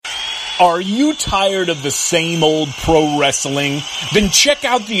Are you tired of the same old pro wrestling? Then check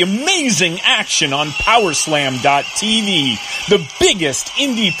out the amazing action on Powerslam.tv, the biggest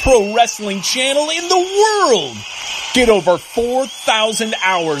indie pro wrestling channel in the world. Get over 4,000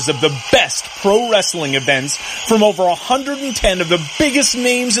 hours of the best pro wrestling events from over 110 of the biggest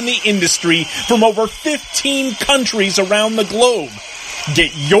names in the industry from over 15 countries around the globe.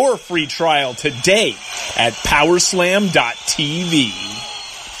 Get your free trial today at Powerslam.tv.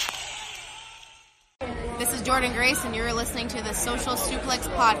 This is Jordan Grace, and you're listening to the Social Suplex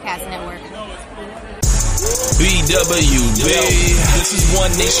Podcast Network. BWB, this is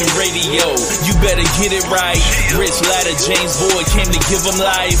One Nation Radio. You better get it right. Rich Latta, James Boyd came to give them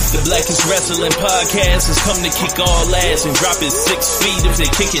life. The Blackest Wrestling Podcast has come to kick all ass and drop it 6 feet if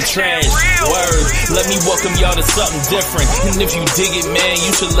they're kicking trash. Word, let me welcome y'all to something different. And if you dig it, man, you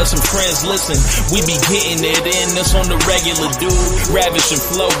should let some friends listen. We be getting it in, this on the regular, dude. Ravish and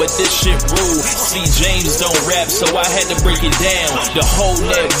flow, but this shit rule. See, James don't rap, so I had to break it down. The whole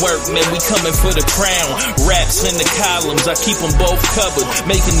network, man, we coming for the crown. Raps in the columns, I keep them both covered.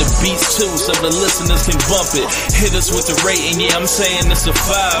 Making the beats too, so the listeners can bump it. Hit us with the rating, yeah, I'm saying it's a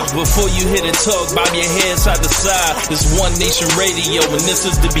 5. Before you hit it, talk, bob your head side to side. It's One Nation Radio, and this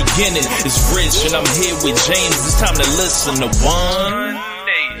is the beginning. It's Rich, and I'm here with James. It's time to listen to One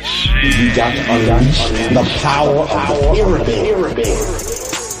Nation. You got to unleash the power of the pyramid.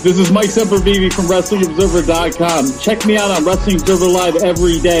 This is Mike Sempervive from WrestlingObserver.com. Check me out on Wrestling Observer Live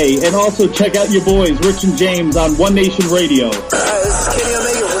every day. And also check out your boys, Rich and James, on One Nation Radio. This is Kenny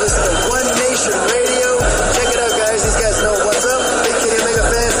Omega. We're listening to One Nation Radio. Check it out, guys. These guys know what's up. Big Kenny Omega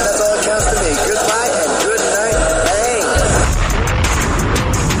fans, and that's all that counts to me. Goodbye and good night.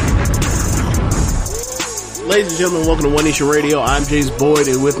 Bang. Ladies and gentlemen, welcome to One Nation Radio. I'm James Boyd,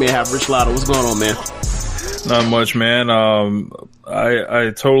 and with me I have Rich Latta. What's going on, man? Not much, man.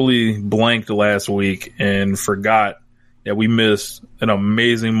 I totally blanked last week and forgot that we missed an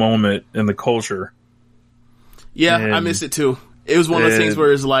amazing moment in the culture. Yeah, I missed it too. It was one of those things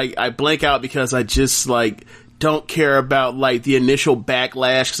where it's like I blank out because I just like don't care about like the initial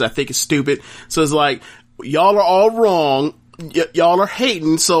backlash because I think it's stupid. So it's like y'all are all wrong. Y'all are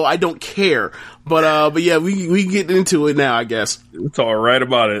hating, so I don't care. But yeah, we get into it now, I guess. It's all right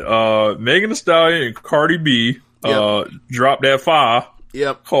about it. Megan Thee Stallion and Cardi B dropped that file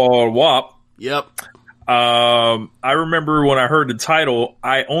called WAP. Yep. I remember when I heard the title,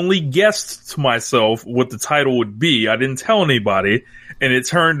 I only guessed to myself what the title would be. I didn't tell anybody, and it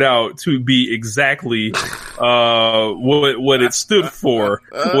turned out to be exactly what it stood for,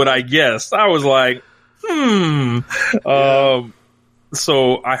 what I guessed. I was like,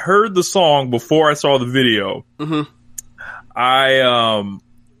 so I heard the song before I saw the video. Mm-hmm.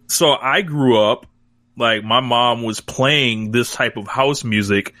 So I grew up, like, my mom was playing this type of house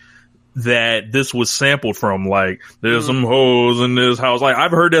music that this was sampled from. Like, there's some hoes in this house. Like,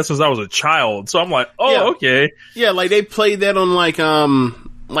 I've heard that since I was a child. So I'm like, okay. Yeah, like, they played that on, like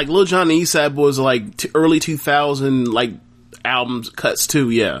Lil Jon and Eastside Boys, like, early 2000, like, albums cuts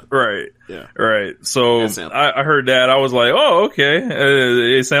too. Yeah. Right. Yeah. Right. So I heard that. I was like, oh,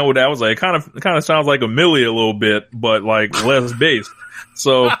 okay. It sounded that. I was like, kind of sounds like a Millie a little bit, but like less bass.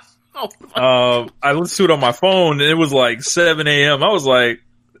 So, I listened to it on my phone and it was like 7 a.m. I was like,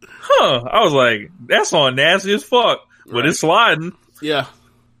 I was like, that song nasty as fuck, but it's sliding. Yeah.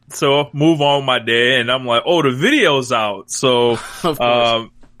 So move on with my day and I'm like, oh, the video's out. So, I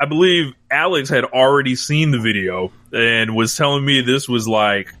believe Alex had already seen the video and was telling me this was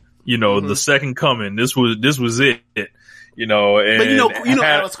like, you know, the second coming. This was it. You know, and but you know,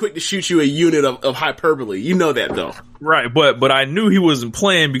 Alex quick to shoot you a unit of hyperbole. You know that though, right? But I knew he wasn't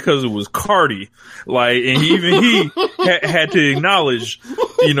playing because it was Cardi. Like, and he had to acknowledge,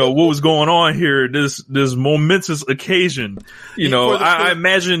 you know, what was going on here. This momentous occasion. You know, I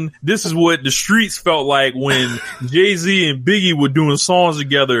imagine this is what the streets felt like when Jay-Z and Biggie were doing songs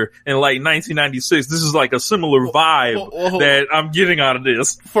together in like 1996. This is like a similar vibe that I'm getting out of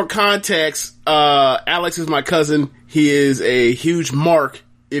this. For context, Alex is my cousin. He is a huge mark,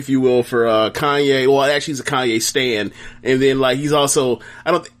 if you will, for Kanye. Well, actually, he's a Kanye stan, and then like he's also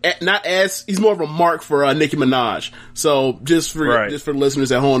he's more of a mark for Nicki Minaj. So just for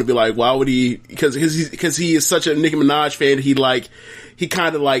listeners at home to be like, why would he? Because he is such a Nicki Minaj fan. He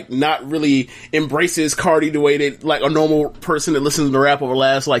kind of like not really embraces Cardi the way that like a normal person that listens to rap over the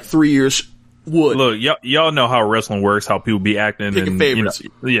last like 3 years would. Look, y'all know how wrestling works, how people be acting. Picking favorites.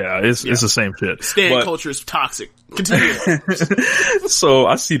 You know, it's the same shit. Stan culture is toxic. Continue. So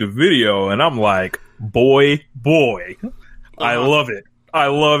I see the video and I'm like, boy, I love it. I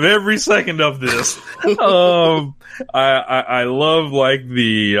love every second of this. I love like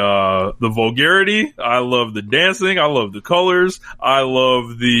the vulgarity. I love the dancing. I love the colors. I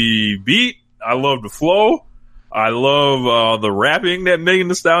love the beat. I love the flow. I love the rapping that Megan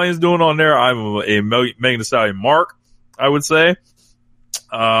Thee Stallion's doing on there. I'm a Megan Thee Stallion mark, I would say.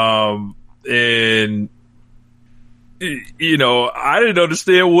 And you know, I didn't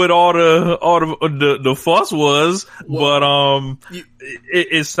understand what all the fuss was, but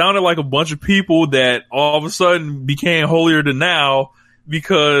it sounded like a bunch of people that all of a sudden became holier than thou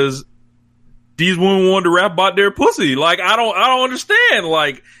because these women wanted to rap about their pussy. Like, I don't understand.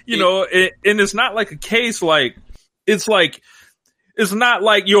 Like, you know, and it's not like a case like, it's not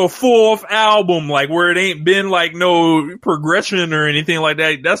like your fourth album, like where it ain't been like no progression or anything like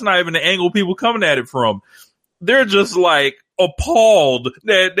that. That's not even the angle people coming at it from. They're just like appalled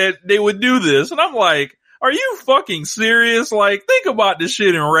that they would do this. And I'm like, are you fucking serious? Like, think about this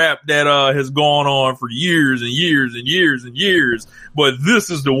shit in rap that has gone on for years and years and years and years. But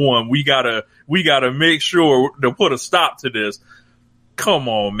this is the one we gotta make sure to put a stop to this. Come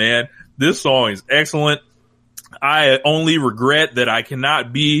on, man. This song is excellent. I only regret that I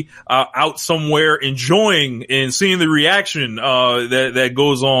cannot be out somewhere enjoying and seeing the reaction that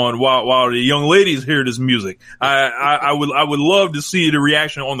goes on while the young ladies hear this music. I would love to see the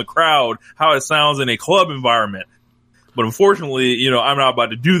reaction on the crowd, how it sounds in a club environment. But unfortunately, you know, I'm not about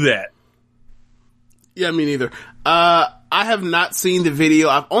to do that. Yeah, me neither. I have not seen the video.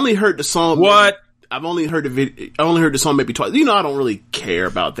 I've only heard the song. What? I've only heard the video. I only heard the song maybe twice. You know, I don't really care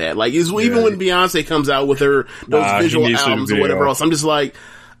about that. Like, even when Beyonce comes out with those visual albums or whatever else, I'm just like,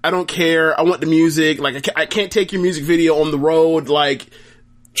 I don't care. I want the music. Like, I can't take your music video on the road. Like,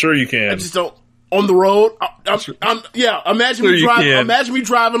 sure you can. I just don't. On the road, imagine me driving. Imagine me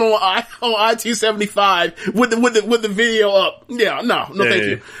driving on I-275 with the video up. Yeah, no, thank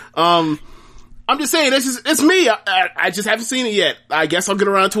you. I'm just saying, it's me. I just haven't seen it yet. I guess I'll get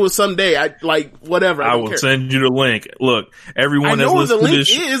around to it someday. Whatever. I will send you the link. Look, everyone that's listening to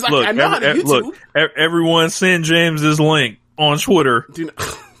this, look, I know how to YouTube. Look, everyone send James this link on Twitter.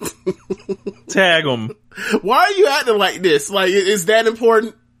 Tag him. Why are you acting like this? Like, is that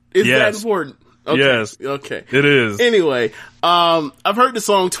important? Is that important? Okay. Yes. Okay. It is. Anyway, I've heard the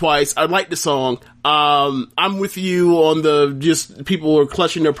song twice. I like the song. I'm with you on just people are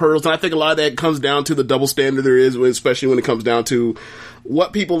clutching their pearls. And I think a lot of that comes down to the double standard there is, especially when it comes down to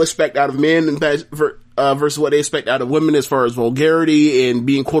what people expect out of men and versus what they expect out of women as far as vulgarity and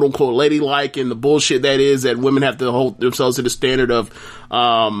being quote unquote ladylike and the bullshit that is that women have to hold themselves to the standard of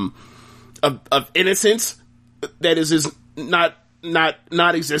innocence that is not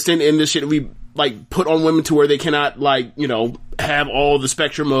existent in the shit we like put on women to where they cannot like, you know, have all the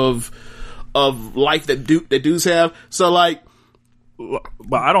spectrum of life that dudes have. So like,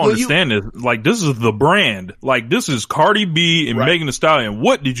 but I don't understand this. Like, this is the brand. Like, this is Cardi B and Megan Thee Stallion.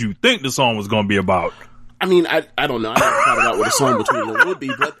 What did you think the song was going to be about? I mean, I don't know. I never thought about what a song between them would be,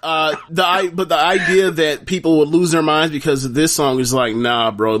 but the idea that people would lose their minds because of this song is like,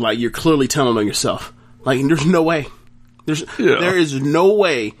 nah, bro. Like, you're clearly telling on yourself. Like, there's no way. There is no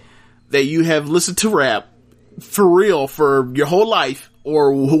way that you have listened to rap for real for your whole life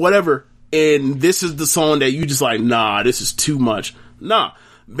or whatever, and this is the song that you just like, nah, this is too much. Nah.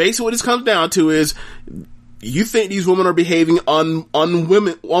 Basically what this comes down to is you think these women are behaving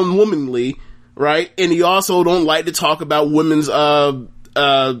unwomanly, right? And you also don't like to talk about women's what's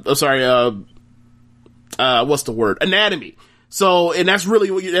the word? Anatomy. So, and that's really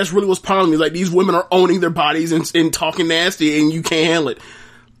what's problem is like these women are owning their bodies and talking nasty and you can't handle it.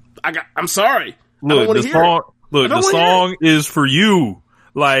 I'm sorry. Look, the song is for you.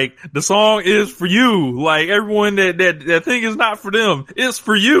 Like, the song is for you. Like, everyone that thing is not for them. It's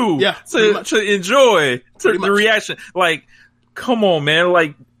for you. Yeah. To enjoy the reaction. Like, come on, man.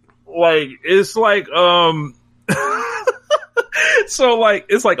 Like, it's like, so like,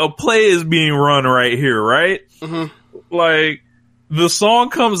 it's like a play is being run right here, right? Mm-hmm. Like, the song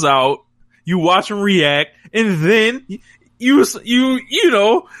comes out, you watch them react, and then you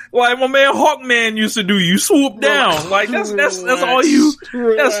know, like my man Hawkman used to do, you swoop down. Like, that's all you,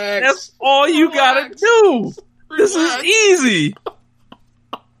 that's all you gotta do. This is easy.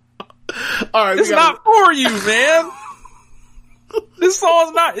 All right. It's not for you, man. This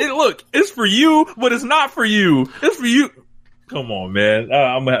song's not, look, it's for you, but it's not for you. It's for you. Come on, man.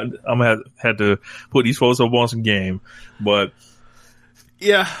 I'm gonna have to put these folks up on some game, but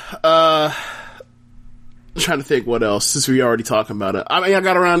yeah. I'm trying to think what else since we already talking about it. I mean, I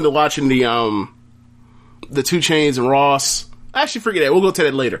got around to watching the 2 Chainz and Ross. I actually forget that. We'll go to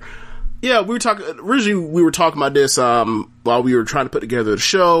that later. Yeah, originally we were talking about this, while we were trying to put together the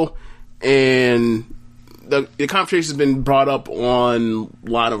show, and the conversation has been brought up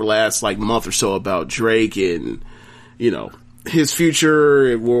online over the last, month or so about Drake and, his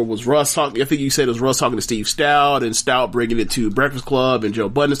future. Was Russ talking? I think you said it was Russ talking to Steve Stout, and Stout bringing it to Breakfast Club, and Joe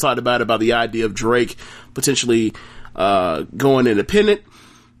Budden talked about the idea of Drake potentially going independent.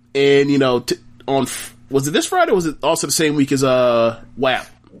 And was it this Friday? Or was it also the same week as WAP?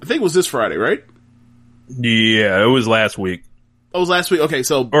 I think it was this Friday, right? Yeah, it was last week. Oh, it was last week. Okay,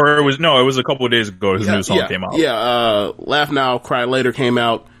 so it was a couple of days ago. His new song came out. Yeah, Laugh Now, Cry Later came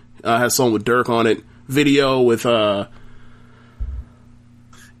out. Had a song with Dirk on it. Video with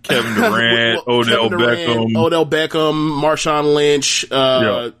Kevin Durant, Odell Beckham, Marshawn Lynch.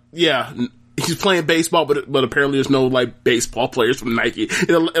 Yeah, he's playing baseball, but apparently there's no baseball players from Nike.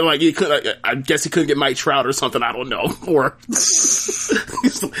 He could, I guess he couldn't get Mike Trout or something. I don't know. Or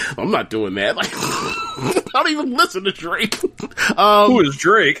I'm not doing that. I don't even listen to Drake. Who is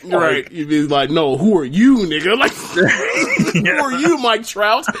Drake? Right? You'd be like, no, who are you, nigga? Who are you, Mike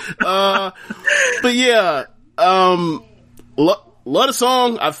Trout? But yeah, love the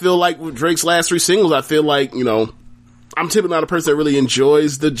song. I feel like with Drake's last 3 singles, I feel like, I'm typically not a person that really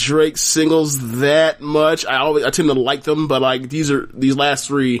enjoys the Drake singles that much. I tend to like them, but these last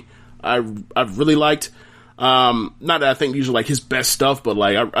 3 I've really liked. Not that I think these are his best stuff, but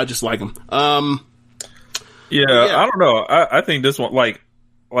I just like them. Yeah, I don't know. I think this one,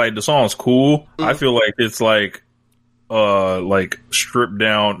 the song's cool. Mm-hmm. I feel like it's stripped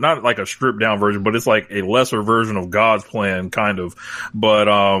down, not a stripped down version, but it's a lesser version of God's Plan, kind of. But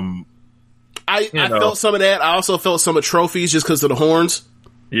I felt some of that. I also felt some of Trophies just because of the horns.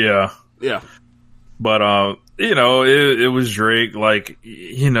 Yeah. Yeah. But it was Drake.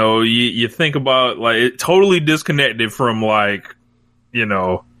 You think about it totally disconnected from the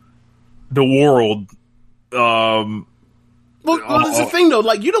world. Well, that's the thing though.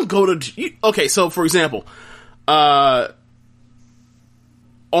 You don't go to. Okay, so for example, on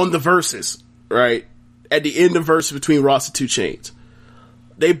the verses, right at the end of verses between Ross and 2 Chainz,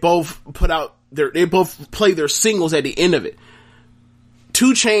 they both play their singles at the end of it.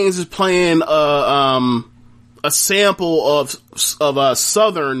 2 Chainz is playing a sample of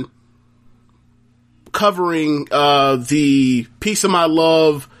Southern covering the Piece of My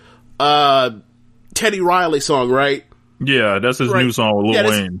Love Teddy Riley song, right? Yeah, that's his new song with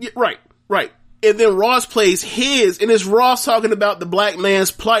Lil Wayne. Right. And then Ross plays his, and it's Ross talking about the black man's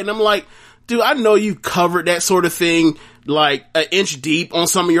plight, and I'm like, dude, I know you covered that sort of thing an inch deep on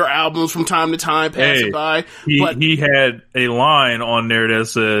some of your albums from time to time, passing by. He had a line on there that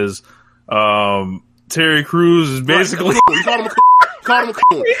says, Terry Crews is basically... He called him a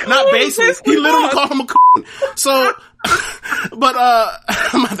coon. Not basically. He literally called him a coon. So... But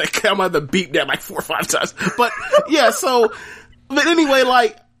I'm gonna have to beep that 4 or 5 times. But yeah, but anyway,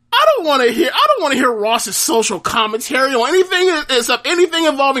 I don't want to hear Ross's social commentary on anything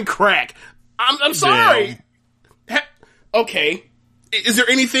involving crack. I'm sorry. Okay, is there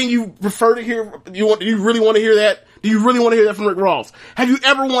anything you prefer to hear? Do you really want to hear that? Do you really want to hear that from Rick Ross? Have you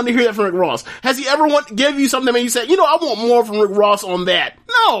ever wanted to hear that from Rick Ross? Has he ever give you something that made you say, I want more from Rick Ross on that?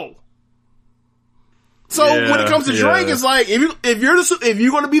 No. So when it comes to Drake, it's if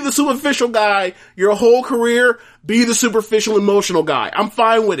you're going to be the superficial guy your whole career, be the superficial emotional guy. I'm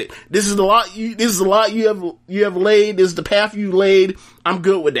fine with it. This is the lot you have laid. This is the path you laid. I'm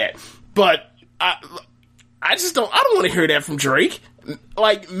good with that. But I just don't want to hear that from Drake.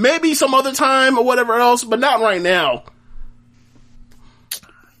 Maybe some other time or whatever else, but not right now.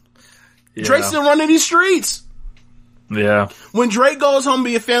 Yeah. Drake's still running these streets. Yeah. When Drake goes home to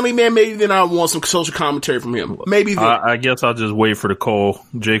be a family man, maybe then I want some social commentary from him. Maybe then. I guess I'll just wait for the Cole.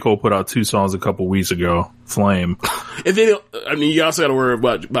 J. Cole put out 2 songs a couple weeks ago. Flame. And then, you also gotta worry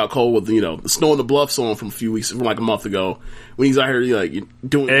about Cole with, the Snow on the Bluff song from a month ago. When he's out here,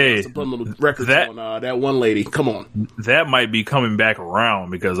 doing putting little records on that one lady. Come on. That might be coming back around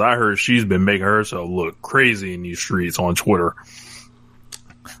because I heard she's been making herself look crazy in these streets on Twitter.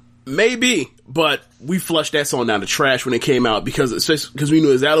 Maybe, but we flushed that song down the trash when it came out because we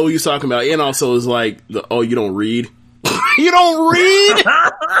knew exactly what he was talking about, and also it was you don't read. You don't read?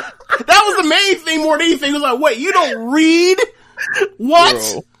 That was the main thing more than anything. It was wait, you don't read?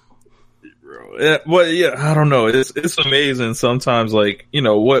 What? Bro. Yeah, I don't know. It's amazing sometimes, what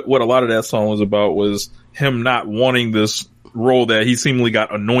a lot of that song was about was him not wanting this role that he seemingly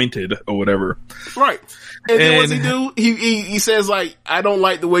got anointed or whatever. Right. And then what does he do? He says, I don't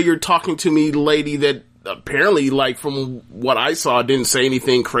like the way you're talking to me, lady, that apparently, from what I saw, didn't say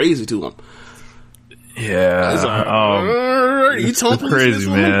anything crazy to him. Yeah. 30. You told police crazy, this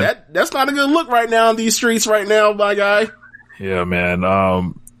woman? man. That's not a good look right now in these streets right now, my guy. Yeah, man.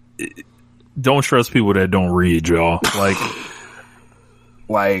 Don't trust people that don't read, y'all.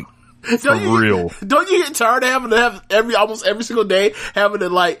 Like for real. Don't you get tired of having to have almost every single day having to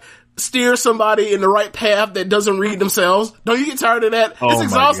like steer somebody in the right path that doesn't read themselves? Don't you get tired of that? It's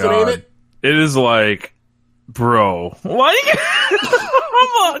exhausting, ain't it? It is like, bro, like,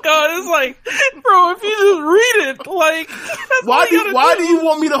 oh my God, it's like, bro, if you just read it, like, why do you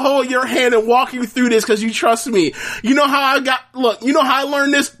want me to hold your hand and walk you through this? Cause you trust me. You know how I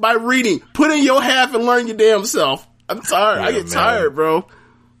learned this? By reading. Put in your half and learn your damn self. I'm tired. Yeah, I get tired, bro.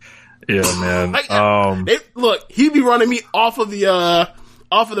 Yeah, man. He be running me off of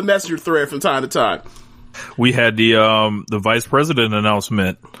the messenger thread from time to time. We had the vice president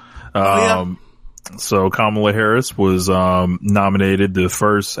announcement. So Kamala Harris was nominated, the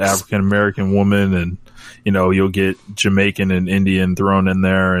first African American woman, and you'll get Jamaican and Indian thrown in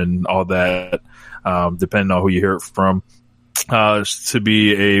there and all that, depending on who you hear it from, to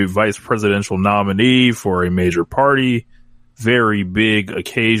be a vice presidential nominee for a major party. Very big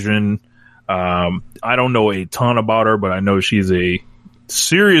occasion. I don't know a ton about her, but I know she's a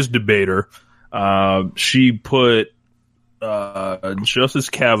serious debater. She put Justice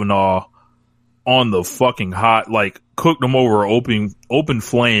Kavanaugh on the fucking hot, like, cooked him over open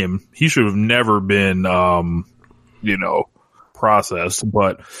flame. He should have never been, processed,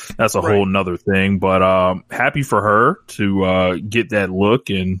 but that's a whole nother thing. But happy for her to get that look,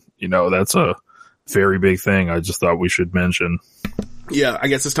 and that's a very big thing. I just thought we should mention. Yeah, I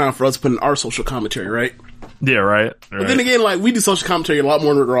guess it's time for us to put in our social commentary, right? Yeah, right. But then again, like, we do social commentary a lot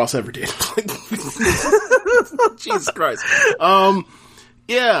more than Ross ever did. Jesus Christ.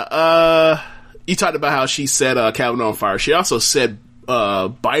 You talked about how she set Kavanaugh on fire. She also set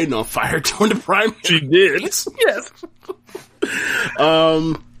Biden on fire during the primary. She did. Yes.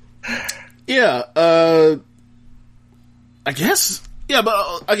 I guess. Yeah, but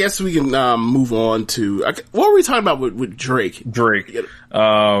I guess we can move on to what were we talking about with Drake?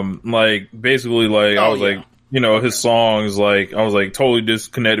 Like, basically, like, I was like, his songs, like, I was like totally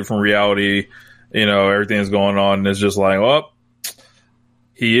disconnected from reality. Everything's going on, and it's just like, well,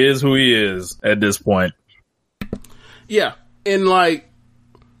 he is who he is at this point. Yeah, and like,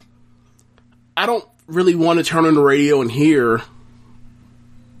 I don't really want to turn on the radio and hear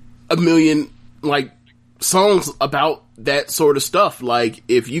a million like songs about that sort of stuff. Like,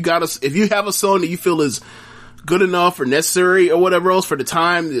 if you have a song that you feel is good enough or necessary or whatever else for the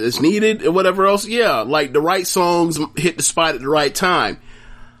time that it's needed or whatever else, yeah, like the right songs hit the spot at the right time.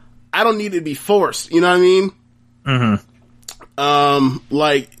 I don't need it to be forced. You know what I mean? Mm-hmm.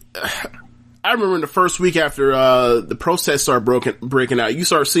 Like, I remember in the first week after the protests started breaking out, you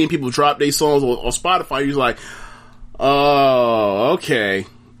start seeing people drop their songs on Spotify. You're like, oh, okay.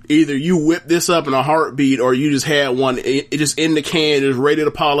 Either you whip this up in a heartbeat, or you just had one it just in the can, just ready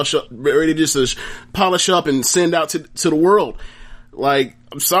to polish up and send out to the world. Like,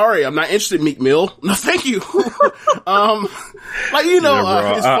 I'm sorry, I'm not interested in Meek Mill. No, thank you. Like,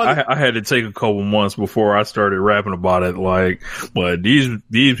 it's funny. I had to take a couple months before I started rapping about it. Like, but these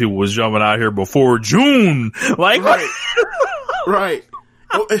people was jumping out here before June. Like, right.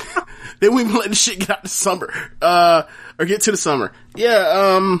 Then we let the shit get out the summer, or get to the summer.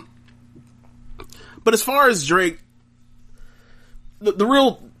 Yeah. But as far as Drake, the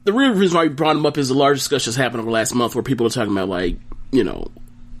real reason why we brought him up is the large discussions happened over the last month where people are talking about, like,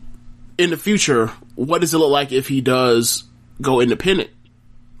 in the future, what does it look like if he does go independent,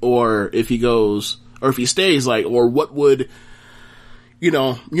 or if he goes, or if he stays, like, or what would,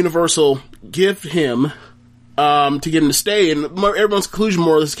 Universal give him to get him to stay? And everyone's conclusion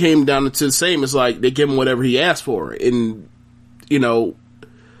more or less came down to the same. It's like, they give him whatever he asked for. And,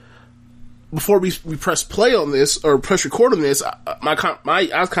 before we press play on this, or press record on this, I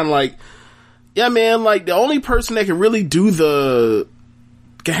was kind of like, yeah, man, like, the only person that can really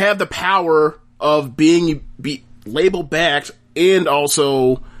can have the power of be label backed and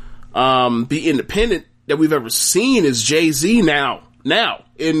also be independent that we've ever seen is Jay-Z now.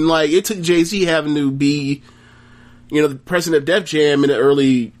 And like, it took Jay-Z having to be, the president of Def Jam in the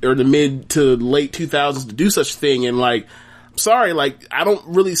early or the mid to late 2000s to do such a thing. And like, I'm sorry, like, I don't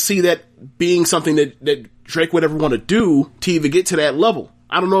really see that being something that Drake would ever want to do to even get to that level.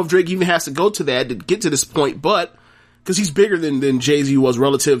 I don't know if Drake even has to go to that to get to this point, but because he's bigger than Jay-Z was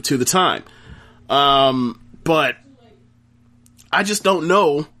relative to the time. But I just don't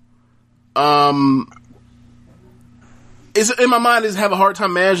know. It's in my mind, is have a hard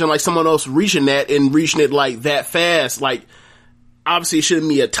time imagining like someone else reaching that and reaching it like that fast. Like, obviously it shouldn't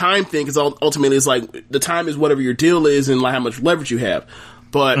be a time thing, because ultimately it's like the time is whatever your deal is and like how much leverage you have.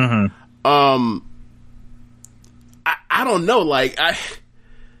 But I don't know. Like I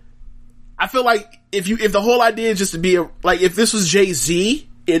feel like if the whole idea is just to be like, if this was Jay-Z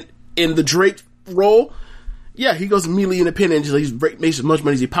in the Drake role, yeah, he goes immediately independent and just makes as much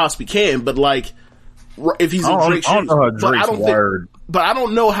money as he possibly can. But like, if he's in Drake's shoes, but I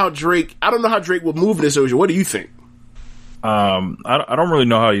don't know how Drake would move in this situation. What do you think? I don't really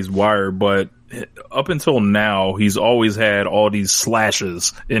know how he's wired, but up until now, he's always had all these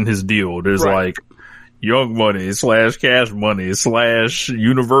slashes in his deal. There's like Young Money / Cash Money /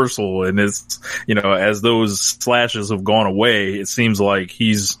 Universal, and it's, you know, as those slashes have gone away, it seems like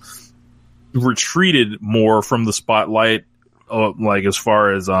he's retreated more from the spotlight. Like as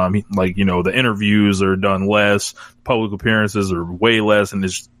far as like, you know, the interviews are done less, public appearances are way less, and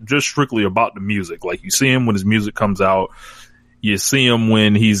it's just strictly about the music. Like, you see him when his music comes out, you see him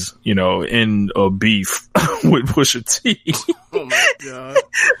when he's, you know, in a beef with Pusha T. Oh my god!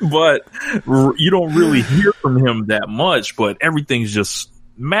 But you don't really hear from him that much. But everything's just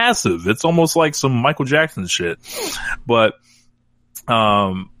massive. It's almost like some Michael Jackson shit. But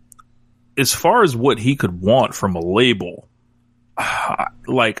as far as what he could want from a label,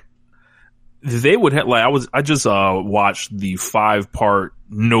 like, they would have, like, I just watched the 5-part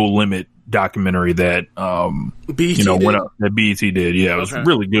No Limit documentary that BET, you know, went up, that BET did. Yeah, it was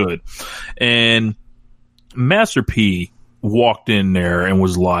really good. And Master P walked in there and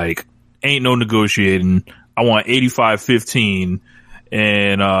was like, ain't no negotiating. I want 85-15,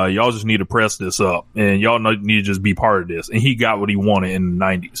 and y'all just need to press this up, and y'all need to just be part of this. And he got what he wanted in the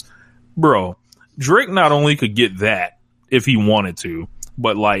 90s. Bro, Drake not only could get that if he wanted to,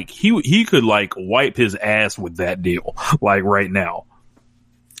 but like he could like wipe his ass with that deal, like right now,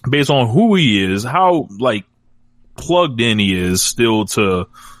 based on who he is, how like plugged in he is still to,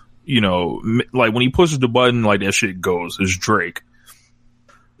 you know, like when he pushes the button, like that shit goes. It's Drake.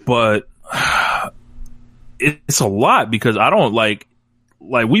 But it's a lot, because I don't like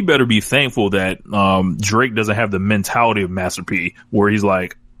we better be thankful that Drake doesn't have the mentality of Master P, where he's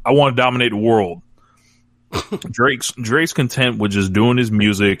like, I want to dominate the world. Drake's content with just doing his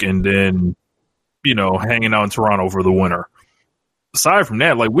music and then, you know, hanging out in Toronto for the winter. Aside from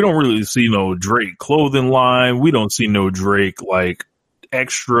that, like, we don't really see no Drake clothing line. We don't see no Drake like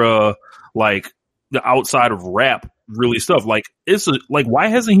extra, like, the outside of rap really stuff. Like, it's like, why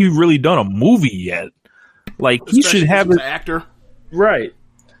hasn't he really done a movie yet? Like, he should have an actor, right?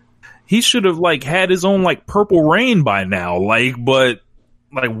 He should have like had his own like Purple Rain by now. Like, but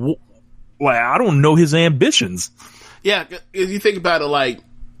like I don't know his ambitions. Yeah, if you think about it, like,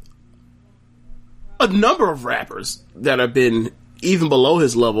 a number of rappers that have been even below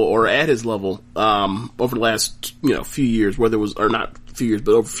his level or at his level over the last, you know, few years, whether it was, or not few years,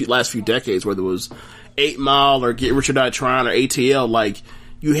 but over the last few decades, whether it was 8 Mile or Get Rich or Die Trying or ATL, like,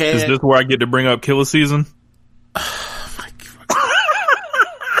 you had... Is this where I get to bring up Killer Season?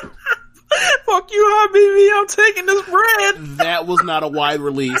 Fuck you, Habibi, I'm taking this bread. That was not a wide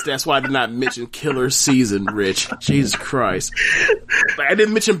release. That's why I did not mention Killer Season, Rich. Jesus Christ. I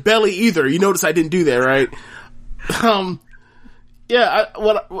didn't mention Belly either. You notice I didn't do that, right? Yeah,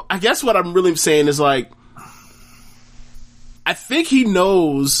 I guess what I'm really saying is, like, I think he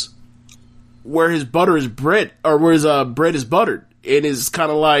knows where his butter is bread, or where his bread is buttered. It is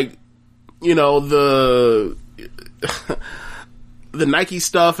kind of like, you know, the Nike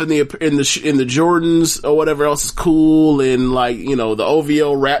stuff and the Jordans or whatever else is cool, and like, you know, the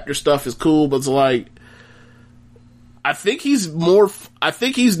OVO Raptor stuff is cool, but it's like, I think he's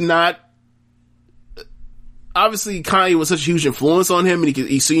not, obviously Kanye was such a huge influence on him, and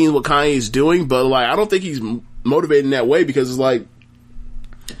he's seeing what Kanye is doing, but like, I don't think he's motivated in that way, because it's like,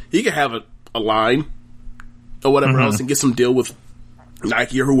 he could have a line or whatever else and get some deal with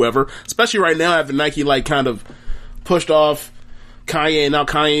Nike or whoever, especially right now after Nike like kind of pushed off Kanye, and now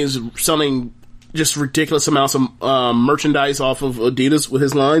Kanye is selling just ridiculous amounts of merchandise off of Adidas with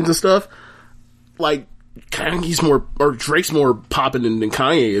his lines and stuff. Like, Kanye's more, or Drake's more popping than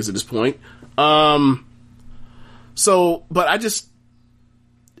Kanye is at this point. So, but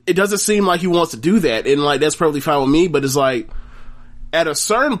it doesn't seem like he wants to do that, and like, that's probably fine with me, but it's like, at a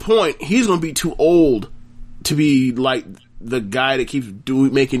certain point, he's gonna be too old to be like the guy that keeps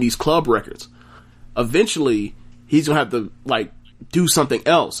making these club records. Eventually, he's gonna have to like do something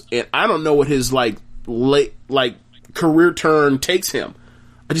else, and I don't know what his like late like career turn takes him.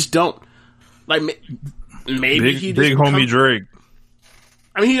 I just don't. Like, maybe he just big homie Drake.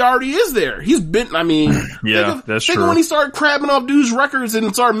 I mean, he already is there. He's been. I mean, yeah, that's true. Think when he started crabbing off dudes' records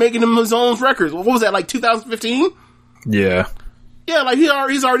and started making them his own records. What was that, like 2015? Yeah. Yeah, like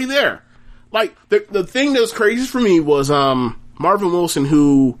he's already there. Like the thing that was crazy for me was Marvin Wilson,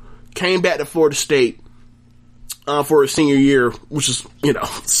 who came back to Florida State for his senior year, which is,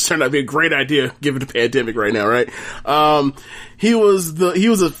 turned out to be a great idea given the pandemic right now, right? He was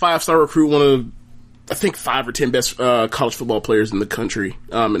a 5-star recruit, one of, I think, 5 or 10 best college football players in the country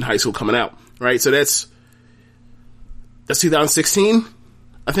in high school coming out, right? So that's 2016,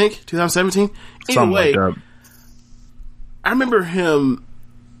 I think, 2017. Something like that. I remember him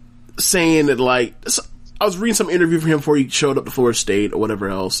saying that, like, I was reading some interview for him before he showed up to Florida State or whatever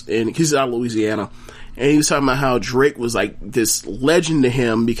else, and he's out of Louisiana, and he was talking about how Drake was like this legend to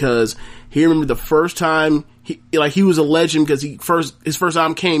him because he remembered the first time he was a legend because his first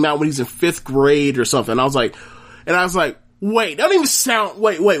album came out when he was in 5th grade or something. And I was like, wait, that don't even sound,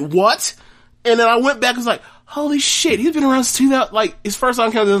 wait, what? And then I went back and was like, holy shit, he's been around since 2000, like, his first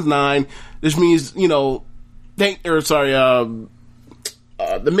album came out in 2009, which means,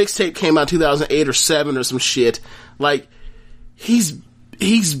 the mixtape came out in 2008 or 7 or some shit. Like, he's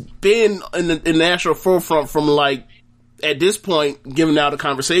been in the national forefront from, like, at this point, given out a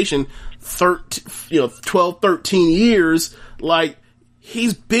conversation, 12, 13 years. Like,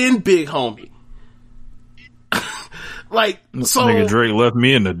 he's been big homie. Like, so. Nigga Drake left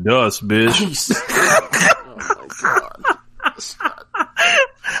me in the dust, bitch. Oh my God.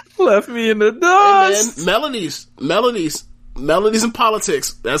 Left me in the dust. Hey man, melodies and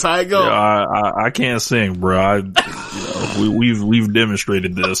politics. That's how it goes. Yeah, I can't sing, bro. We've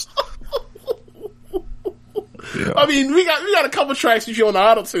demonstrated this. Yeah. I mean, we got a couple tracks with you on the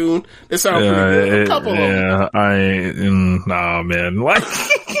auto tune that sound pretty good. A couple of them. Nah, man. Like,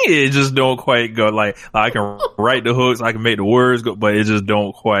 it just don't quite go. Like, I can write the hooks, I can make the words go, but it just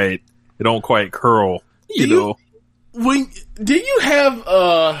don't quite curl. You know. Did you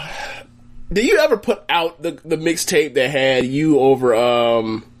ever put out the mixtape that had you over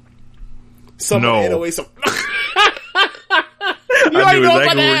some no. NOA? Some I knew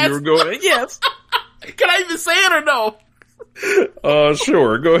exactly where you were going. Yes. Can I even say it or no?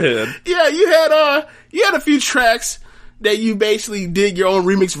 Sure. Go ahead. Yeah, you had a few tracks that you basically did your own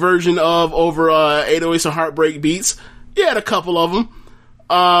remix version of over 808s and Heartbreak Beats. You had a couple of them.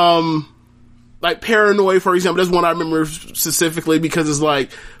 Like Paranoid, for example, that's one I remember specifically because it's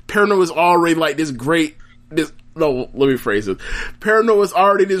like Paranoid was already like let me rephrase it. Paranoid was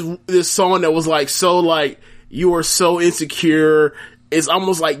already this song that was like so like you are so insecure. It's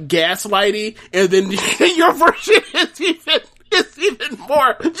almost like gaslighty, and then your version is even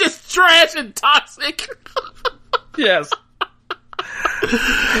more just trash and toxic. Yes.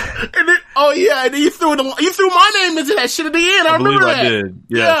 And then, and then you threw my name into that shit at the end. I remember that. I did.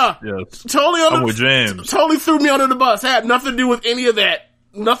 Yes, yeah. Yes. Totally I'm with James. Totally threw me under the bus. Had nothing to do with any of that.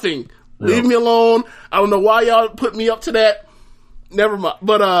 Nothing. Yeah. Leave me alone. I don't know why y'all put me up to that. Never mind.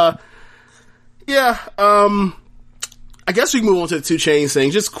 But I guess we can move on to the 2 Chainz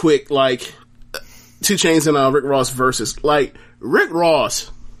thing. Just quick, like 2 Chainz and Rick Ross versus. Like Rick Ross,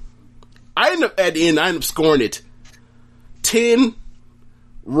 I end up scoring it 10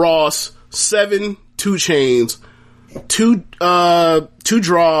 Ross, 7 2 Chainz, 2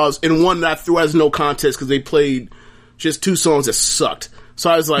 draws, and 1 that I threw as no contest because they played just 2 songs that sucked.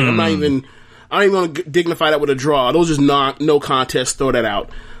 So I was like, I'm not even going to dignify that with a draw. Those just no contest. Throw that out.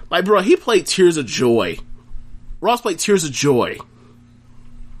 Like, bro, he played Tears of Joy. Ross played Tears of Joy.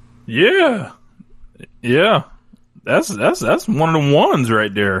 Yeah. That's one of the ones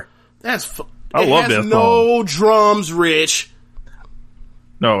right there. I love that song. No drums, Rich.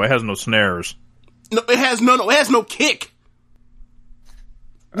 No, it has no snares. No, it has no kick.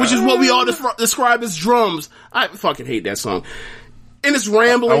 Which is what we all describe as drums. I fucking hate that song. And it's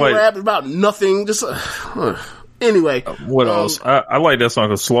rambling rap about nothing. Just anyway. What else? I like that song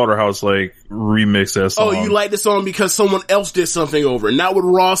because Slaughterhouse remixed that song. Oh, you like the song because someone else did something over it, not what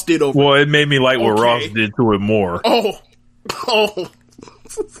Ross did over it. Well, it made me like what Ross did to it more. Oh.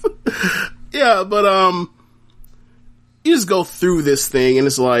 Yeah, but you just go through this thing and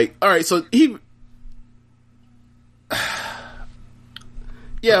it's like, all right, so he.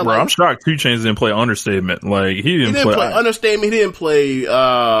 Yeah, bro, I'm shocked 2 Chainz didn't play Understatement. Like he didn't play Understatement. He didn't play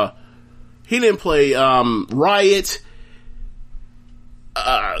Riot.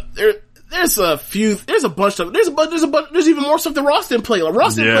 There's even more stuff that Ross didn't play. Like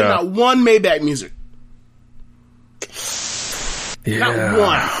Ross didn't play not one Maybach music. Yeah. Not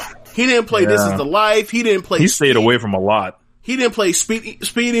one. He didn't play This Is the Life. He didn't play. He stayed away from a lot. He didn't play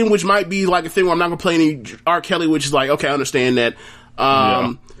Speeding, which might be like a thing where I'm not gonna play any R. Kelly, which is like, okay, I understand that.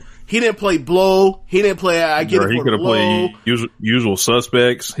 He didn't play Blow. He didn't play I Get It. He could have played Usual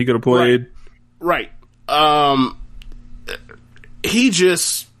Suspects. He could have played. Right. he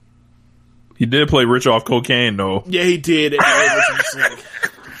did play Rich off cocaine, though. Yeah, he did.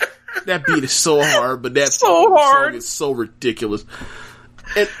 That beat is so hard, but that so hard. Song is so ridiculous.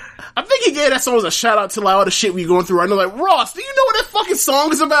 And I think he gave that song as a shout out to like all the shit we going through. I know, like, Ross, do you know what that fucking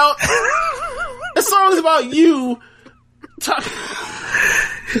song is about? That song is about you.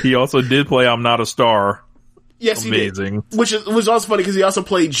 He also did play "I'm Not a Star." Yes, amazing. He did. Which was also funny because he also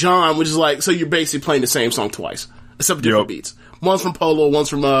played John, which is like, so you're basically playing the same song twice, except different beats. One's from Polo, one's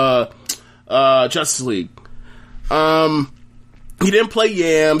from Justice League. He didn't play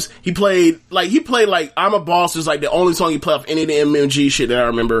Yams. He played like I'm a Boss is like the only song he played off any of the MMG shit that I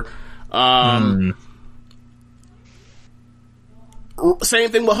remember. Same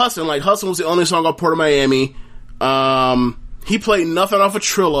thing with Hustle. Like Hustle was the only song off Port of Miami. He played nothing off of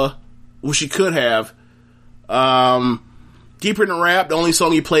Trilla, which he could have. Deeper in the Rap, the only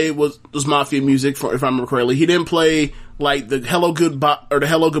song he played was Mafia Music, if I remember correctly. He didn't play like the Hello Good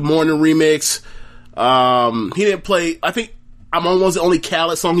Morning remix. He didn't play. I think I'm On was the only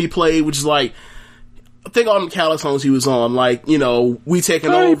Khaled song he played, which is like, I think all the Khaled songs he was on, like, you know, We Taking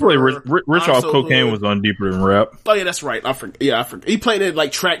Over. He played Rich off cocaine was on Deeper in Rap. Oh yeah, that's right. I forgot. He played it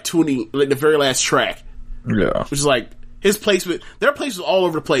like track 20, like the very last track. Yeah. Which is like, his placement, their place was all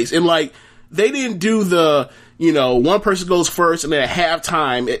over the place. And like, they didn't do the, you know, one person goes first and then at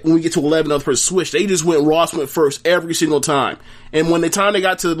halftime, when we get to 11, the other person switch. They just Ross went first every single time. And when the time they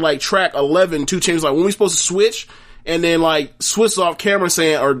got to like track 11, 2 Chainz was like, when we supposed to switch? And then like switched off camera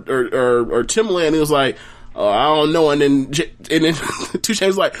saying, or Timbaland, he was like, oh, I don't know. And then 2 Chainz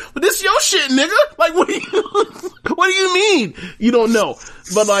was like, but this your shit, nigga. Like, what do you mean? You don't know.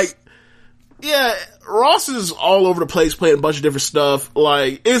 But like, yeah, Ross is all over the place playing a bunch of different stuff.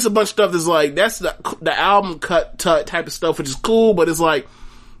 Like, it's a bunch of stuff that's like, that's the album cut type of stuff, which is cool, but it's like,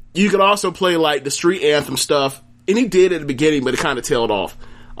 you could also play like the street anthem stuff. And he did at the beginning, but it kind of tailed off.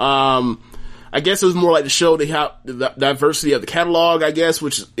 I guess it was more like to show the diversity of the catalog, I guess,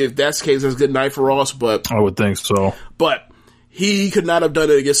 which if that's the case, that's a good night for Ross, but. I would think so. But he could not have done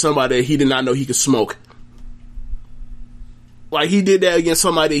it against somebody that he did not know he could smoke. Like, he did that against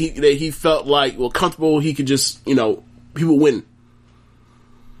somebody that he felt like, well, comfortable, he could just, you know, he would win.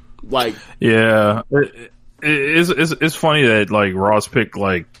 Like. Yeah. It's funny that, like, Ross picked,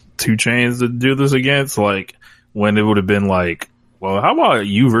 like, 2 Chainz to do this against, like, when it would have been like, well, how about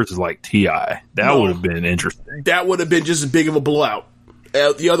you versus like T.I.? That would have been interesting. That would have been just as big of a blowout.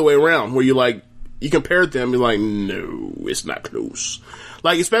 The other way around, where you like, you compared them, you're like, no, it's not close.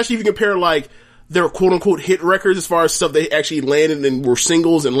 Like, especially if you compare like their quote unquote hit records as far as stuff they actually landed and were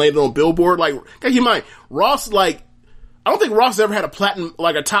singles and landed on Billboard. Like, keep in mind, Ross, like, I don't think Ross ever had a platinum,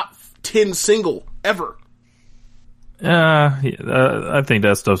 like a top 10 single ever. I think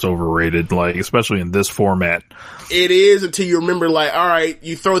that stuff's overrated, like, especially in this format. It is until you remember, like, alright,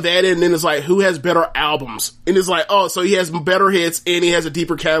 you throw that in, and then it's like, who has better albums? And it's like, oh, so he has better hits, and he has a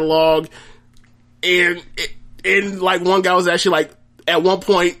deeper catalog, and like, one guy was actually, like, at one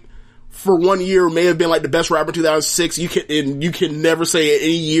point, for 1 year, may have been, like, the best rapper in 2006. You can never say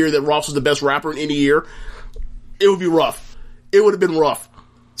any year that Ross was the best rapper in any year. It would be rough. It would have been rough.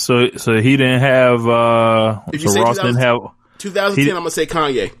 So he didn't have, so Ross didn't have... 2010, I'm gonna say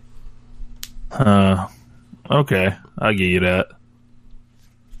Kanye. Okay. I'll give you that.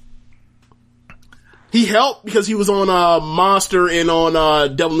 He helped because he was on, Monster and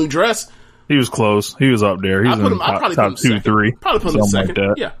on, Devil New Dress. He was close. He was up there. He was in top 2, 3. Probably put him second.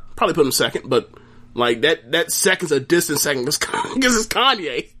 Like yeah. Probably put him second, but, like, that second's a distant second because it's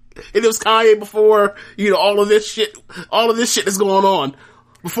Kanye. And it was Kanye before, you know, all of this shit that's going on.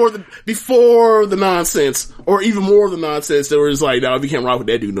 Before the nonsense, or even more of the nonsense, that was like, no, we can't rock with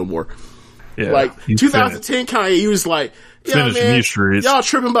that dude no more. Yeah, like 2010 Kanye, he was like, yeah, man, y'all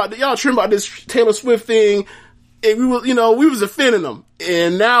tripping about this Taylor Swift thing, and we was offending them,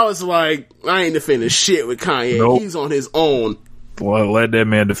 and now it's like, I ain't defending shit with Kanye. Nope. He's on his own. Well, let that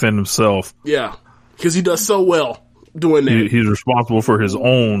man defend himself. Yeah, because he does so well doing that. He's responsible for his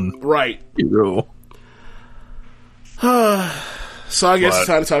own, right? You know. So I guess it's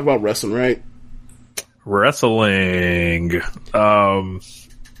time to talk about wrestling, right? Wrestling.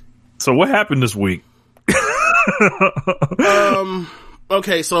 So what happened this week?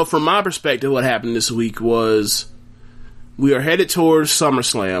 Okay, so from my perspective, what happened this week was we are headed towards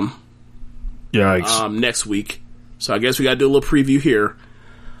SummerSlam. Yikes. Next week. So I guess we gotta do a little preview here.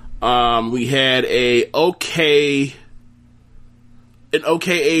 We had an okay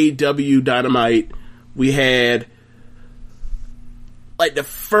AEW Dynamite. We had, like, the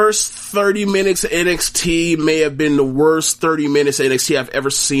first 30 minutes of NXT may have been the worst 30 minutes of NXT I've ever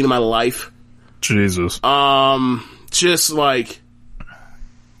seen in my life. Jesus. Just like,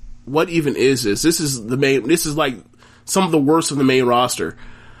 what even is this? This is like some of the worst of the main roster.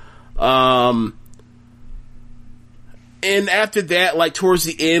 And after that, like, towards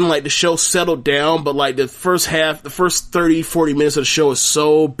the end, like, the show settled down, but, like, the first 30, 40 minutes of the show is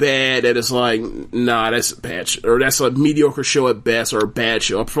so bad that it's like, nah, that's a bad show, or that's a mediocre show at best, or a bad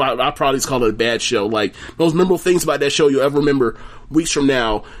show. I'll probably just call it a bad show. Like, most memorable things about that show you'll ever remember weeks from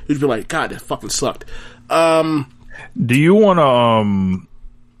now, you'd be like, God, that fucking sucked. Do you want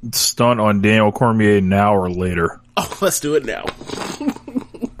to, stunt on Daniel Cormier now or later? Oh, let's do it now.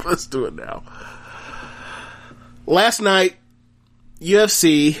 Let's do it now. Last night,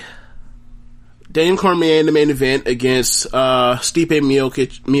 UFC, Daniel Cormier in the main event against Stipe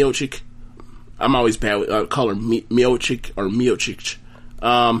Miocic. I'm always bad with calling Miocic or Miocic.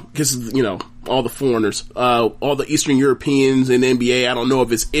 Because, you know, all the foreigners, all the Eastern Europeans in the NBA, I don't know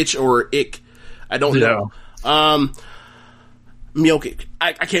if it's itch or ick. I don't know. Miocic.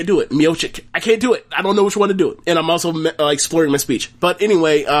 I can't do it. Miocic. I can't do it. I don't know which one to do it. And I'm also exploring my speech. But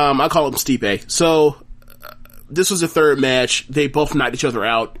anyway, I call him Stipe. So, this was the third match. They both knocked each other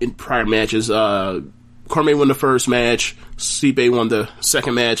out in prior matches. Cormier won the first match. Stipe won the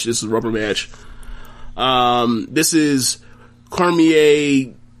second match. This is a rubber match. This is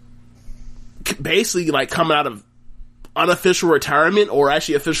Cormier basically like coming out of unofficial retirement, or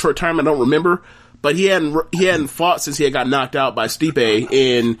actually official retirement, I don't remember. But he hadn't fought since he had got knocked out by Stipe,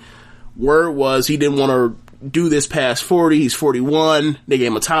 and word was he didn't want to do this past 40. He's 41. They gave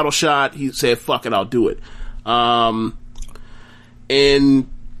him a title shot. He said, fuck it, I'll do it. And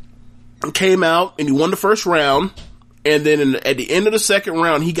came out and he won the first round, and then at the end of the second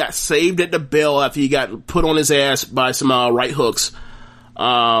round he got saved at the bell after he got put on his ass by some right hooks,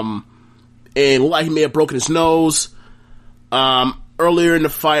 and looked like he may have broken his nose. Earlier in the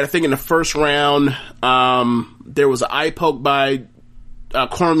fight, I think in the first round, there was an eye poke by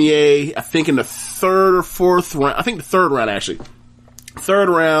Cormier, I think in the third or fourth round, I think the third round actually. Third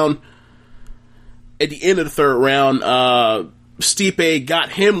round, at the end of the third round, Stipe got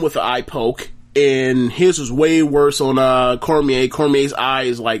him with an eye poke, and his was way worse on Cormier. Cormier's eye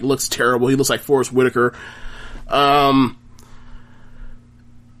is like, looks terrible. He looks like Forrest Whitaker. And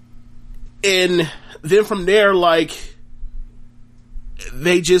then from there, like,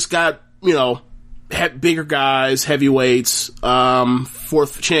 they just got, you know, bigger guys, heavyweights,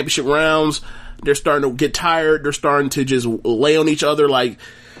 fourth championship rounds. They're starting to get tired. They're starting to just lay on each other. Like,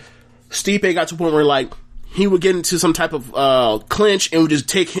 Stipe got to a point where, like, he would get into some type of clinch and would just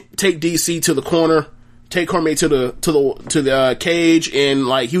take DC to the corner, take Cormier to the cage, and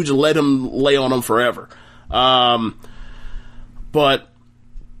like he would just let him lay on him forever. But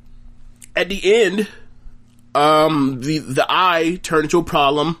at the end, the eye turned into a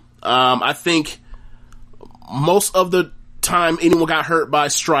problem. I think most of the time anyone got hurt by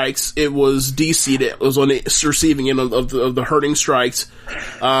strikes, it was DC that was on the receiving end of the hurting strikes.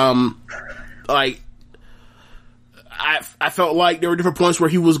 Like, I felt like there were different points where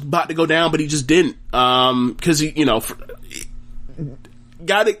he was about to go down, but he just didn't. Cause he, you know,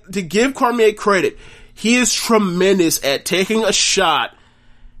 got to give Cormier credit. He is tremendous at taking a shot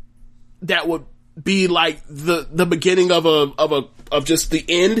that would be like the beginning of just the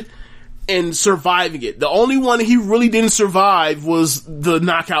end, and surviving it. The only one he really didn't survive was the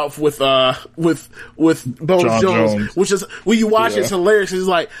knockout with Bones Jones, which is, when you watch it's hilarious. He's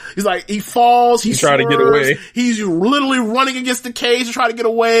like he falls, he trying to get away. He's literally running against the cage to try to get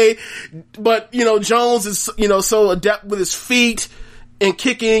away, but you know Jones is, you know, so adept with his feet and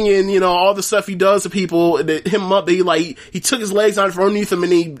kicking and, you know, all the stuff he does to people that him up. He took his legs out from underneath him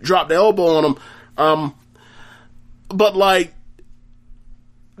and he dropped the elbow on him. But like,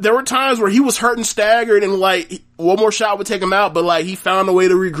 there were times where he was hurt and staggered, and like one more shot would take him out, but like he found a way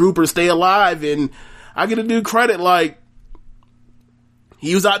to regroup or stay alive. And I get to do credit, like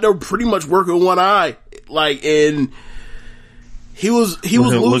he was out there pretty much working with one eye, like, and he was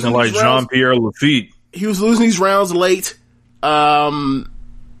losing like Jean-Pierre Lafitte. He was losing these rounds late. Actually,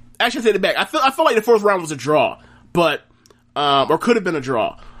 I take it back. I feel like the fourth round was a draw, but or could have been a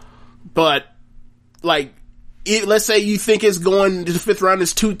draw, but like. Let's say you think it's going to the fifth round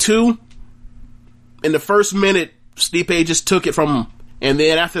is 2-2. In the first minute, Stipe just took it from him. And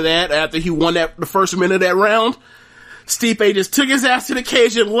then after that, after he won the first minute of that round, Stipe just took his ass to the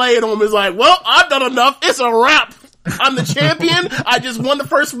cage and laid on him. It's like, well, I've done enough. It's a wrap. I'm the champion. I just won the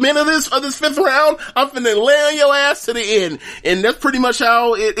first minute of this fifth round. I'm finna lay on your ass to the end. And that's pretty much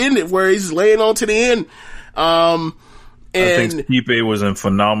how it ended, where he's laying on to the end. I think Stipe was in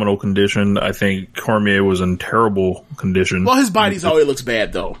phenomenal condition. I think Cormier was in terrible condition. Well, his body's always looks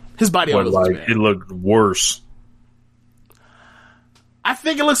bad, though. His body always looks bad. It looked worse. I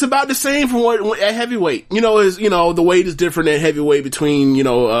think it looks about the same from what at heavyweight. The weight is different at heavyweight between,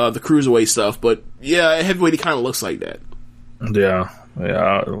 the cruiserweight stuff. But yeah, at heavyweight, he kind of looks like that. Yeah.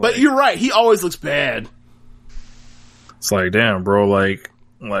 But you're right. He always looks bad. It's like, damn, bro. Like,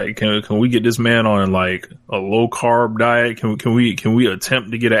 can we get this man on like a low carb diet? Can we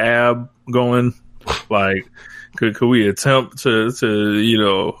attempt to get an ab going? Like, could we attempt to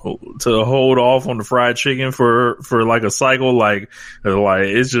hold off on the fried chicken for like a cycle? Like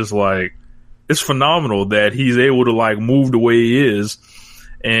it's just like, it's phenomenal that he's able to like move the way he is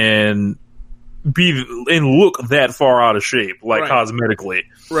and look that far out of shape, like cosmetically.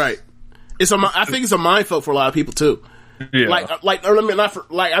 Right. I think it's a mindfuck for a lot of people too. Yeah.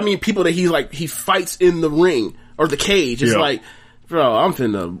 People that he fights in the ring or the cage. It's like, bro, I'm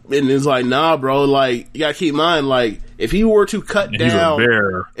finna, and it's like, nah, bro, like, you gotta keep in mind, like, if he were to cut down,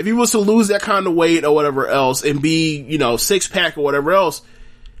 if he was to lose that kind of weight or whatever else and be, 6-pack or whatever else,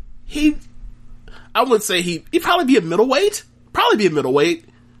 I would say he'd probably be a middleweight.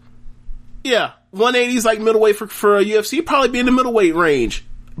 Yeah. 180 is like middleweight for UFC. He'd probably be in the middleweight range.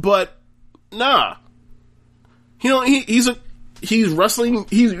 But, nah. He's wrestling,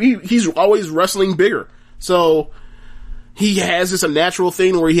 he's always wrestling bigger. So, he has this a natural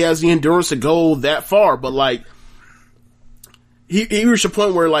thing where he has the endurance to go that far, but like, he reached a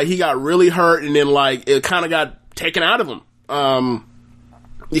point where like he got really hurt and then like it kind of got taken out of him.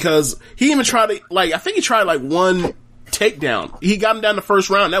 Because he even tried to, like, I think he tried like one takedown. He got him down the first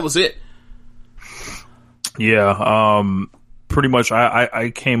round. That was it. Yeah. Pretty much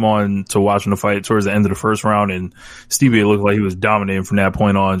I came on to watching the fight towards the end of the first round, and Stevie looked like he was dominating from that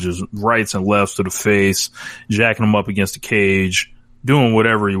point on, just rights and lefts to the face, jacking him up against the cage, doing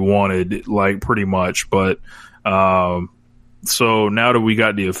whatever he wanted, like, pretty much. But so now that we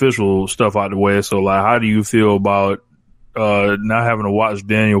got the official stuff out of the way, so like, how do you feel about not having to watch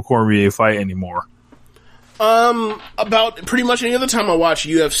Daniel Cormier fight anymore? About pretty much any other time I watch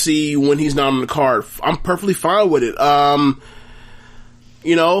UFC when he's not on the card, I'm perfectly fine with it.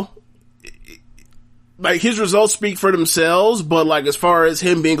 Like, his results speak for themselves, but like, as far as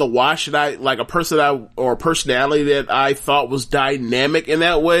him being a watch a personality that I thought was dynamic in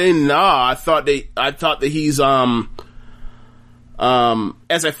that way, nah, I thought that he's,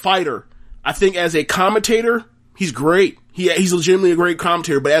 as a fighter, I think as a commentator, he's great. He's legitimately a great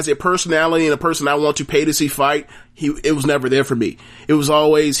commentator, but as a personality and a person I want to pay to see fight, it was never there for me. It was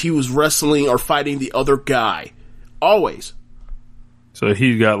always, he was wrestling or fighting the other guy. Always. So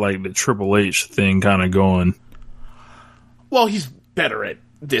he's got like the Triple H thing kind of going. Well, he's better at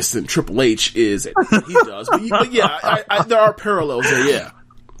this than Triple H is at what he does. But yeah, there are parallels there, yeah.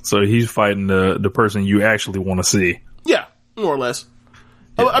 So he's fighting the person you actually want to see. Yeah, more or less.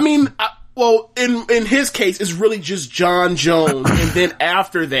 Yeah. I mean, in his case, it's really just John Jones, and then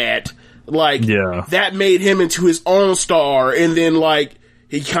after that, like, that made him into his own star, and then, like,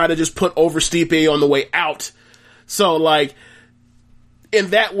 he kind of just put over Stipe on the way out. So, like,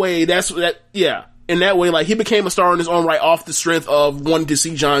 in that way, in that way, like, he became a star in his own right off the strength of wanting to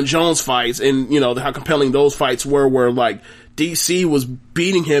see John Jones fights, and, how compelling those fights were, where, like, DC was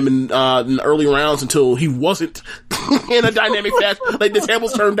beating him in the early rounds until he wasn't in a dynamic fashion. Like, the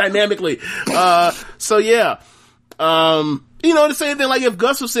tables turned dynamically. So yeah. The same thing, like, if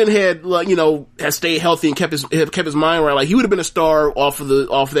Gustafsson had, like, had stayed healthy and kept his mind right, like, he would have been a star off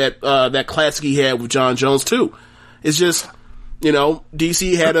that classic he had with John Jones too. It's just,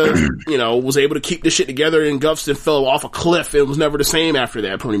 DC had was able to keep this shit together, and Gustafsson fell off a cliff and was never the same after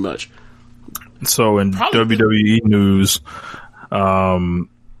that, pretty much. So in WWE news, well,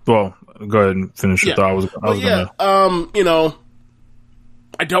 go ahead and finish your thought.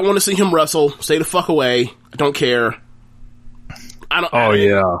 I don't want to see him wrestle. Stay the fuck away. I don't care.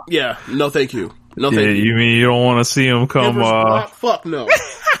 Yeah, no thank you. No thank you. You mean you don't want to see him come, fuck no.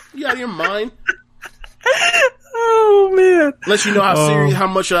 You out of your mind? Oh man. Unless you know how serious, how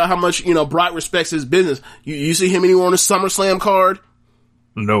much, Brock respects his business. You see him anywhere on the SummerSlam card?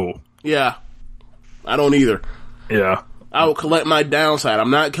 No. Yeah. I don't either. Yeah. I will collect my downside.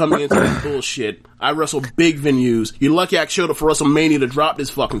 I'm not coming into that bullshit. I wrestle big venues. You're lucky I showed up for WrestleMania to drop this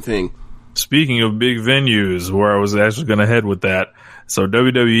fucking thing. Speaking of big venues, where I was actually going to head with that. So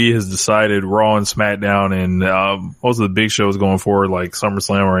WWE has decided Raw and SmackDown and most of the big shows going forward, like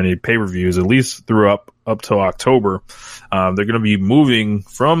SummerSlam or any pay-per-views, at least through up till October, they're going to be moving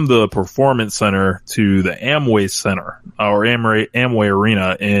from the Performance Center to the Amway Center, or Amway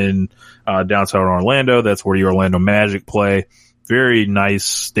Arena in downtown Orlando. That's where the Orlando Magic play. Very nice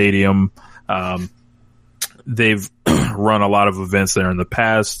stadium. They've run a lot of events there in the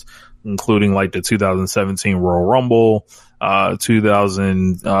past, including like the 2017 Royal Rumble,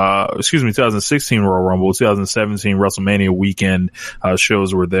 2016 Royal Rumble, 2017 WrestleMania weekend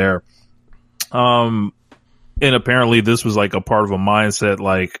shows were there. And apparently this was like a part of a mindset,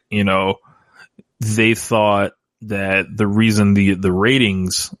 like, you know, they thought that the reason the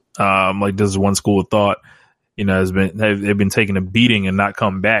ratings, like this is one school of thought, you know, they've been taking a beating and not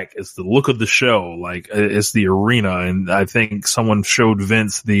come back. It's the look of the show, like it's the arena. And I think someone showed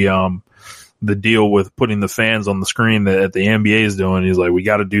Vince the deal with putting the fans on the screen that the NBA is doing. He's like, we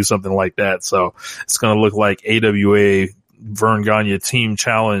got to do something like that. So it's going to look like AWA Vern Gagne Team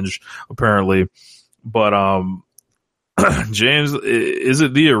Challenge, apparently. But, James, is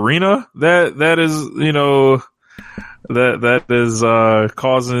it the arena that is, you know, that is,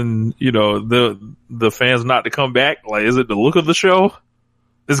 causing, you know, the fans not to come back? Like, is it the look of the show?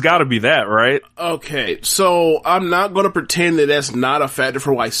 It's gotta be that, right? Okay, so I'm not going to pretend that that's not a factor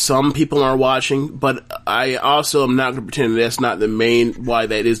for why some people are watching, but I also am not going to pretend that that's not why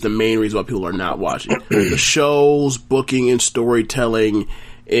that is the main reason why people are not watching. The show's booking and storytelling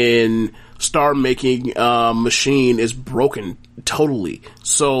and star making machine is broken totally.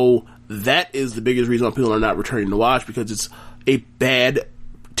 So that is the biggest reason why people are not returning to watch, because it's a bad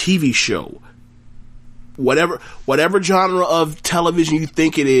TV show. Whatever genre of television you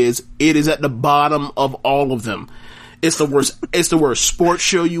think it is at the bottom of all of them. It's the worst. It's the worst sports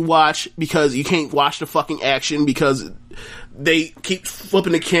show you watch, because you can't watch the fucking action because they keep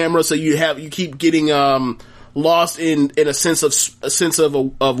flipping the camera, so you keep getting lost in a sense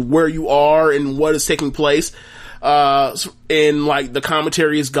of where you are and what is taking place. And like the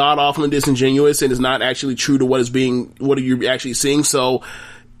commentary is god awful and disingenuous and is not actually true to what are you actually seeing. So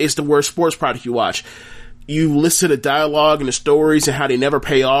it's the worst sports product you watch. You listen to the dialogue and the stories and how they never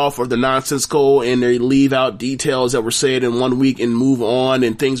pay off, or they're nonsensical and they leave out details that were said in 1 week and move on,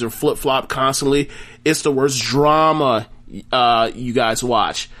 and things are flip-flop constantly. It's the worst drama you guys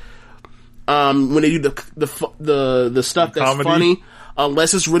watch. When they do the stuff that's comedy, funny,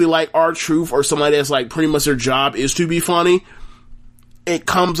 unless it's really like R-Truth or somebody that's like pretty much their job is to be funny, it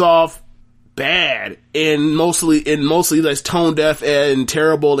comes off bad and mostly that's tone deaf and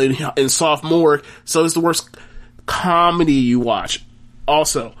terrible and sophomoric. So it's the worst comedy you watch.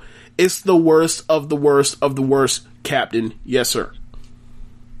 Also, it's the worst of the worst of the worst, Captain. Yes, sir.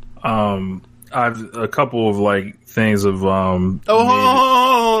 I've a couple of like things of sorry,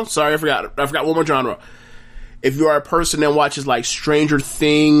 I forgot one more genre. If you are a person that watches like Stranger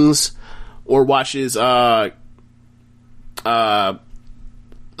Things or watches Horror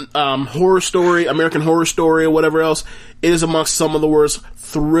Story, American Horror Story, or whatever else, it is amongst some of the worst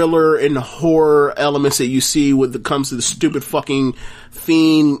thriller and horror elements that you see when it comes to the stupid fucking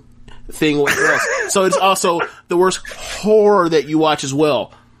fiend thing. Whatever else. So it's also the worst horror that you watch as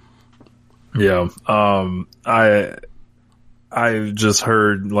well. Yeah. I just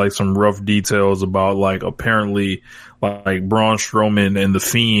heard like some rough details about like apparently like Braun Strowman and the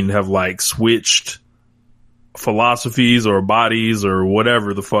Fiend have like switched philosophies or bodies or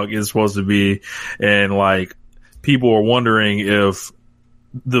whatever the fuck it's supposed to be, and like people are wondering if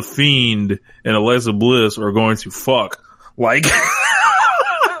the Fiend and Alexa Bliss are going to fuck. Like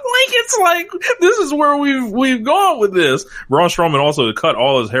like it's like this is where we've gone with this. Braun Strowman also cut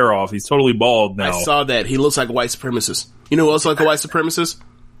all his hair off. He's totally bald now. I saw that. He looks like a white supremacist. You know who else like a white supremacist?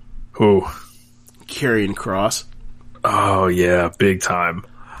 Who? Karrion Kross. Oh yeah, big time.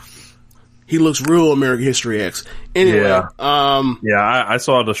 He looks real American History X. Anyway, I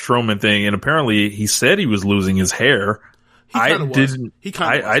saw the Strowman thing, and apparently he said he was losing his hair. I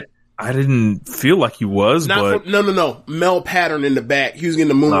didn't feel like he was, but no. Mel pattern in the back. He was getting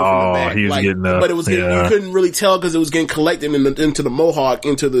the moon from the back. He was like, getting but it was getting, you couldn't really tell because it was getting collected into the mohawk,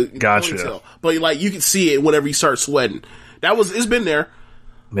 into the ponytail. But like you could see it whenever he starts sweating. It's been there.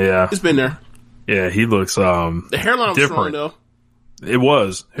 Yeah, it's been there. Yeah, he looks the hairline was strong though. It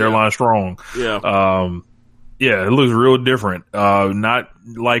was hairline strong. Yeah. Yeah, it looks real different. Not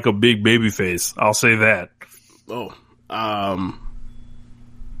like a big baby face. I'll say that. Oh.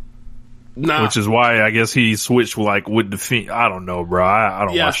 Nah. Which is why I guess he switched like with the Fiend. I don't know, bro. I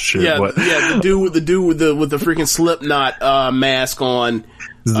don't watch shit. Yeah, but the dude with the freaking Slipknot mask on.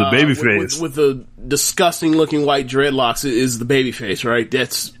 Is the baby face with the disgusting looking white dreadlocks is the baby face, right?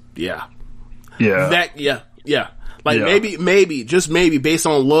 That's yeah. Like maybe, just maybe, based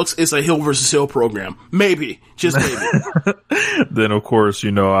on looks, it's a heel versus heel program. Maybe, just maybe. Then of course, you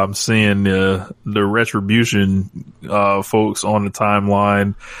know, I'm seeing the Retribution folks on the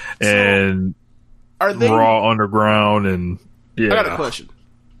timeline, and are they Raw Underground, and I got a question.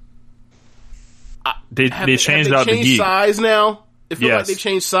 They changed out the geek size now. It feels like they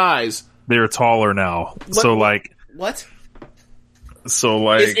changed size. They're taller now. So like what? So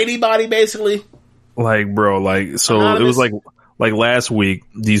like, is anybody basically like, bro, like, so anonymous? it was like last week,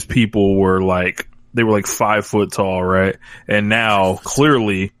 these people were like, they were like 5 foot tall, right? And now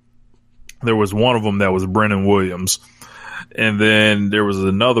clearly there was one of them that was Brennan Williams. And then there was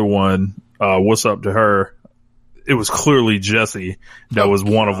another one, what's up to her? It was clearly Jesse that was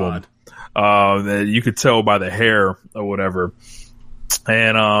one of them. That you could tell by the hair or whatever.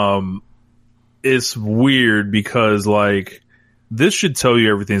 And, it's weird because like, this should tell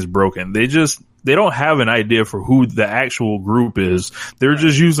you everything's broken. They don't have an idea for who the actual group is. They're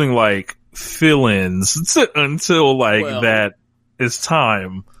just using like fill-ins until like that is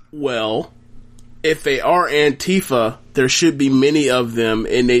time. Well, if they are Antifa, there should be many of them,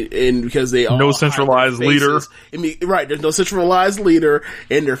 and because they all no centralized leader. I mean, right? There's no centralized leader,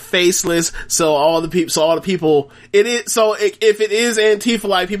 and they're faceless. So all the people, it is. So if it is Antifa,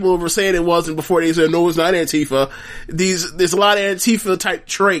 like people were saying it wasn't before, they said no, it's not Antifa. There's a lot of Antifa type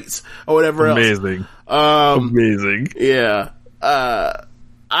traits or whatever else. Amazing. Yeah.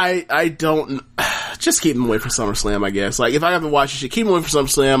 I don't, just keep them away from SummerSlam, I guess. Like, if I have to watch this shit, keep them away from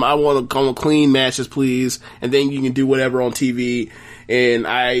SummerSlam. I want to come clean matches, please. And then you can do whatever on TV. And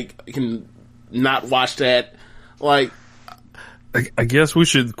I can not watch that. Like, I guess we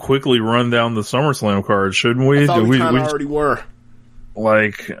should quickly run down the SummerSlam card, shouldn't we? I thought we kind of already were.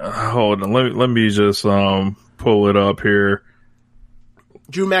 Like, hold on. Let me just, pull it up here.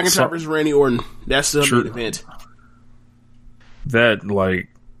 Drew McIntyre versus Randy Orton. That's the main event. That, like,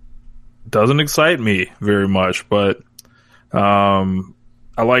 doesn't excite me very much, but I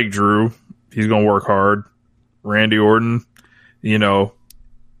like Drew. He's gonna work hard. Randy Orton, you know,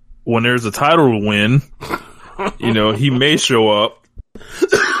 when there's a title to win, you know, he may show up.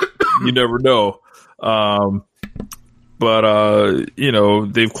 You never know. But you know,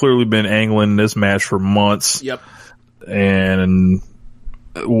 they've clearly been angling this match for months. Yep. And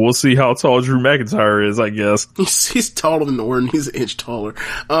we'll see how tall Drew McIntyre is, I guess. He's taller than Orton. He's an inch taller.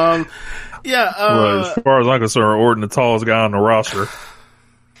 Yeah. Well, as far as I'm concerned, Orton the tallest guy on the roster.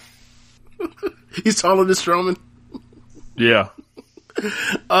 He's taller than Strowman. Yeah.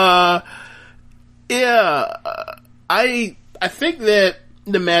 Yeah. I think that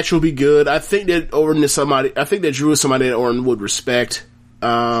the match will be good. I think that Orton is somebody. I think that Drew is somebody that Orton would respect.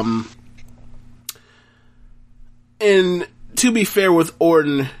 And to be fair with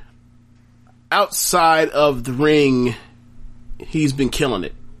Orton, outside of the ring, he's been killing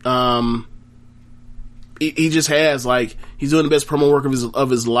it. He just has, like, he's doing the best promo work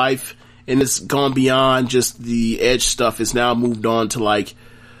of his life, and it's gone beyond just the Edge stuff. It's now moved on to, like,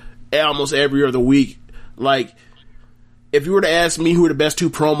 almost every other week. Like, if you were to ask me who are the best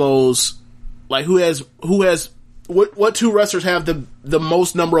two promos, like, what two wrestlers have the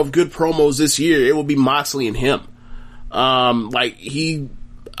most number of good promos this year, it would be Moxley and him. Like,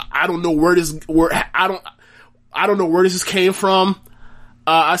 I don't know where this came from.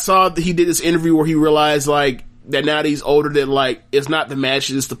 I saw that he did this interview where he realized, like, that now that he's older, that, like, it's not the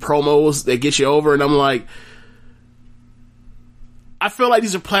matches, it's the promos that get you over. And I'm like, I feel like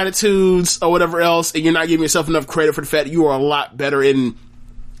these are platitudes or whatever else, and you're not giving yourself enough credit for the fact that you are a lot better in,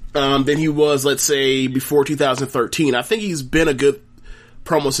 than he was, let's say, before 2013. I think he's been a good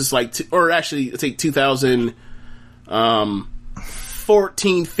promo since, like, or actually, I think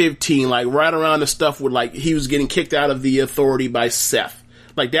 2014, 15, like, right around the stuff with, like, he was getting kicked out of the Authority by Seth.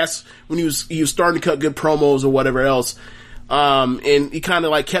 Like, that's when he was starting to cut good promos or whatever else. And he kind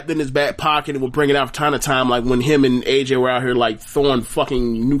of, like, kept it in his back pocket and would bring it out from time to time, like when him and AJ were out here, like, throwing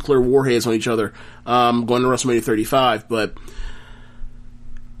fucking nuclear warheads on each other, going to WrestleMania 35. But,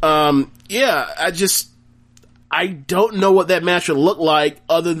 yeah, I don't know what that match would look like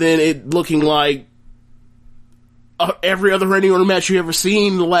other than it looking like every other Randy Orton match you ever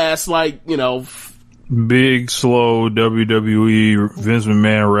seen in the last, like, you know, big, slow WWE Vince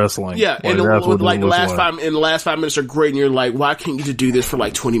McMahon wrestling. Yeah, like, and the last 5 minutes are great, and you're like, why can't you just do this for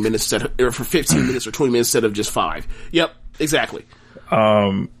like 20 minutes or for 15 minutes or 20 minutes instead of just 5? Yep, exactly.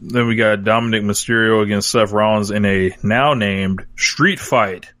 Then we got Dominic Mysterio against Seth Rollins in a now named street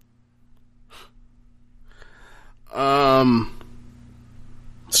fight.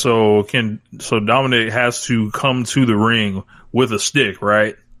 So Dominic has to come to the ring with a stick,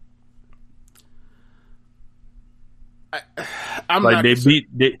 right? They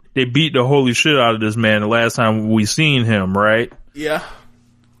beat the holy shit out of this man the last time we seen him, right? Yeah.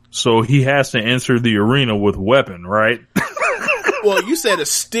 So he has to enter the arena with a weapon, right? Well, you said a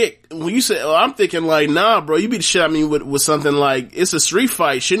stick. When you said, I'm thinking like, nah, bro, you beat the shit out of me with something like, it's a street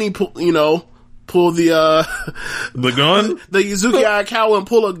fight. Shouldn't he pull the gun? The Yuzuki Aikawa and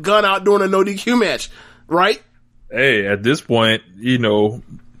pull a gun out during a no DQ match, right? hey, at this point, you know,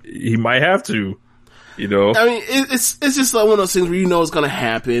 he might have to. You know, I mean, it's just like one of those things where you know it's going to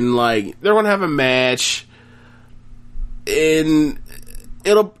happen. Like, they're going to have a match, and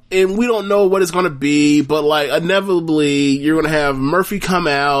we don't know what it's going to be, but like inevitably you're going to have Murphy come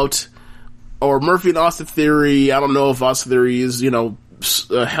out, or Murphy and Austin Theory. I don't know if Austin Theory is, you know,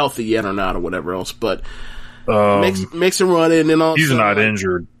 healthy yet or not, or whatever else, but makes him run in, and all. He's not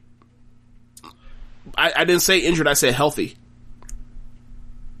injured. I didn't say injured. I said healthy.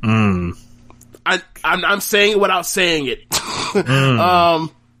 I'm saying it without saying it.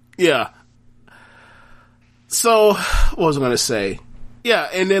 Yeah. So, what was I going to say? Yeah,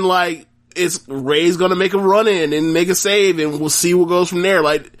 and then like Ray's going to make a run in and make a save, and we'll see what goes from there.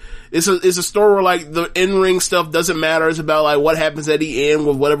 Like, it's a story where like the in-ring stuff doesn't matter. It's about like what happens at the end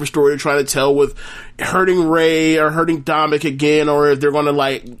with whatever story they're trying to tell, with hurting Ray or hurting Dominic again, or if they're going to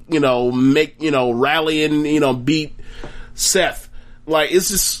like, you know, make, you know, rally and, you know, beat Seth. Like, it's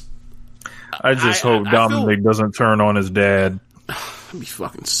just. I just hope Dominic doesn't turn on his dad. That'd be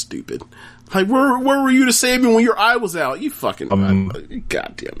fucking stupid. Like, where were you to save me when your eye was out? You fucking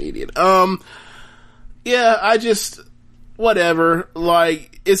goddamn idiot. Yeah, I just whatever.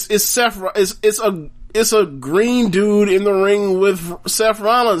 Like, it's Seth. It's a green dude in the ring with Seth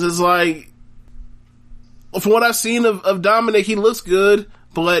Rollins. It's like, from what I've seen of Dominic, he looks good,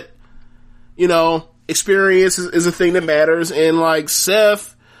 but you know, experience is a thing that matters. And like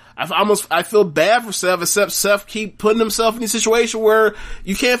Seth. I feel bad for Seth, except Seth keep putting himself in a situation where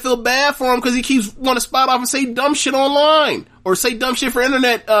you can't feel bad for him because he keeps wanting to spot off and say dumb shit online or say dumb shit for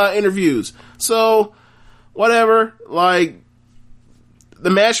internet interviews. So whatever, like the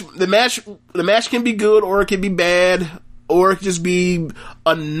match can be good or it can be bad, or it could just be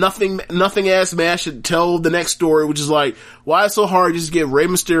a nothing ass match to tell the next story, which is like, why it's so hard to just get Rey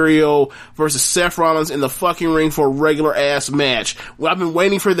Mysterio versus Seth Rollins in the fucking ring for a regular ass match. Well, I've been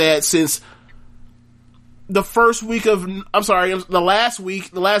waiting for that since the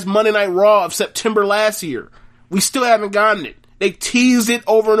last Monday Night Raw of September last year. We still haven't gotten it. They teased it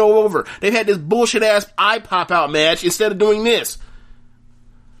over and over. They've had this bullshit ass eye pop out match instead of doing this.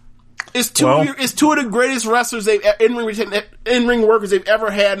 It's two of the greatest wrestlers in-ring workers they've ever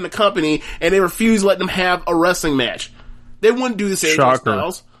had in the company, and they refuse to let them have a wrestling match. They wouldn't do this to AJ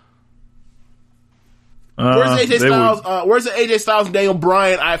Styles. Where's AJ Styles? Where's the AJ Styles and Daniel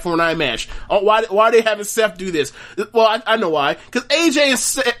Bryan eye for an eye match? Why are they having Seth do this? Well, I know why. Because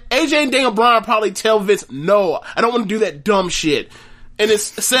AJ and Daniel Bryan probably tell Vince, no, I don't want to do that dumb shit. And it's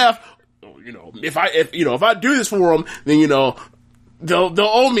Seth. You know, if I do this for him, then you know. They'll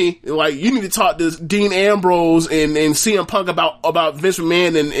owe me. Like, you need to talk to Dean Ambrose and CM Punk about Vince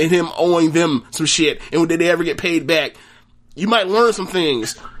McMahon and him owing them some shit. And did they ever get paid back? You might learn some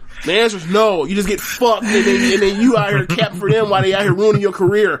things. The answer is no. You just get fucked and then you out here capping for them while they out here ruining your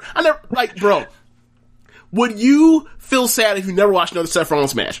career. I never, like, bro, would you feel sad if you never watched another Seth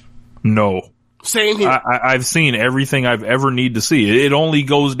Rollins match? No. Same here. I've seen everything I've ever need to see. It only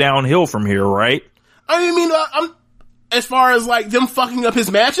goes downhill from here, right? I mean, as far as like them fucking up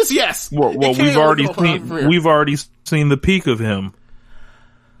his matches, yes. Well, we've already seen the peak of him.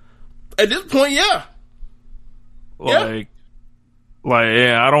 At this point, yeah. Yeah,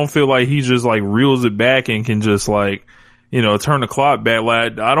 I don't feel like he just like reels it back and can just like, you know, turn the clock back.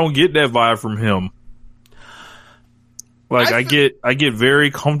 Like, I don't get that vibe from him. Like, I get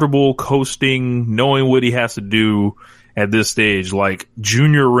very comfortable coasting, knowing what he has to do at this stage, like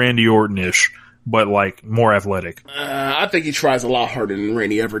junior Randy Orton-ish. But like more athletic. I think he tries a lot harder than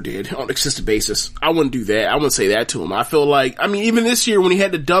Randy ever did on a consistent basis. I wouldn't do that. I wouldn't say that to him. I feel like, I mean, even this year when he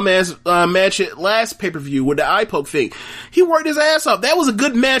had the dumbass match at last pay-per-view with the eye poke thing, he worked his ass off. That was a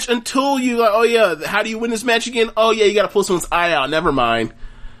good match until you like, oh yeah, how do you win this match again? Oh yeah, you gotta pull someone's eye out. Never mind.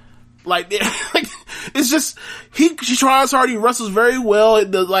 Like, it's just, he tries hard. He wrestles very well.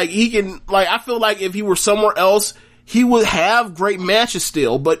 Like, he can, like, I feel like if he were somewhere else, he would have great matches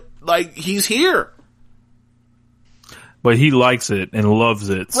still, but like, he's here. But he likes it and loves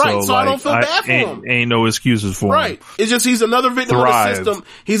it. Right, so like, I don't feel bad for him. Ain't no excuses for him. Right. It's just he's another victim of the system.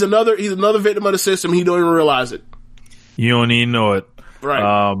 He's another victim of the system. He don't even realize it. You don't even know it.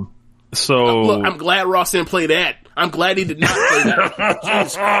 Right. So look, I'm glad Ross didn't play that. I'm glad he did not play that.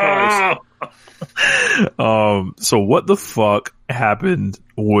 Jesus Christ. So what the fuck happened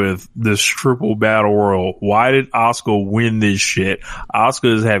with this triple battle royal? Why did Asuka win this shit?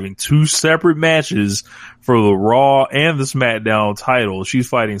 Asuka is having two separate matches for the Raw and the SmackDown title. She's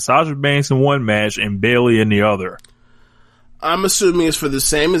fighting Sasha Banks in one match and Bayley in the other. I'm assuming it's for the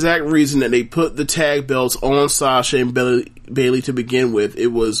same exact reason that they put the tag belts on Sasha and Bayley to begin with. It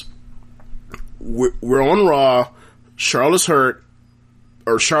was, we're on Raw. Charlotte's hurt,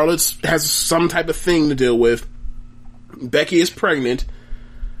 or Charlotte has some type of thing to deal with. Becky is pregnant.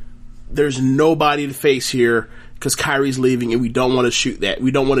 There's nobody to face here because Kairi's leaving, and we don't want to shoot that.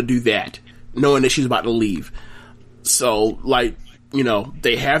 We don't want to do that, knowing that she's about to leave. So, like, you know,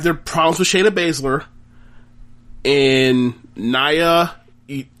 they have their problems with Shayna Baszler, and Nia.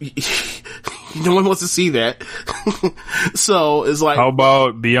 No one wants to see that. So it's like, how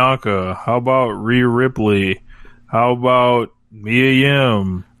about Bianca? How about Rhea Ripley? How about Mia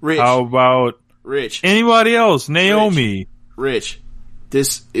Yim? Rich. How about Rich? Anybody else? Naomi. Rich.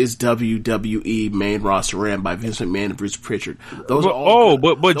 This is WWE main roster ran by Vince McMahon and Bruce Pritchard. Those are all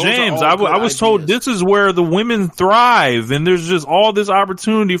good. but Those James, are all I was good told ideas. this is where the women thrive, and there's just all this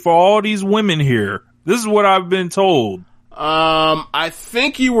opportunity for all these women here. This is what I've been told. I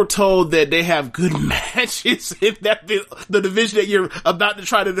think you were told that they have good matches in that the division that you're about to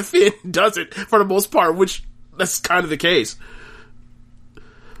try to defend doesn't, for the most part, which that's kind of the case.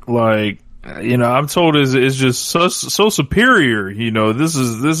 Like, you know, I'm told it's just so superior. You know, this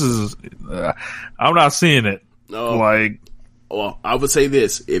is I'm not seeing it. No. Like, well, I would say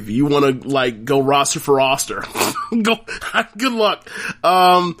this: if you want to like go roster for roster, go. Good luck.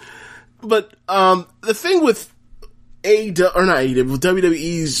 But the thing with with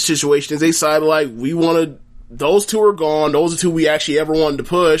WWE's situation is they decided like we want to. Those two are gone. Those are two we actually ever wanted to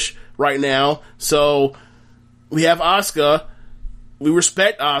push right now. So we have Asuka. We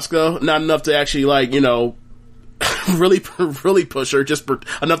respect Asuka, not enough to actually like, you know, really push her, just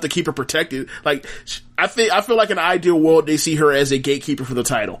enough to keep her protected. Like, I feel like in an ideal world, they see her as a gatekeeper for the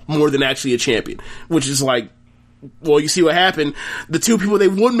title more than actually a champion, which is like, well, you see what happened. The two people they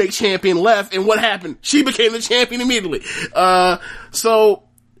would make champion left, and what happened? She became the champion immediately. So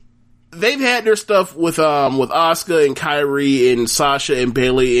they've had their stuff with Asuka and Kairi and Sasha and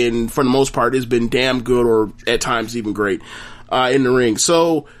Bayley, and for the most part, it's been damn good, or at times even great, in the ring.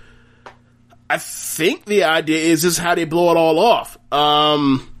 So I think the idea is this is how they blow it all off.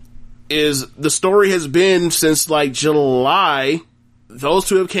 Is the story has been since like July, those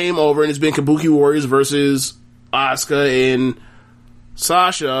two have came over, and it's been Kabuki Warriors versus Asuka and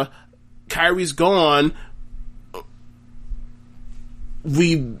Sasha. Kairi's gone.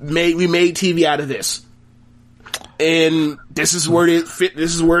 We made TV out of this, and this is where it fit.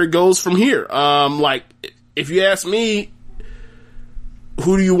 This is where it goes from here. Like, if you ask me,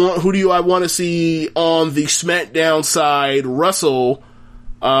 who do I want to see on the SmackDown side wrestle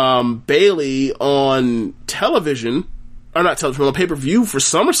Bayley on television, or not television, on pay-per-view for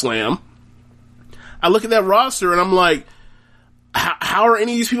SummerSlam? I look at that roster and I'm like, how are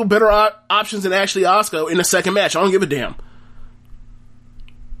any of these people better options than Ashley Asuka in the second match? I don't give a damn.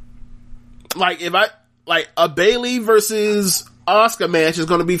 Like, if a Bayley versus Asuka match is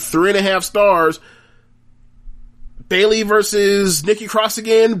going to be 3.5 stars. Bayley versus Nikki Cross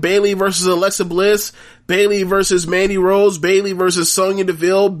again, Bayley versus Alexa Bliss, Bayley versus Mandy Rose, Bayley versus Sonya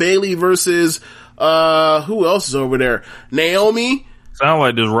Deville, Bayley versus, who else is over there? Naomi. Sound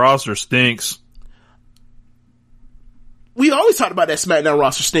like this roster stinks. We always talked about that SmackDown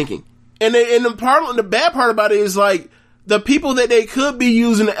roster stinking. And the bad part about it is like, the people that they could be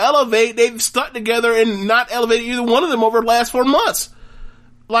using to elevate, they've stuck together and not elevated either one of them over the last 4 months.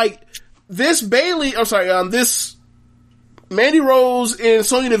 Like, this this Mandy Rose and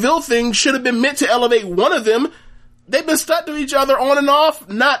Sonya Deville thing should have been meant to elevate one of them. They've been stuck to each other on and off,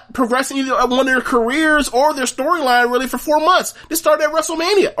 not progressing either one of their careers or their storyline really for 4 months. This started at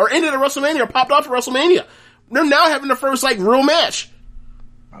WrestleMania, or ended at WrestleMania, or popped off at WrestleMania. They're now having the first, like, real match.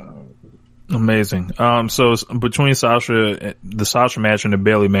 Amazing. So between the Sasha match and the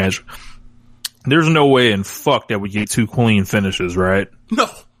Bayley match, there's no way in fuck that we get 2 clean finishes, right? No.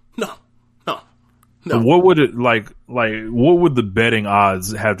 What would it like what would the betting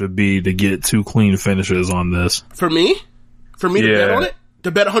odds have to be to get 2 clean finishes on this? For me to bet on it?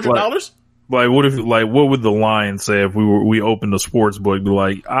 To bet $100? What would the line say if we opened the sports book,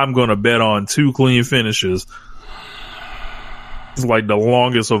 like, I'm gonna bet on 2 clean finishes? It's like the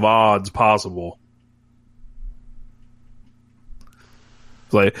longest of odds possible.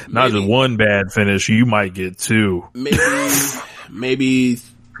 It's like, not just one bad finish, you might get 2. Maybe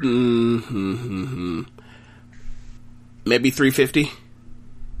 350.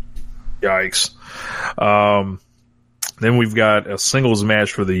 Yikes. Then we've got a singles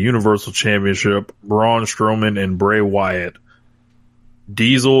match for the Universal Championship, Braun Strowman and Bray Wyatt.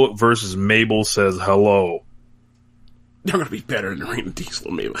 Diesel versus Mabel says hello. They're going to be better in the ring than Diesel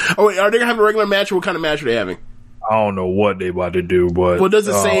and Mabel. Oh, wait, are they going to have a regular match, or what kind of match are they having? I don't know what they about to do, but... Well, does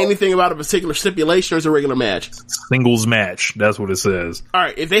it say anything about a particular stipulation, or is it a regular match? Singles match. That's what it says.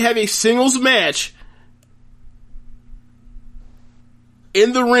 Alright, if they have a singles match,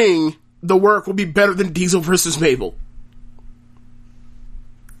 in the ring, the work will be better than Diesel versus Mabel.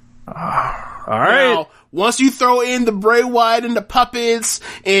 All right. Now, once you throw in the Bray Wyatt and the puppets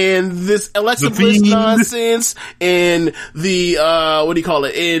and this Alexa Bliss nonsense and the,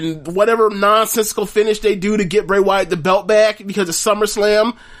 and whatever nonsensical finish they do to get Bray Wyatt the belt back because of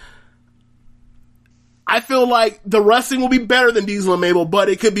SummerSlam, I feel like the wrestling will be better than Diesel and Mabel, but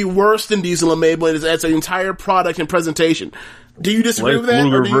it could be worse than Diesel and Mabel as an entire product and presentation. Do you disagree with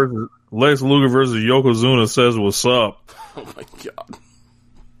that? Lex Luger versus Yokozuna says what's up. Oh my God.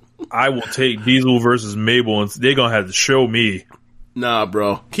 I will take Diesel versus Mabel, and they're gonna have to show me. Nah,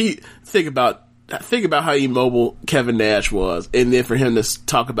 bro. Think about how immobile Kevin Nash was, and then for him to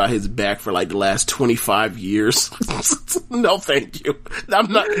talk about his back for like the last 25 years. No, thank you.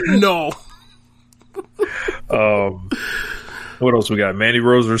 I'm not. No. What else we got? Mandy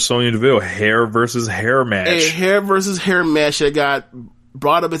Rose versus Sonya Deville. Hair versus hair match. A hair versus hair match that got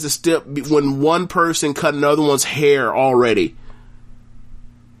brought up as a step when one person cut another one's hair already.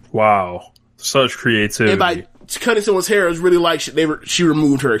 Wow, such creativity! And by cutting someone's hair, it was really like she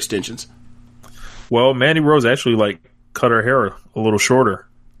removed her extensions. Well, Mandy Rose actually cut her hair a little shorter.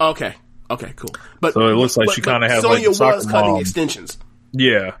 Okay, cool. But so it looks like she kind of has Sonya like Sonya was cutting extensions.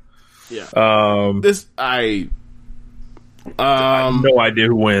 Yeah. I have no idea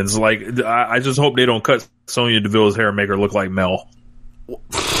who wins. Like, I just hope they don't cut Sonya Deville's hair and make her look like Mel.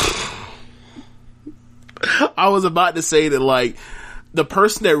 I was about to say that, like, the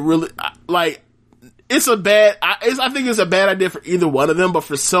person that really, like, I think it's a bad idea for either one of them, but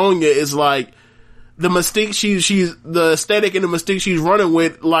for Sonya, it's like, the mystique the aesthetic and the mystique she's running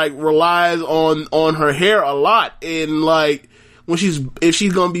with, like, relies on her hair a lot. And, like, if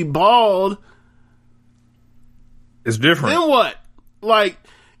she's gonna be bald, it's different. Then what?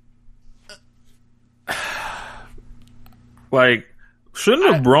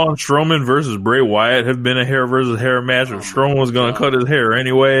 Shouldn't a Braun Strowman versus Bray Wyatt have been a hair versus hair match if Strowman was going to cut his hair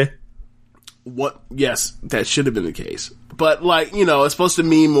anyway? What? Yes, that should have been the case. But, it's supposed to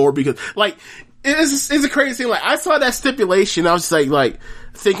mean more because, it's a crazy thing. Like, I saw that stipulation. I was just like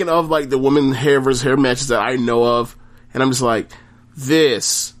thinking of, the women hair versus hair matches that I know of. And I'm just like,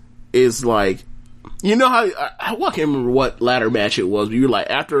 this is you know how, I can't remember what ladder match it was, but you were I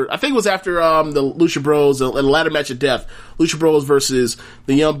think it was after, the Lucha Bros, the ladder match of death, Lucha Bros versus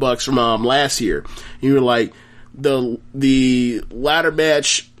the Young Bucks from, last year. You were like, the ladder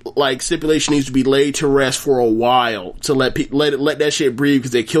match, stipulation needs to be laid to rest for a while to let that shit breathe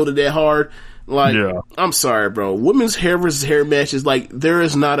because they killed it that hard. I'm sorry, bro. Women's hair versus hair matches, there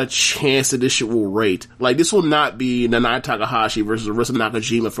is not a chance that this shit will rate. This will not be Nanae Takahashi versus Arisa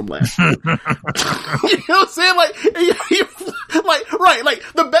Nakajima from last year. You know what I'm saying?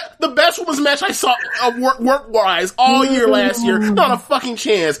 The best women's match I saw work-wise all year last year, not a fucking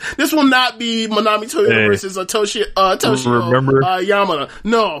chance. This will not be Manami Toyota versus Toshio Yamada.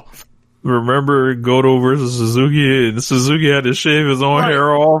 No. Remember Goto versus Suzuki, and Suzuki had to shave his own hair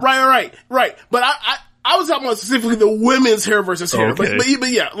off? Right. But I was talking about specifically the women's hair versus hair. Okay.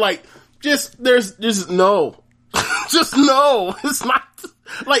 But yeah, there's just no. Just no. It's not,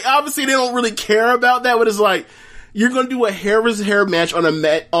 obviously they don't really care about that, but it's you're gonna do a hair versus hair match on on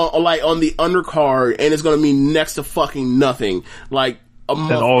the undercard, and it's gonna mean next to fucking nothing. A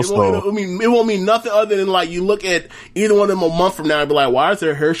month. And also, it won't mean nothing other than you look at either one of them a month from now and be like, why is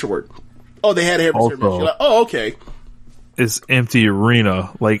their hair short? Oh, they had a hair match. You're like, oh, okay. It's empty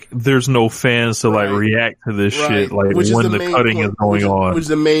arena. There's no fans to react to this shit. When the cutting is going on. Which is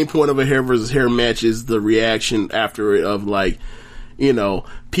the main point of a hair versus hair match is the reaction after it of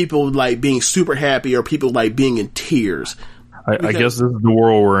people being super happy or people being in tears. I guess this is the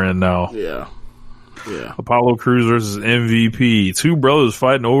world we're in now. Yeah. Apollo Crews versus MVP. Two brothers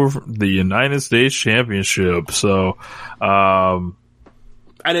fighting over the United States Championship. So,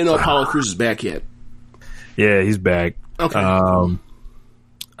 I didn't know Apollo Crews is back yet. Yeah, he's back. Okay.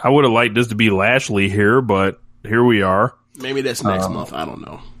 I would have liked this to be Lashley here, but here we are. Maybe that's next month. I don't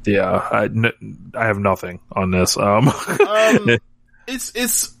know. Yeah, I have nothing on this.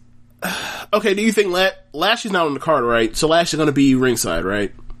 It's okay. Do you think Lashley's not on the card, right? So Lashley's going to be ringside,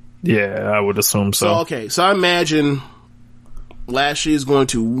 right? Yeah, I would assume so. So I imagine Lashley is going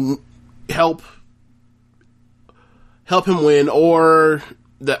to help him win, or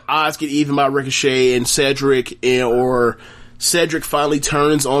the odds get even by Ricochet and Cedric, or Cedric finally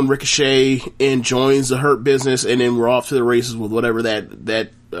turns on Ricochet and joins the Hurt Business, and then we're off to the races with whatever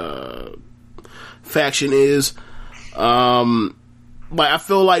that faction is. I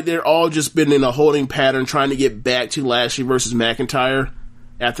feel like they're all just been in a holding pattern trying to get back to Lashley versus McIntyre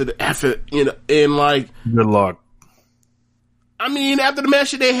after and good luck. I mean, after the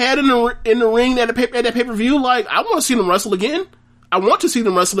match that they had in the ring at that pay-per-view, like, I want to see them wrestle again. I want to see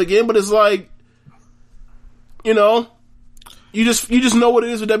them wrestle again, but it's like, you know, you just know what it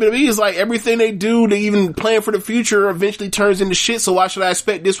is with WWE. It's like everything they do to even plan for the future eventually turns into shit. So why should I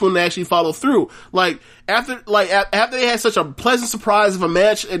expect this one to actually follow through? After they had such a pleasant surprise of a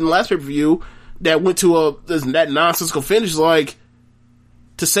match in the last pay-per-view that went to that nonsensical finish, like,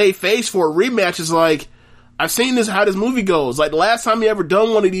 to save face for a rematch is like, I've seen how this movie goes. Like, the last time you ever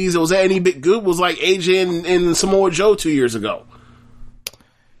done one of these that was any bit good was like AJ and Samoa Joe 2 years ago.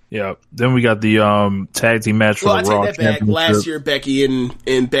 Yeah. Then we got the tag team match for the Raw Championship. Back last year, Becky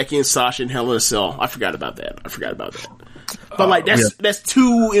and Sasha and Hell in a Cell. I forgot about that. But like that's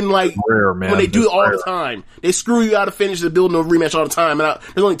two in like rare, man. When they do it all the time. They screw you out of finish to build no rematch all the time. And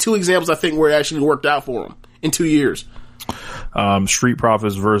there's only two examples I think where it actually worked out for them in 2 years. Street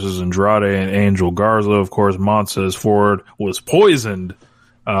Profits versus Andrade and Angel Garza. Of course, Montez Ford was poisoned.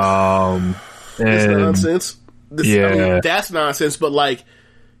 That's nonsense. I mean, that's nonsense. But like,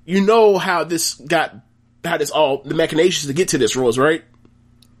 you know how the machinations to get to this was, right?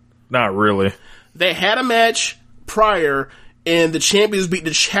 Not really. They had a match prior, and the champions beat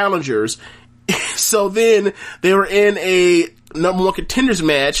the challengers. So then they were in a number one contenders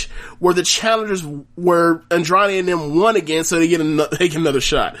match where the challengers were Andrade and them won again, so they get another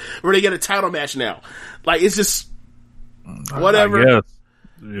shot. Where they get a title match now. Like, it's just whatever. I guess,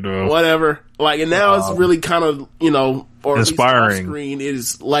 you know, whatever. Like, and now it's really kind of, you know, or inspiring. At least off screen, it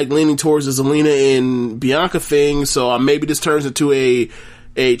is like leaning towards the Zelina and Bianca thing. So maybe this turns into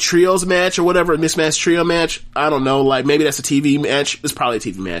a trios match or whatever, a mismatched trio match. I don't know. Like, maybe that's a TV match. It's probably a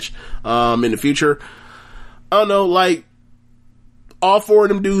TV match in the future. I don't know. Like, all four of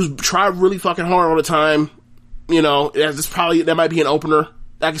them dudes try really fucking hard all the time. You know, that might be an opener.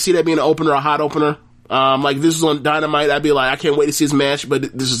 I can see that being an opener, a hot opener. Like, if this was on Dynamite, I'd be like, I can't wait to see this match, but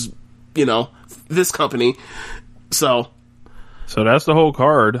this is, you know, this company. So that's the whole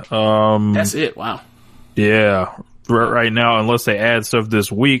card. That's it. Wow. Yeah. Right now, unless they add stuff this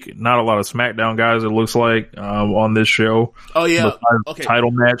week, not a lot of SmackDown guys, it looks like, on this show. Oh, yeah. Okay.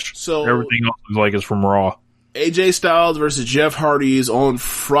 Title match. So everything else looks like it's from Raw. AJ Styles versus Jeff Hardy is on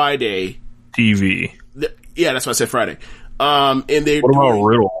Friday. TV. Yeah, that's why I said Friday. And what about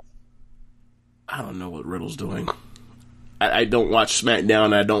Riddle? I don't know what Riddle's doing. I don't watch SmackDown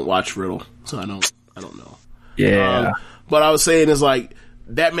and I don't watch Riddle, so I don't know. Yeah. But I was saying is like,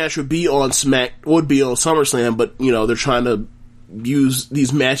 that match would be on SummerSlam, but you know, they're trying to use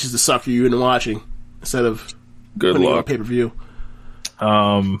these matches to sucker you into watching instead of putting it on pay-per-view.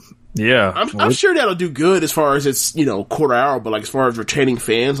 Yeah. I'm sure that'll do good as far as it's, you know, quarter hour, but like as far as retaining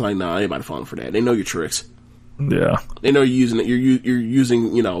fans, like, nah, anybody falling for that. They know your tricks. Yeah. They know you're using it. You're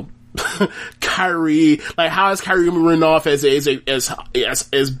using, you know, Kyrie. Like, how is Kyrie gonna be written off as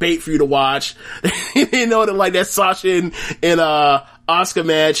bait for you to watch? They know that like that Sasha and Asuka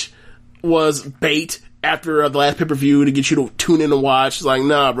match was bait after the last pay-per-view to get you to tune in and watch. It's like,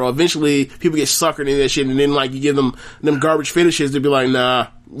 nah, bro. Eventually, people get suckered into that shit, and then like you give them garbage finishes, they'll be like, nah,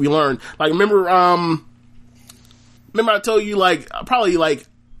 we learned. Like, remember I told you, like, probably like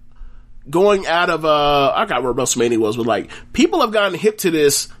going out of I forgot where WrestleMania was, but like people have gotten hip to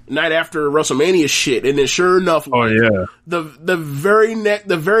this night after WrestleMania shit, and then sure enough, like, the very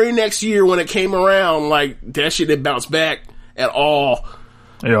next year when it came around, like that shit didn't bounce back at all.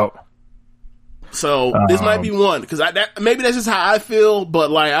 Yep. So this might be one, because maybe that's just how I feel, but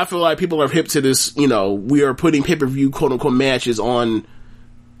like I feel like people are hip to this. You know, we are putting pay-per-view quote unquote matches on,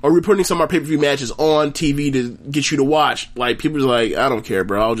 or we're putting some of our pay-per-view matches on TV to get you to watch. Like, people are like, I don't care,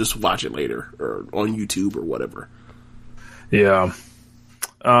 bro. I'll just watch it later or on YouTube or whatever. Yeah.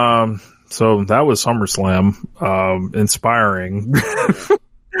 So that was SummerSlam. Inspiring. Can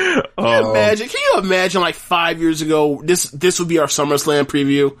you imagine like 5 years ago, this would be our SummerSlam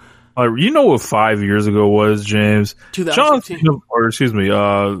preview? You know what 5 years ago was, James? 2015.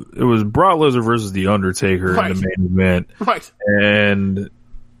 It was Brock Lesnar versus The Undertaker in the main event. Right. And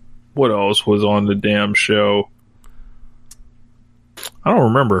what else was on the damn show? I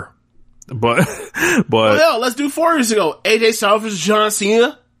don't remember. But well, hell, let's do 4 years ago. AJ Styles versus John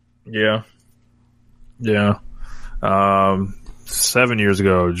Cena. Yeah. Yeah. 7 years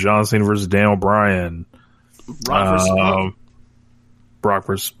ago, John Cena versus Daniel Bryan. Brock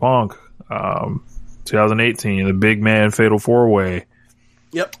versus Punk. 2018, the Big Man Fatal 4-Way.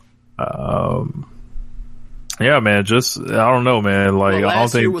 Yep. Yeah, man. Just I don't know, man. Like,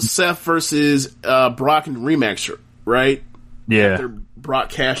 last year was Seth versus Brock in the rematch, right? Yeah. After Brock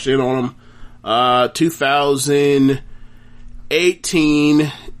cashed in on him. 2018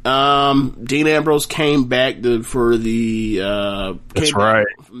 18. Dean Ambrose came back for the That's right.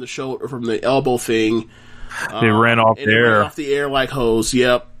 From the shoulder, from the elbow thing. They ran off the air. Ran off the air like hose.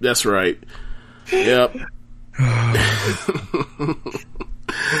 Yep, that's right. Yep.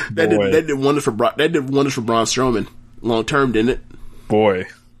 That did wonders for Braun Strowman long term, didn't it? Boy,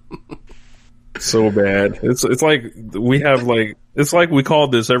 so bad. It's like we have it's like we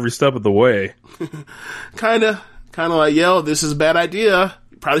called this every step of the way. kind of like, yo, this is a bad idea.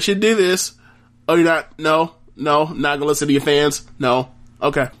 You probably should do this. Oh, you're not? No, not gonna listen to your fans. No,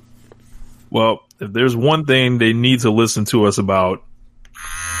 okay. Well, if there's one thing they need to listen to us about,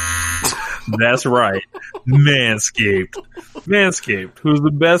 that's right. Manscaped. Manscaped, who's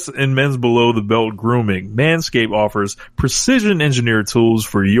the best in men's below the belt grooming. Manscaped offers precision engineered tools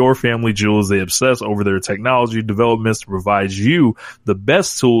for your family jewels. They obsess over their technology developments to provide you the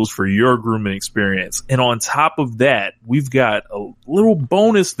best tools for your grooming experience. And on top of that, we've got a little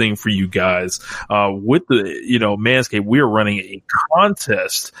bonus thing for you guys. With the, Manscaped, we are running a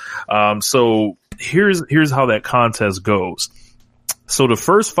contest. So here's how that contest goes. So the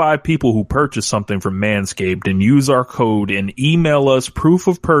first 5 people who purchase something from Manscaped and use our code and email us proof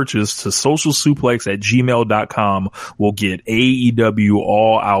of purchase to socialsuplex@gmail.com will get AEW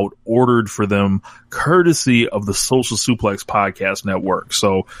All Out ordered for them, courtesy of the Social Suplex Podcast Network.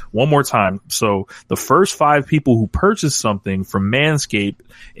 So one more time. So the first 5 people who purchase something from Manscaped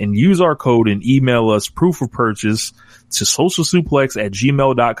and use our code and email us proof of purchase to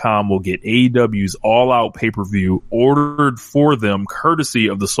socialsuplex@gmail.com will get AEW's All Out pay-per-view ordered for them, courtesy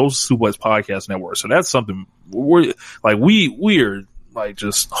of the Social Suplex Podcast Network. So that's something we're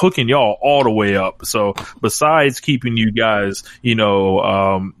just hooking y'all all the way up. So besides keeping you guys,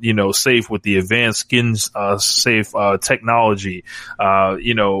 safe with the advanced skin safe technology,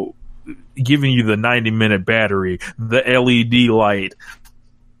 giving you the 90-minute battery, the LED light,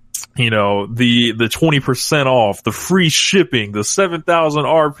 the 20% off, the free shipping, the 7,000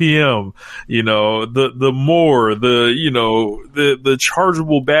 RPM, the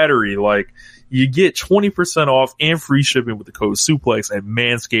chargeable battery, you get 20% off and free shipping with the code suplex at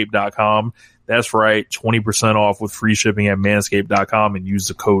manscaped.com. That's right. 20% off with free shipping at manscaped.com and use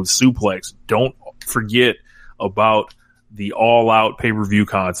the code suplex. Don't forget about the All Out pay-per-view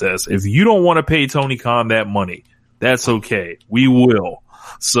contest. If you don't want to pay Tony Khan that money, that's okay. We will.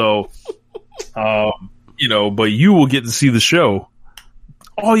 So, but you will get to see the show.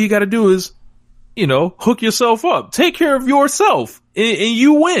 All you got to do is, hook yourself up, take care of yourself, and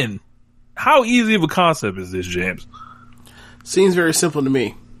you win. How easy of a concept is this, James? Seems very simple to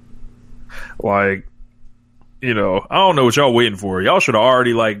me. I don't know what y'all waiting for. Y'all should have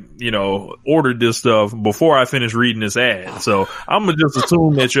already ordered this stuff before I finish reading this ad. So I'm gonna just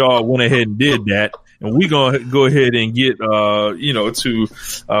assume that y'all went ahead and did that. And we're going to go ahead and get, to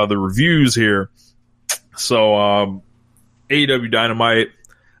the reviews here. So, AEW Dynamite,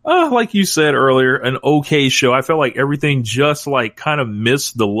 like you said earlier, an okay show. I felt like everything just kind of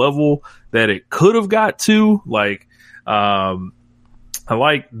missed the level that it could have got to. I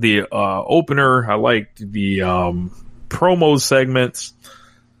liked the opener. I liked the promo segments.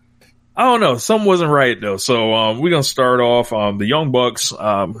 I don't know. Something wasn't right, though. So we're going to start off. The Young Bucks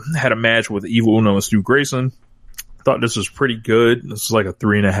had a match with Evil Uno and Stu Grayson. Thought this was pretty good. This was like a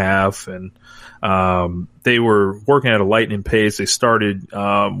 3.5. And they were working at a lightning pace. They started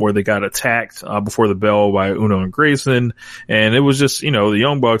where they got attacked before the bell by Uno and Grayson. And it was just, the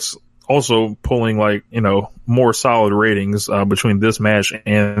Young Bucks also pulling more solid ratings between this match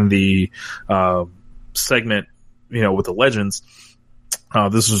and the segment, with the Legends.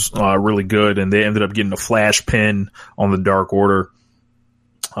 This was really good, and they ended up getting a flash pin on the Dark Order.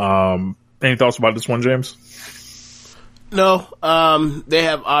 Any thoughts about this one, James? No. They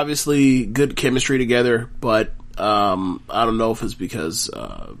have obviously good chemistry together, but I don't know if it's because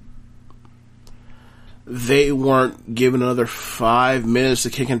they weren't given another 5 minutes to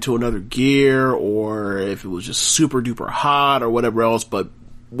kick into another gear, or if it was just super duper hot or whatever else. But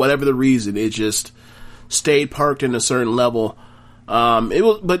whatever the reason, it just stayed parked in a certain level. I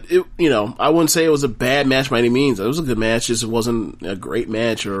wouldn't say it was a bad match by any means. It was a good match. It wasn't a great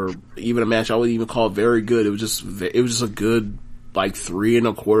match, or even a match I would even call very good. It was just a good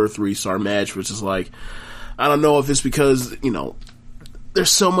 3.25-3-star match, which is I don't know if it's because there's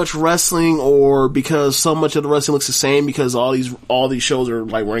so much wrestling, or because so much of the wrestling looks the same, because all these shows are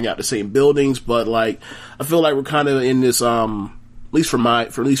running out the same buildings. But I feel like we're kind of in this at least from my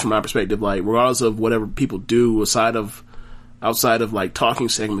perspective, regardless of whatever people do outside of talking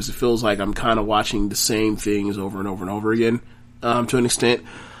segments, it feels like I'm kind of watching the same things over and over and over again, to an extent.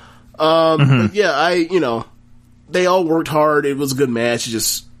 But yeah, they all worked hard. It was a good match.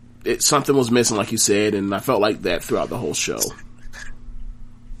 Something was missing, like you said, and I felt like that throughout the whole show.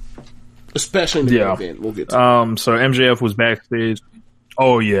 Especially in the main event. We'll get to that. So MJF was backstage.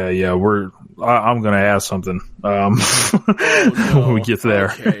 Oh yeah. I'm gonna ask something. When we get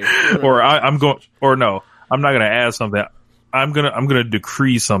there, okay. I'm not gonna ask something. I'm gonna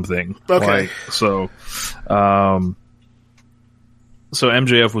decree something. Okay. So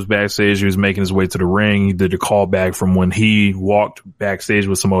MJF was backstage. He was making his way to the ring. He did a callback from when he walked backstage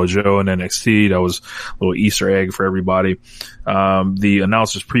with Samoa Joe in NXT. That was a little Easter egg for everybody. The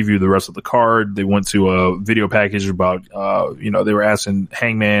announcers previewed the rest of the card. They went to a video package about, they were asking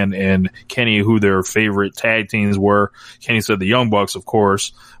Hangman and Kenny who their favorite tag teams were. Kenny said the Young Bucks, of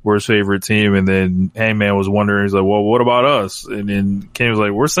course, were his favorite team. And then Hangman was wondering, he's like, well, what about us? And then Kenny was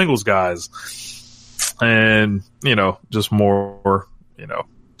like, we're singles guys. And, just more,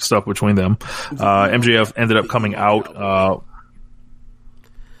 stuff between them. MJF ended up coming out.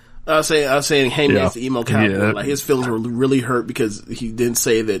 I was saying Heyman's the emo cowboy. Yeah. Like, his feelings were really hurt because he didn't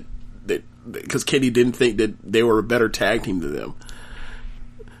say that because Kenny didn't think that they were a better tag team than them.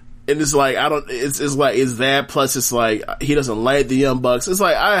 And it's like, it's like, is that plus it's like, he doesn't like the Young Bucks. It's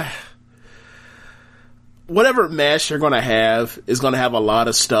like, whatever match you're going to have is going to have a lot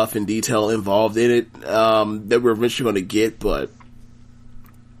of stuff and detail involved in it, that we're eventually going to get, but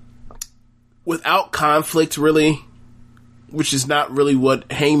without conflict, really, which is not really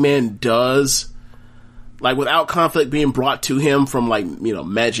what Hangman does, like without conflict being brought to him from like,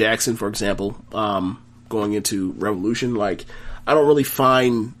 Matt Jackson, for example, going into Revolution, like, I don't really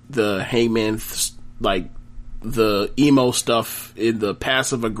find the Hangman, like, the emo stuff in the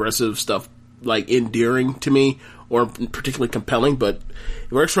passive aggressive stuff, like, endearing to me or particularly compelling, but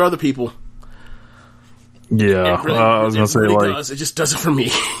it works for other people. Yeah, really, I was gonna say, like, it just does it for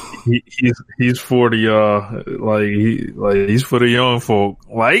me. He's for the he's for the young folk.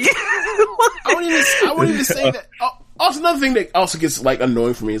 Like, I wouldn't even say that. Also, another thing that also gets like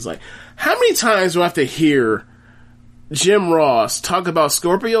annoying for me is like, how many times do I have to hear Jim Ross talk about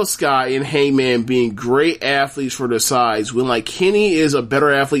Scorpio Sky and Hangman being great athletes for their size when like Kenny is a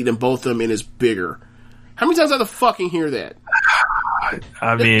better athlete than both of them and is bigger? How many times do I have to fucking hear that?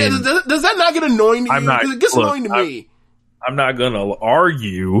 I mean, does that not get annoying to you? Because it gets annoying to me. I'm not going to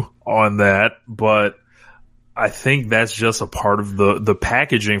argue on that, but I think that's just a part of the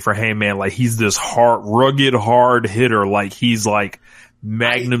packaging for Heyman. Like, he's this rugged hard hitter. Like, he's like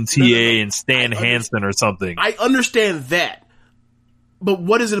Magnum TA and Stan Hansen or something. I understand that. But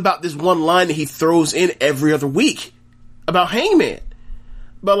what is it about this one line that he throws in every other week about Hangman?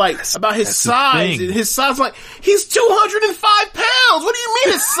 But like, about his size. His size, like, he's 205 pounds. What do you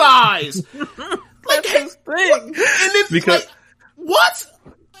mean his size? Like, his thing. And then, because, like, what?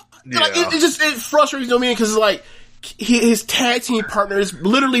 Yeah. Like, it frustrates me because it's like, his tag team partner is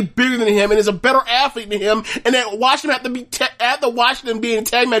literally bigger than him and is a better athlete than him, and then watch him have to watch them be in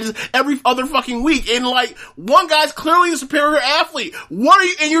tag matches every other fucking week. And like, one guy's clearly the superior athlete.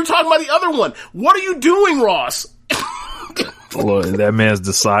 And you're talking about the other one. What are you doing, Ross? Look, that man's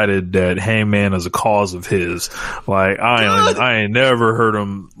decided that Hangman is a cause of his. Like, I ain't never heard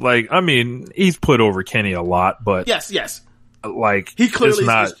him. Like, I mean, he's put over Kenny a lot, but yes, like, he clearly it's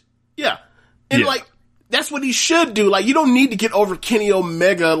not. Like, that's what he should do. Like, you don't need to get over Kenny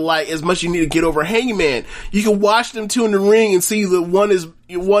Omega like as much as you need to get over Hangman. You can watch them two in the ring and see that one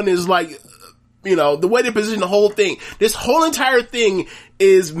is like, the way they position the whole thing. This whole entire thing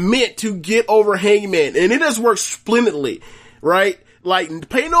is meant to get over Hangman, and it has worked splendidly. Right? Like,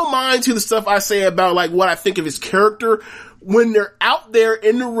 pay no mind to the stuff I say about, like, what I think of his character. When they're out there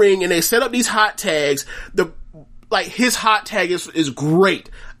in the ring and they set up these hot tags, his hot tag is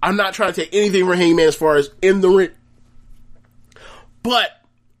great. I'm not trying to take anything from Hangman as far as in the ring.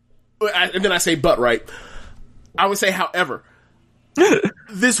 And then I say but, right? I would say, however,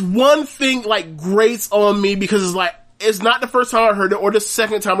 this one thing, like, grates on me because it's like, it's not the first time I heard it, or the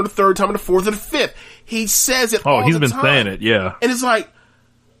second time, or the third time, or the fourth, or the fifth. He says it all the time. Oh, he's been saying it, yeah. And it's like,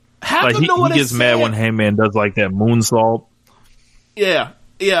 how like, come no one he gets mad when Hangman does, like, that moonsault. Yeah.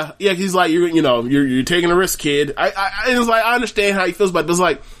 He's like, you're taking a risk, kid. And it's like, I understand how he feels about it, but it's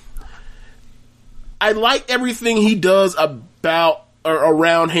like, I like everything he does about or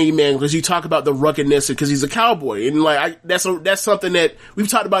around Hangman because you talk about the ruggedness because he's a cowboy, and like, that's something that we've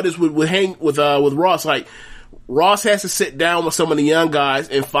talked about this with Ross. Like, Ross has to sit down with some of the young guys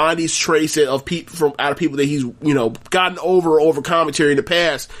and find these traits of people out of people that he's, gotten over commentary in the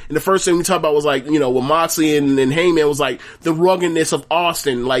past. And the first thing we talked about was like, with Moxley and Heyman was like the ruggedness of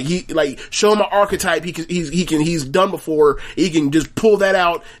Austin. Like show him an archetype he's done before. He can just pull that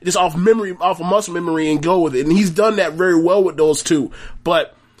out just off of muscle memory and go with it. And he's done that very well with those two.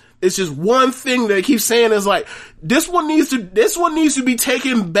 But it's just one thing that I keep saying is like, this one needs to be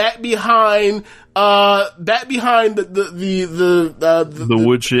taken back behind the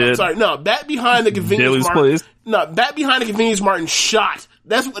woodshed. I'm sorry, no, back behind the convenience mart. Place. No, back behind the convenience mart and shot.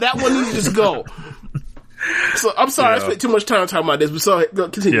 That one needs to just go. So I'm sorry, I spent too much time talking about this, but so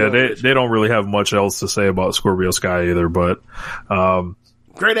continue. Yeah, they don't really have much else to say about Scorpio Sky either, but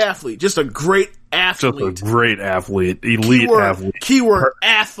great athlete, just a great athlete. Just a great athlete, elite athlete. Keyword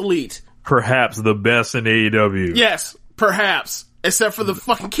athlete. Perhaps the best in AEW. Yes, perhaps. Except for the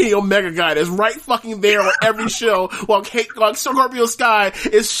fucking Kenny Omega guy that's right fucking there on every show while Scorpio Sky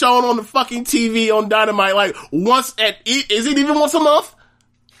is shown on the fucking TV on Dynamite like once is it even once a month?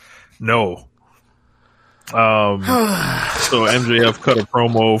 No. So MJF cut a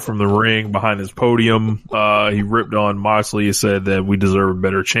promo from the ring behind his podium. He ripped on Moxley. He said that we deserve a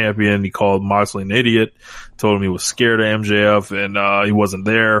better champion. He called Moxley an idiot, told him he was scared of MJF and he wasn't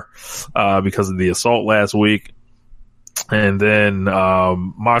there because of the assault last week. And then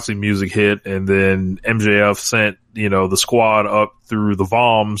Moxley music hit, and then MJF sent the squad up through the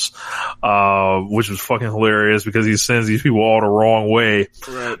Voms, which was fucking hilarious because he sends these people all the wrong way.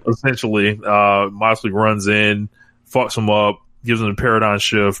 Right. Essentially, Moxley runs in, fucks him up, gives him a paradigm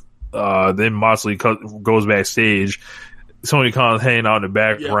shift. Then Moxley goes backstage. Tony Khan's hanging out in the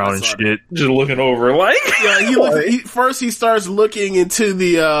background and shit, just looking over like. Yeah, first he starts looking into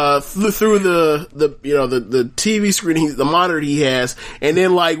the through the TV screen, the monitor he has, and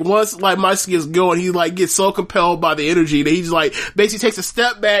then like once like Moxley gets going, he like gets so compelled by the energy that he's like basically takes a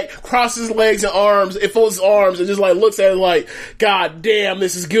step back, crosses his legs and arms, and folds his arms, and just like looks at it like, God damn,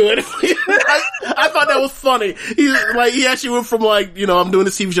 this is good. I thought that was funny. He actually went from like I'm doing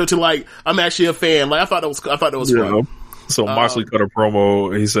this TV show to like I'm actually a fan. Like I thought that was fun. So Moxley cut a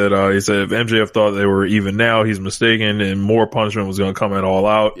promo. He said if MJF thought they were even now, he's mistaken, and more punishment was going to come at All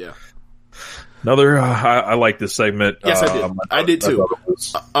Out. Yeah. Another, I like this segment. Yes, I did. I did too.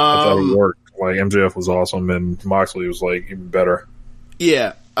 I thought it worked. Like MJF was awesome, and Moxley was like even better.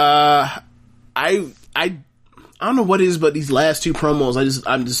 Yeah. I don't know what it is, but these last two promos, I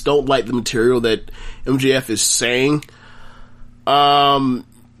just don't like the material that MJF is saying.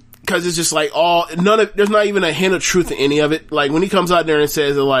 Cause it's just like there's not even a hint of truth in any of it. Like when he comes out there and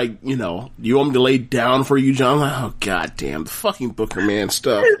says like, you want me to lay down for you, John? I'm like, oh god damn, the fucking Booker Man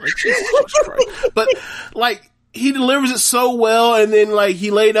stuff. Like, Jesus Christ. But like, he delivers it so well, and then like he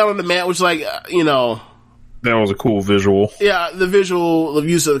laid down on the mat, which like, that was a cool visual. Yeah, the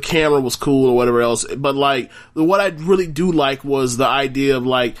use of the camera was cool or whatever else. But like, what I really do like was the idea of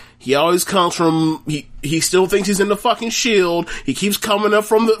like, he always comes from, he still thinks he's in the fucking Shield. He keeps coming up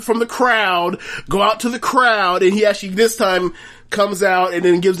from the crowd, go out to the crowd, and he actually this time comes out and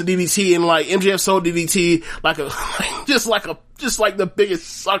then gives the DDT, and like MJF sold DDT just like the biggest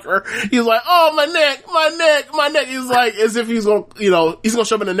sucker. He's like, oh, my neck. He's like, as if he's gonna, he's gonna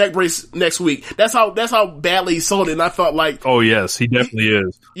show up in a neck brace next week. That's how badly he sold it. And I thought like, oh yes, he definitely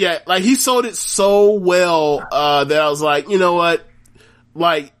is. Yeah, like he sold it so well, that I was like, you know what?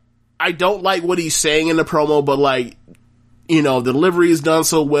 Like, I don't like what he's saying in the promo, but like, the delivery is done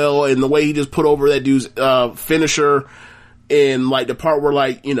so well, and the way he just put over that dude's, finisher, and like the part where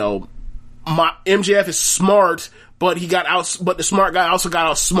like, my MJF is smart, but the smart guy also got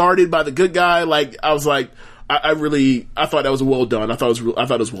outsmarted by the good guy. Like, I was like, I thought that was well done. I thought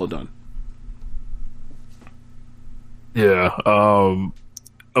it was well done. Yeah.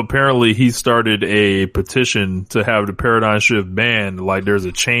 Apparently he started a petition to have the Paradigm Shift banned. Like there's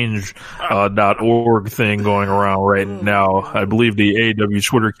a change.org thing going around right now. I believe the AEW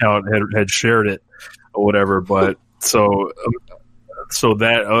Twitter account had shared it or whatever, but so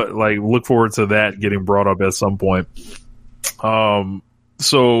that, like, look forward to that getting brought up at some point.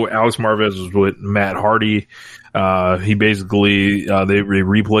 So Alex Marvez was with Matt Hardy. He basically, they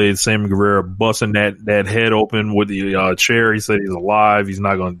replayed Sammy Guevara busting that head open with the chair. He said he's alive. He's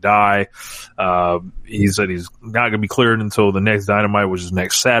not going to die. He said he's not going to be cleared until the next Dynamite, which is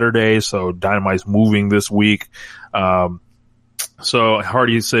next Saturday. So Dynamite's moving this week. So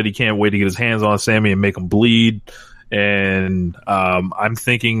Hardy said he can't wait to get his hands on Sammy and make him bleed. And I'm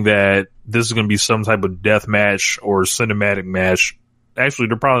thinking that this is going to be some type of death match or cinematic match. Actually,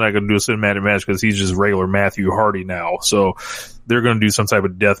 they're probably not going to do a cinematic match because he's just regular Matthew Hardy now. So they're going to do some type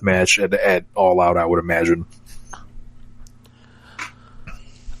of death match at All Out, I would imagine.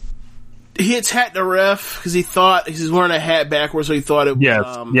 He attacked the ref because he thought he was wearing a hat backwards, so he thought it was.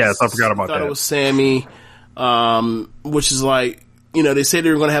 Yes, I forgot about that. Thought it was Sammy, which is like, they said they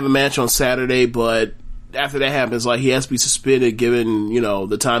were going to have a match on Saturday, but after that happens, like, he has to be suspended, given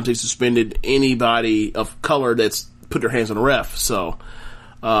the times they suspended anybody of color that's put their hands on the ref. So,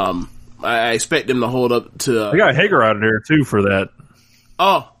 I expect them to hold up to. They got Hager out of there too for that.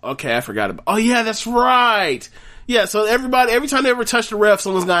 Oh, okay, I forgot about. Oh yeah, that's right. Yeah, so every time they ever touched the ref,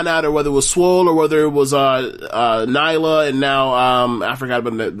 someone's gotten out there, whether it was Swole or whether it was Nyla, and now I forgot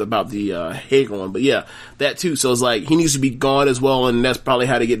about the Hager one, but yeah, that too. So it's like he needs to be gone as well, and that's probably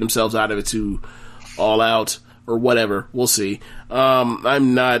how to get themselves out of it to All Out or whatever. We'll see.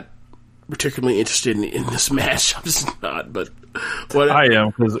 I'm not particularly interested in this match. I'm just not, but whatever. I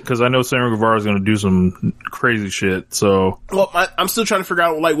am, because I know Sammy Guevara is going to do some crazy shit. So, well, I'm still trying to figure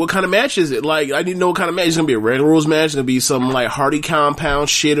out like what kind of match is it. Like, I need to know what kind of match. Is it going to be a regular rules match? Is it going to be some like Hardy compound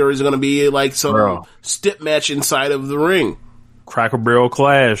shit, or is it going to be like some stip match inside of the ring? Cracker Barrel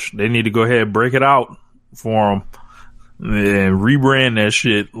Clash. They need to go ahead and break it out for them and rebrand that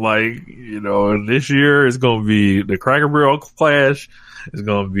shit. Like, this year is going to be the Cracker Barrel Clash. It's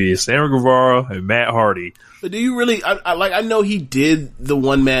going to be Sammy Guevara and Matt Hardy. But do you really, I know he did the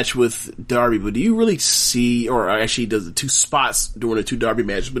one match with Darby, but do you really see, or actually he does the two spots during the two Darby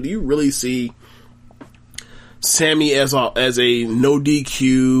matches, but do you really see Sammy as a no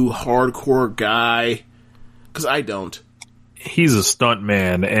DQ hardcore guy? Because I don't. He's a stunt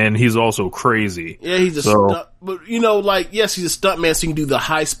man, and he's also crazy. Yeah, he's a stunt, but yes, he's a stunt man, so he can do the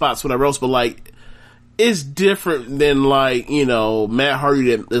high spots, whatever else, but like, it's different than like, Matt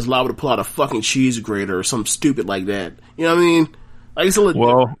Hardy that is liable to pull out a fucking cheese grater or something stupid like that. You know what I mean? Like, it's a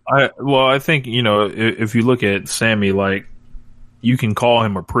little I think, if you look at Sammy, like, you can call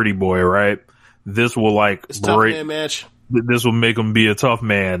him a pretty boy, right? This will like break man match. This will make him be a tough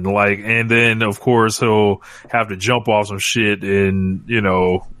man, like, and then of course he'll have to jump off some shit and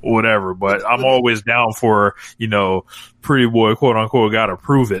whatever. But I'm always down for pretty boy, quote unquote, got to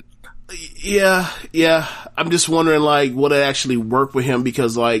prove it. Yeah. I'm just wondering, like, will it actually work with him?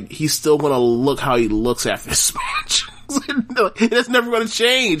 Because, like, he's still gonna look how he looks after this match. That's never gonna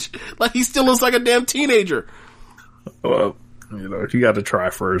change. Like, he still looks like a damn teenager. Well, you got to try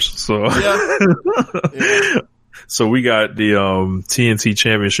first. So, yeah. So we got the TNT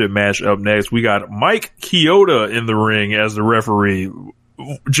Championship match up next. We got Mike Chioda in the ring as the referee.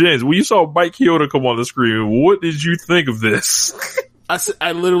 James, when you saw Mike Chioda come on the screen, what did you think of this?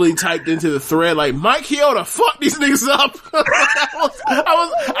 I literally typed into the thread like, Mike Chioda, fuck these niggas up.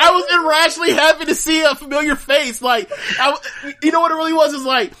 I was irrationally happy to see a familiar face. Like, you know what it really was? Is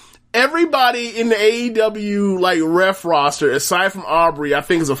like, everybody in the AEW like ref roster, aside from Aubrey, I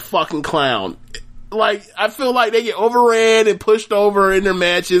think is a fucking clown. Like, I feel like they get overran and pushed over in their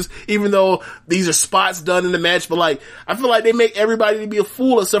matches, even though these are spots done in the match. But like, I feel like they make everybody to be a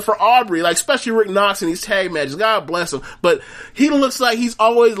fool except for Aubrey, like, especially Rick Knox in these tag matches. God bless him. But he looks like he's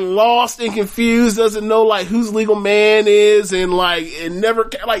always lost and confused, doesn't know like whose legal man is, and like, and never,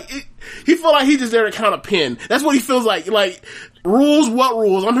 like, he feel like he's just there to count a pin. That's what he feels like. Like, rules? What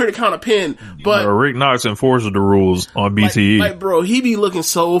rules? I'm here to count a pin. But Rick Knox enforces the rules on BTE. Like, bro, he be looking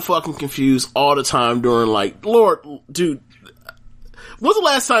so fucking confused all the time during, like, Lord, dude. When's the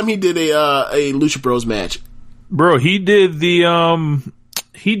last time he did a Lucha Bros match? Bro, he did the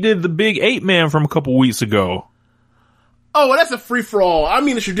Big 8-Man from a couple weeks ago. Oh, well, that's a free-for-all. I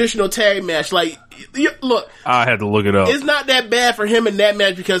mean a traditional tag match. Like, look. I had to look it up. It's not that bad for him in that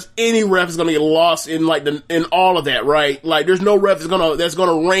match because any ref is gonna get lost in like in all of that, right? Like, there's no ref that's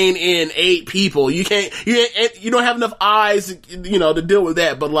gonna rein in 8 people. You don't have enough eyes, to deal with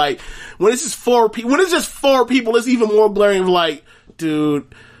that. But like, when it's just 4 people, it's even more glaring. Like, dude,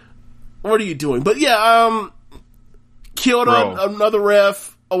 what are you doing? But yeah, Kyoto, another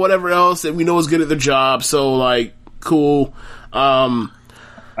ref or whatever else that we know is good at their job. So like, cool.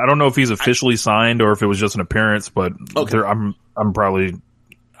 I don't know if he's officially signed or if it was just an appearance, but okay. I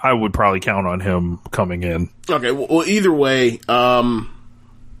would probably count on him coming in. Okay, well either way, I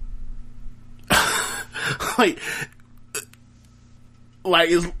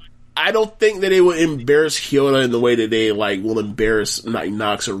don't think that they will embarrass Kyoto in the way that they like will embarrass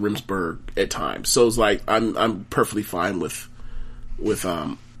Knox or Rimsberg at times. So it's like I'm perfectly fine with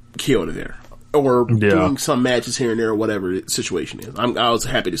Kyoto there. Or doing some matches here and there, or whatever the situation is. I was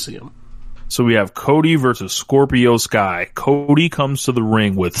happy to see him. So we have Cody versus Scorpio Sky. Cody comes to the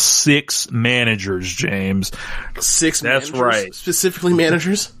ring with 6 managers, James. 6 That's managers? right. Specifically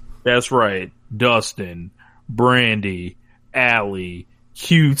managers? That's right. Dustin, Brandy, Allie,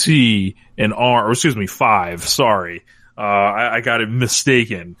 QT, and 5. Sorry. I got it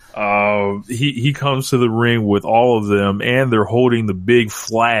mistaken. He comes to the ring with all of them, and they're holding the big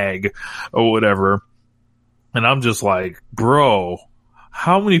flag or whatever. And I'm just like, bro,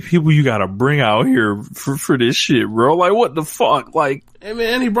 how many people you gotta bring out here for this shit, bro? Like, what the fuck? Like, hey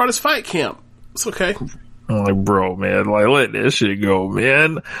man, he brought his fight camp. It's okay. I'm like, bro, man, like, let that shit go,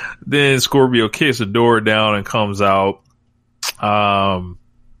 man. Then Scorpio kicks the door down and comes out.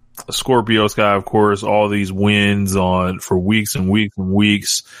 Scorpio Sky, of course, all these wins for weeks and weeks and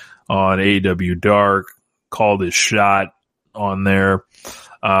weeks on AEW Dark, called his shot on there.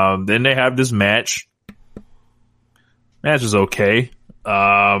 Then they have this match. Match is okay.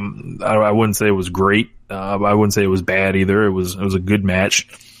 I wouldn't say it was great. I wouldn't say it was bad either. It was a good match.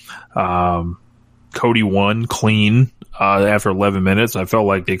 Cody won clean, after 11 minutes. I felt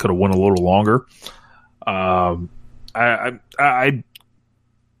like they could have won a little longer. I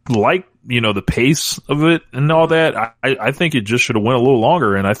like, the pace of it and all that. I think it just should have went a little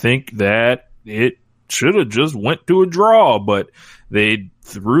longer, and I think that it should have just went to a draw, but they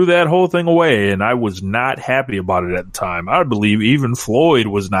threw that whole thing away, and I was not happy about it at the time. I believe even Floyd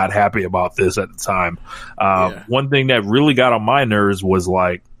was not happy about this at the time. One thing that really got on my nerves was,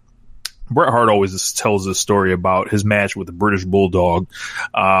 like, Bret Hart always tells this story about his match with the British Bulldog,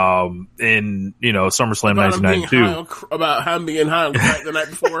 in, SummerSlam 1992. About him being high on crack the night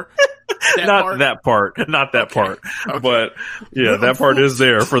before? Not that part. Okay. But, yeah, that part is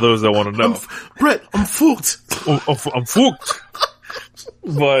there for those that want to know. Bret, I'm fucked. I'm fucked.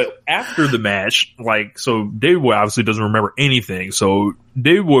 But after the match, so Davey Boy obviously doesn't remember anything. So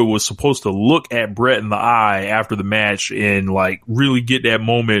Davey Boy was supposed to look at Bret in the eye after the match and, really get that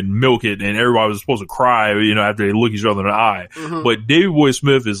moment and milk it. And everybody was supposed to cry, after they look each other in the eye. Mm-hmm. But Davey Boy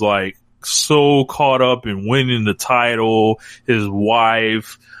Smith is, so caught up in winning the title, his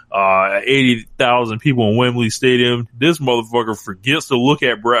wife, 80,000 people in Wembley Stadium. This motherfucker forgets to look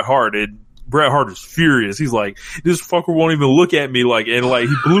at Bret Hart, and Bret Hart is furious. He's like, this fucker won't even look at me, and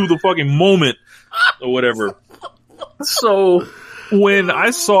he blew the fucking moment or whatever. So when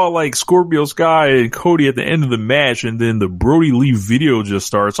I saw Scorpio Sky and Cody at the end of the match, and then the Brody Lee video just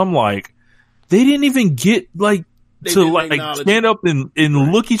starts, I'm like, they didn't even get to stand up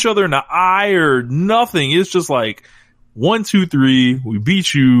and look each other in the eye or nothing. It's just 1, 2, 3, we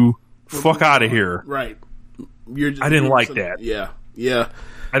beat you, fuck out of here. Right. I didn't like that. Yeah.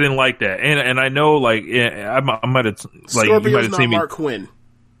 I didn't like that, and I know I might have Scorpio's you might have seen me. Mark Quinn,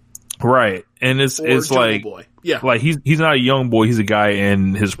 right? And it's boy. Yeah, he's not a young boy. He's a guy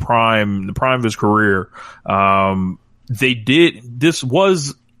in his prime, the prime of his career. This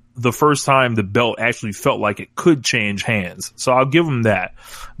was the first time the belt actually felt like it could change hands, so I'll give them that.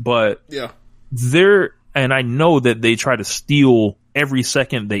 But yeah, and I know that they try to steal every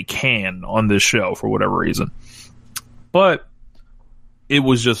second they can on this show for whatever reason, but it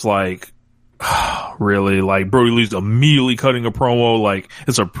was just really, Brody Lee's immediately cutting a promo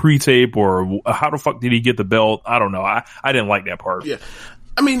it's a pre-tape, or how the fuck did he get the belt? I don't know. I didn't like that part. Yeah.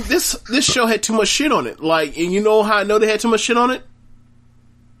 I mean, this show had too much shit on it. And you know how I know they had too much shit on it?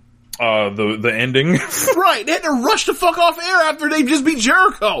 The ending. Right. They had to rush the fuck off air after they just beat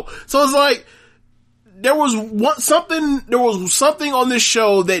Jericho. So it's there was something on this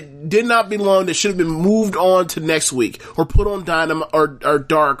show that did not belong, that should have been moved on to next week or put on Dynamite or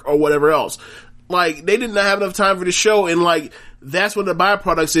Dark or whatever else. They did not have enough time for the show, and that's what the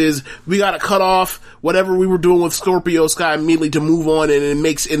byproducts is. We got to cut off whatever we were doing with Scorpio Sky immediately to move on, and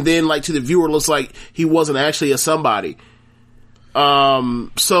and then to the viewer it looks like he wasn't actually a somebody.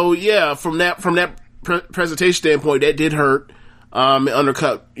 So yeah, from that presentation standpoint, that did hurt. It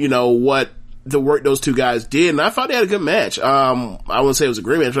undercut, what the work those two guys did, and I thought they had a good match. I wouldn't say it was a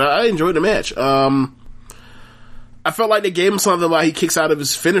great match, but I enjoyed the match. I felt like they gave him something while he kicks out of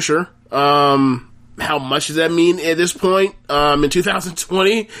his finisher. How much does that mean at this point, in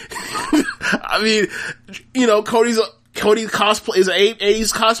 2020? I mean, Cody cosplay is an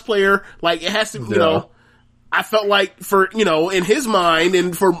 80s cosplayer. It has to, I felt like for, in his mind,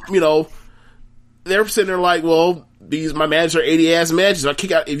 and for, they're sitting there well, my matches are 80 ass matches.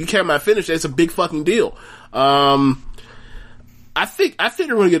 If you count my finish, that's a big fucking deal. I think they're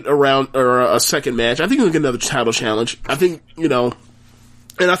going to get a second match. I think they're going to get another title challenge. I think, and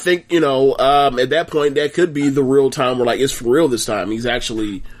I think, at that point, that could be the real time where it's for real this time. He's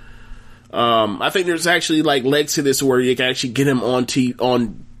actually, I think there's actually legs to this where you can actually get him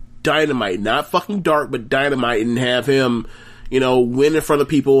on Dynamite, not fucking Dark, but Dynamite, and have him, win in front of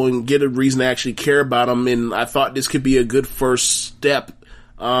people and get a reason to actually care about him. And I thought this could be a good first step.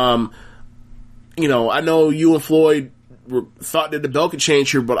 I know you and Floyd thought that the belt could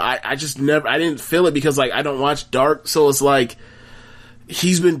change here, but I just never, I didn't feel it because like I don't watch Dark, so it's like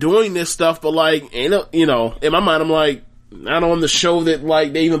he's been doing this stuff, but like, in my mind, I'm like, not on the show that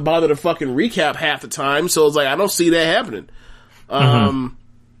like they even bother to fucking recap half the time, so it's like I don't see that happening.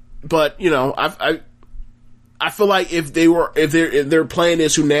 But I feel like if they're playing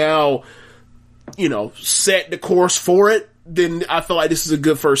this who now, set the course for it, then I feel like this is a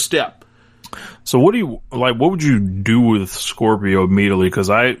good first step. So what would you do with Scorpio immediately? Because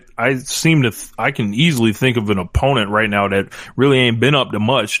I can easily think of an opponent right now that really ain't been up to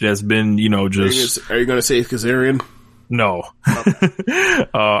much. That's been, just. Are you going to say Kazarian? No.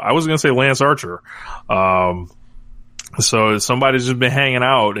 I was going to say Lance Archer. So somebody's just been hanging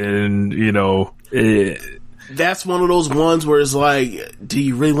out and, that's one of those ones where it's like, do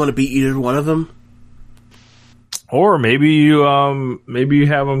you really want to beat either one of them? Or maybe you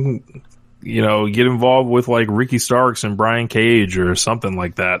have them, get involved with like Ricky Starks and Brian Cage or something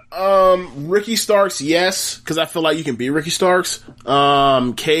like that. Ricky Starks, yes, because I feel like you can beat Ricky Starks.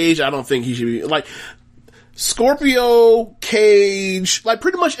 Cage, I don't think he should be like Scorpio, Cage, like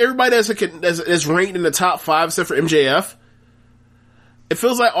pretty much everybody that's ranked in the top 5 except for MJF. It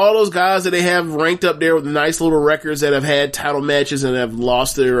feels like all those guys that they have ranked up there with nice little records that have had title matches and have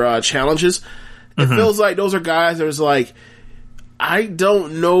lost their challenges. It feels like those are guys that was like, I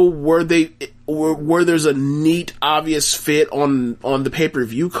don't know where there's a neat, obvious fit on the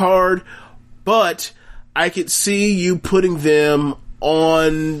pay-per-view card, but I could see you putting them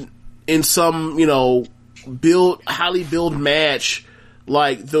in some, highly build match,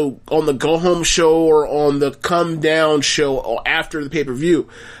 like on the go home show or on the come down show or after the pay-per-view.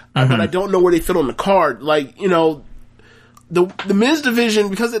 But I don't know where they fit on the card. Like, the men's division,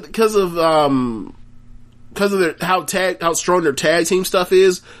 because of how strong their tag team stuff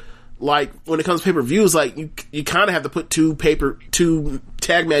is, like when it comes to pay-per-views, like you kind of have to put two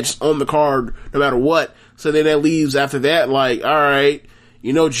tag matches on the card no matter what. So then that leaves after that, like, all right,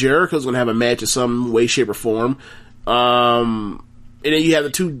 Jericho's gonna have a match in some way, shape, or form. And then you have the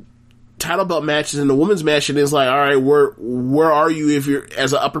 2 title belt matches and the women's match, and it's like, all right, where are you if you're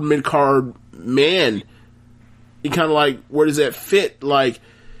as an upper mid card man? You kind of like, where does that fit? Like,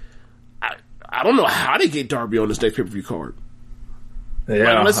 I don't know how to get Darby on this next pay-per-view card.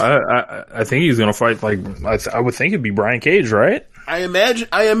 Yeah, like, I think he's gonna fight. Like, I would think it'd be Brian Cage, right? I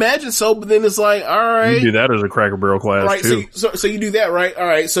imagine so. But then it's like, all right, you do that as a Cracker Barrel class, right? Too. So you do that, right? All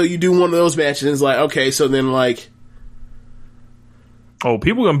right, so you do one of those matches. And it's like, okay, so then like, oh,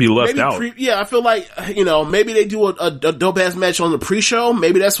 people are gonna be left out. I feel like maybe they do a dope ass match on the pre-show.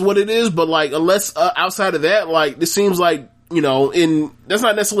 Maybe that's what it is. But like, unless outside of that, like, this seems like. That's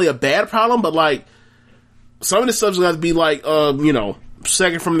not necessarily a bad problem, but like some of the stuff's gonna have to be like,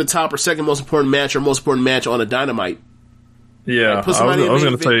 second from the top or second most important match or most important match on a Dynamite. Yeah, like, put somebody in the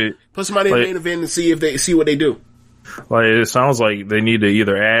main event and see what they do. Like, it sounds like they need to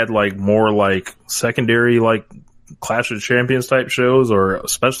either add like more like secondary like Clash of Champions type shows or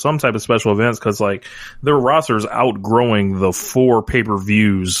some type of special events, because like their roster is outgrowing the 4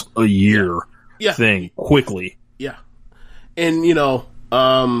 pay-per-views a year thing quickly. Yeah. And, like,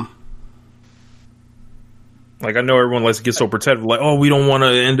 I know everyone likes to get so protective, like, oh, we don't want to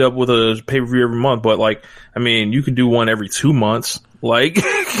end up with a pay-per-view every month, but like, I mean, you can do one every 2 months, like,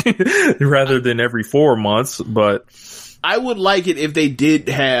 rather than every 4 months, but. I would like it if they did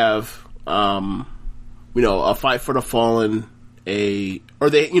have, a Fight for the Fallen, or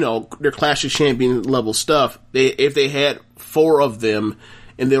their Clash of Champions level stuff, if they had 4 of them,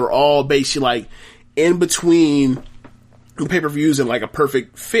 and they were all basically like, in between pay-per-views and like a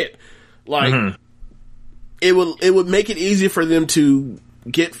perfect fit, like it would make it easier for them to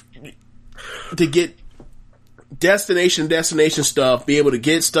get destination stuff, be able to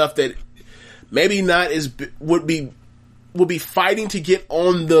get stuff that maybe not as would be fighting to get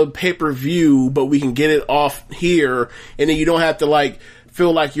on the pay-per-view, but we can get it off here, and then you don't have to like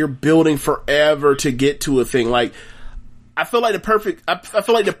feel like you're building forever to get to a thing. Like, I feel like the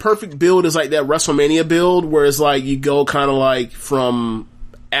perfect build is like that WrestleMania build, where it's like you go kind of like from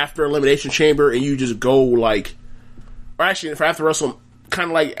after Elimination Chamber and you just go like, or actually for after kind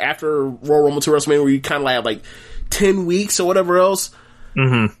of like after Royal Rumble to WrestleMania, where you kind of like have like 10 weeks or whatever else.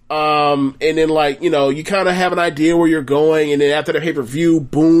 And then like, you kind of have an idea where you're going, and then after the pay-per-view,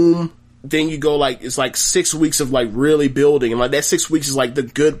 boom, then you go like, it's like 6 weeks of like really building, and like that 6 weeks is like the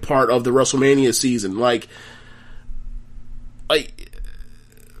good part of the WrestleMania season. Like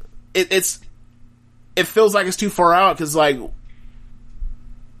it feels like it's too far out, because like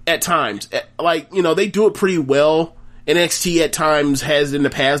at times, like, they do it pretty well. NXT at times has in the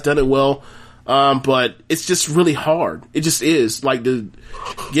past done it well. But it's just really hard. It just is. Like, to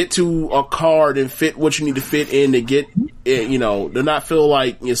get to a card and fit what you need to fit in to get it, you know, to not feel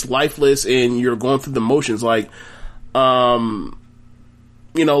like it's lifeless and you're going through the motions. Like,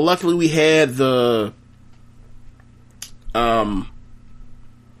 you know, luckily we had the,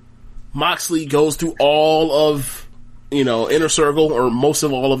 Moxley goes through all of, you know, Inner Circle, or most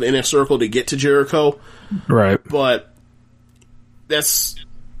of all of Inner Circle to get to Jericho. Right. But that's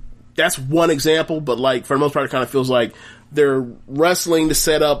one example, but like, for the most part, it kind of feels like they're wrestling to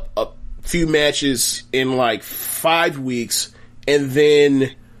set up a few matches in like 5 weeks, and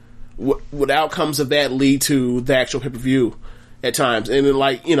then what outcomes of that lead to the actual pay-per-view at times. And then,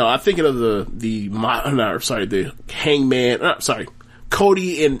 like, you know, I'm thinking of the Hangman,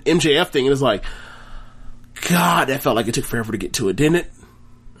 Cody and MJF thing, and it's like, God, that felt like it took forever to get to it, didn't it?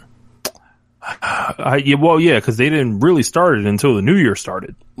 Yeah, because they didn't really start it until the new year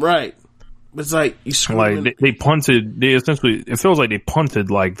started. Right. But it's like, you like they punted. They essentially, it feels like they punted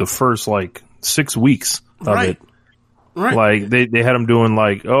like the first like 6 weeks of it. Right. Like they had them doing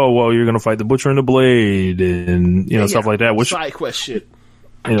like, oh well, you're gonna fight the Butcher and the Blade, and you know, stuff like that. Which side quest shit.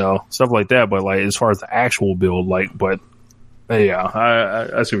 You know, stuff like that. But like, as far as the actual build, like, but yeah,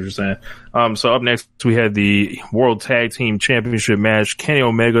 I see what you're saying. So up next we had the World Tag Team Championship match. Kenny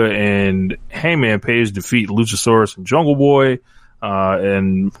Omega and Hangman Page defeat Luchasaurus and Jungle Boy,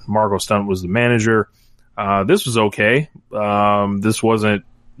 and Marco Stunt was the manager. This was okay. This wasn't,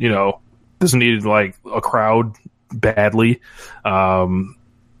 you know, this needed like a crowd badly.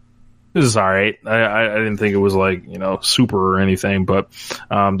 This is alright. I didn't think it was like, you know, super or anything, but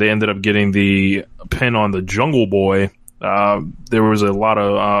they ended up getting the pin on the Jungle Boy. There was a lot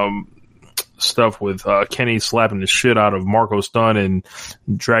of stuff with Kenny slapping the shit out of Marco Stunt and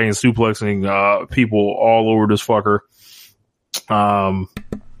dragging suplexing people all over this fucker.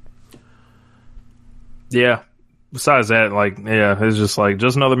 Yeah. Besides that, like, yeah, it's just like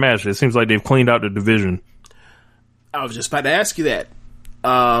just another match. It seems like they've cleaned out the division. I was just about to ask you that.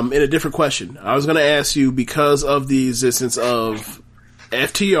 In a different question. I was going to ask you, because of the existence of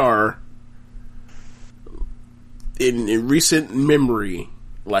FTR in recent memory,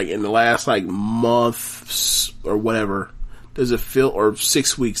 like in the last like month or whatever, does it feel, or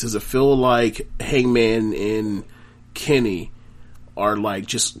 6 weeks, does it feel like Hangman and Kenny are like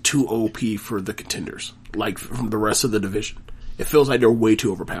just too OP for the contenders, like from the rest of the division? It feels like they're way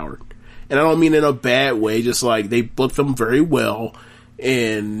too overpowered. And I don't mean in a bad way, just like they booked them very well,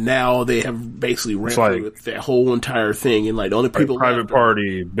 and now they have basically ran through that whole entire thing, and like the only people like Private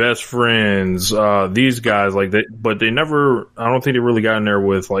Party, Best Friends, these guys, like but they never, I don't think they really got in there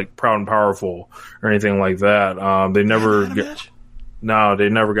with like Proud and Powerful or anything like that. They never no, they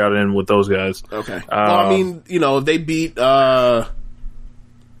never got in with those guys. Okay. Well, I mean, you know, they beat I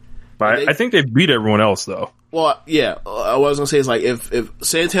think they beat everyone else though. Well, yeah, what I was gonna say is like, if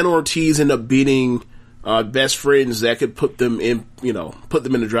Santana Ortiz end up beating Best Friends, that could put them in, you know, put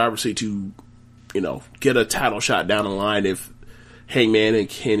them in the driver's seat to, you know, get a title shot down the line if Hangman and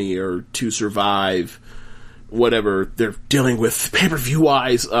Kenny are to survive whatever they're dealing with pay-per-view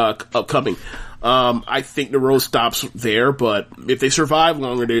wise upcoming. I think the road stops there, but if they survive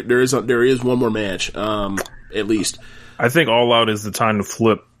longer, there is one more match, at least. I think All Out is the time to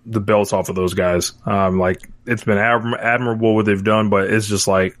flip the belts off of those guys. Like, it's been admirable what they've done, but it's just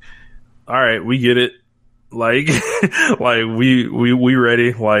like, all right, we get it. Like, like we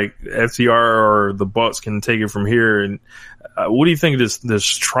ready. Like, FTR or the Bucks can take it from here. And what do you think this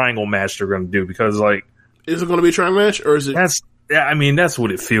triangle match they're going to do? Because like, is it going to be a triangle match, or is it? I mean, that's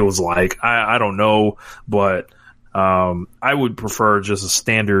what it feels like. I don't know, but I would prefer just a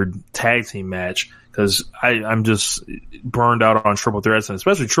standard tag team match. Because I'm just burned out on triple threats, and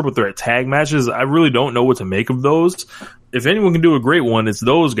especially triple threat tag matches. I really don't know what to make of those. If anyone can do a great one, it's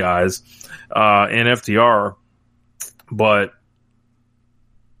those guys and FTR. But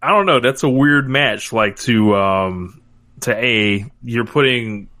I don't know. That's a weird match. Like you're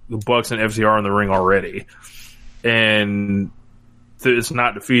putting the Bucks and FTR in the ring already, and it's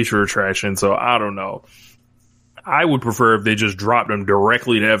not the feature attraction. So I don't know. I would prefer if they just dropped them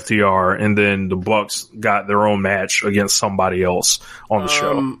directly to FTR and then the Bucks got their own match against somebody else on the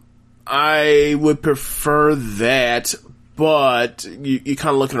show. I would prefer that, but you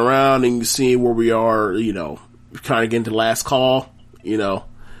kind of looking around and you see where we are, you know, kind of getting to the last call, you know.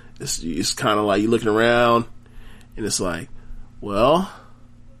 It's kind of like you're looking around and it's like, well,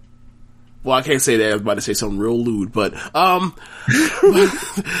 Well, I can't say that. I was about to say something real lewd, but I'm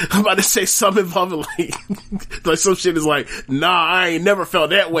about to say something involving like some shit is like, nah, I ain't never felt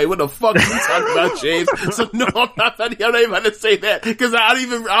that way. What the fuck are you talking about, James? So no, I'm not even about to say that because I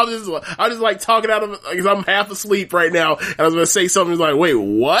was just like talking out of because I'm half asleep right now, and I was going to say something like, wait,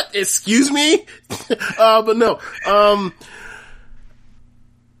 what? Excuse me? But no,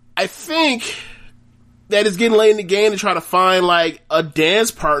 I think that it's getting late in the game to try to find like a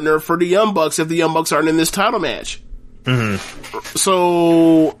dance partner for the Young Bucks if the Young Bucks aren't in this title match. Mm-hmm.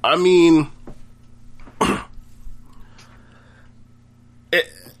 So, I mean,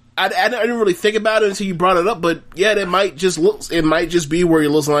 I didn't really think about it until you brought it up, but yeah, it might just be where you're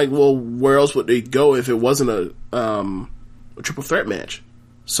looking like, well, where else would they go if it wasn't a triple threat match?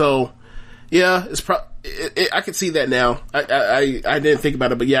 So, yeah, I can see that now. I didn't think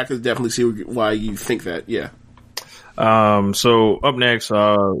about it, but yeah, I could definitely see why you think that. Yeah. So up next,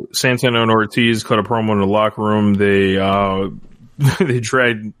 Santana and Ortiz cut a promo in the locker room. They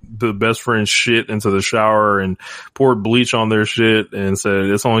dragged the best friend's shit into the shower and poured bleach on their shit and said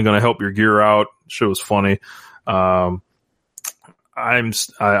it's only going to help your gear out. Shit was funny. I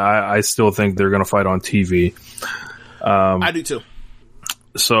still think they're going to fight on TV. I do too.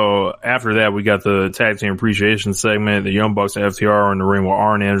 So after that, we got the tag team appreciation segment. The Young Bucks and FTR are in the ring with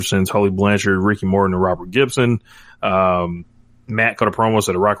Arn Anderson, Tully Blanchard, Ricky Morton, and Robert Gibson. Matt cut a promo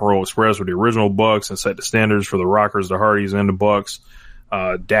to the Rock and Roll Express with the original Bucks and set the standards for the Rockers, the Hardys, and the Bucks.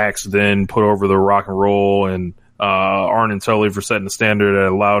 Dax then put over the Rock and Roll and Arn and Tully for setting the standard that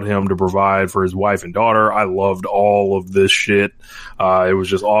allowed him to provide for his wife and daughter. I loved all of this shit. It was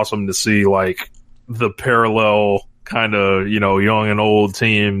just awesome to see like the parallel kind of, young and old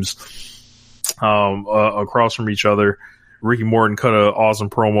teams across from each other. Ricky Morton cut an awesome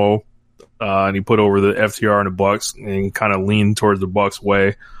promo, and he put over the FTR and the Bucks and kind of leaned towards the Bucks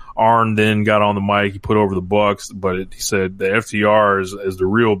way. Arn then got on the mic. He put over the Bucks, but he said the FTR is the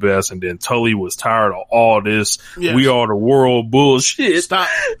real best. And then Tully was tired of all this. Yes. We are the world bullshit. Stop.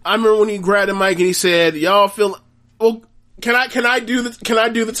 I remember when he grabbed the mic and he said, "Y'all feel well? Can I do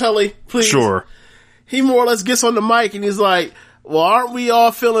the Tully, please?" Sure. He more or less gets on the mic and he's like, well, aren't we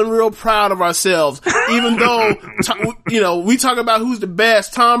all feeling real proud of ourselves? Even though, we talk about who's the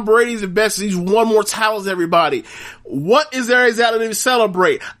best. Tom Brady's the best. He's won more titles than everybody. What is there exactly to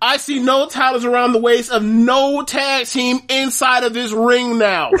celebrate? I see no titles around the waist of no tag team inside of this ring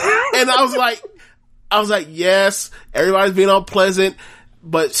now. And I was like, yes, everybody's being unpleasant.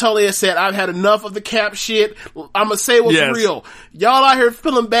 But Tully has said, I've had enough of the cap shit. I'm gonna say what's real. Y'all out here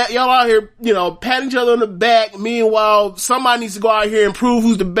feeling bad. Y'all out here, patting each other on the back. Meanwhile, somebody needs to go out here and prove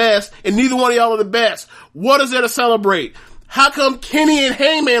who's the best, and neither one of y'all are the best. What is there to celebrate? How come Kenny and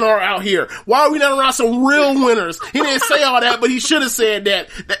Heyman are out here? Why are we not around some real winners? He didn't say all that, but he should have said that.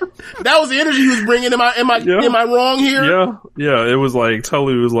 That was the energy he was bringing. Am I wrong here? Yeah. It was like,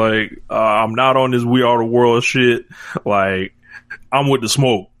 Tully was like, I'm not on this We Are the World shit. Like, I'm with the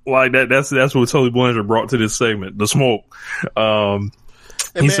smoke. Like that's what Tully Blanchard brought to this segment. The smoke.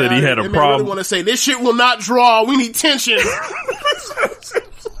 He said he had a problem. I really want to say this shit will not draw. We need tension.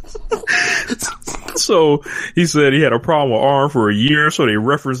 So he said he had a problem with Arn for a year, so they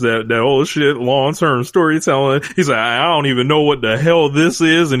referenced that old shit, long-term storytelling. He's like, I don't even know what the hell this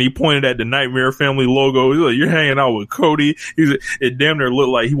is, and he pointed at the Nightmare Family logo. He's like, you're hanging out with Cody. It damn near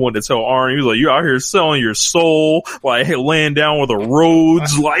looked like he wanted to tell Arn. He was like, you're out here selling your soul, like laying down with the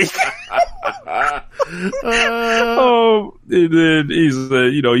Rhodes, like. And then he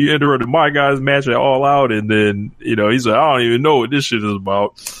said, you interrupted my guys' match at All Out, and then, he said, I don't even know what this shit is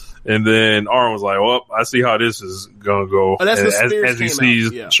about. And then Arn was like, well, I see how this is gonna go. Oh, as he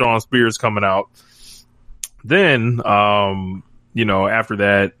sees Shawn Spears coming out. Then, after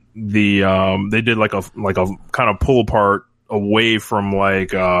that, they did like a kind of pull apart away from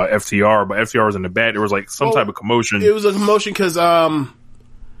FTR, but FTR was in the back. There was some type of commotion. It was a commotion because,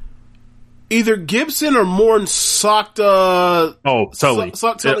 either Gibson or Morton socked Tully.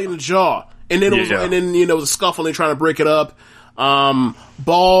 Socked Tully in the jaw. And then it was a scuffle and they trying to break it up.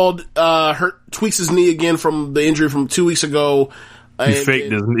 Bald, tweaks his knee again from the injury from 2 weeks ago. He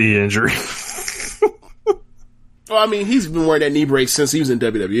faked his knee injury. Well, I mean, he's been wearing that knee brace since he was in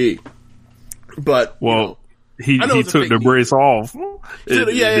WWE. But, he took the brace off. Okay.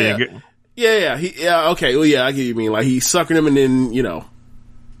 Well, yeah, I get what you mean. Like, he's sucking him and then,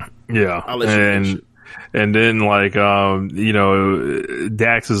 Yeah. I'll let you finish. And then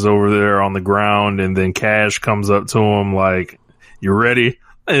Dax is over there on the ground and then Cash comes up to him like, you ready?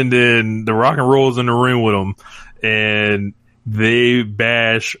 And then the Rock and Roll's in the ring with him and they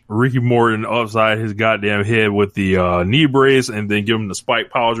bash Ricky Morton upside his goddamn head with the knee brace, and then give him the spike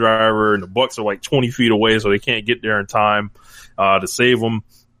pile driver, and the Bucks are like 20 feet away, so they can't get there in time to save them.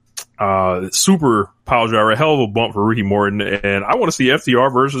 Super pile driver, hell of a bump for Ricky Morton, and I want to see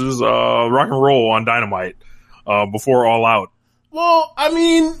FTR versus Rock and Roll on Dynamite before All Out. Well, I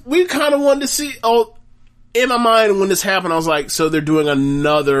mean, we kind of wanted to see. Oh, in my mind when this happened, I was like, so they're doing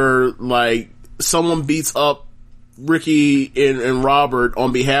another, like, someone beats up Ricky and Robert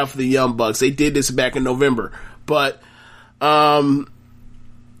on behalf of the Young Bucks. They did this back in November, but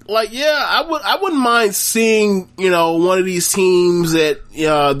like, yeah, I wouldn't mind seeing, you know, one of these teams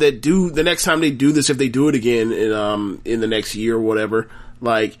that do the next time they do this, if they do it again in the next year or whatever,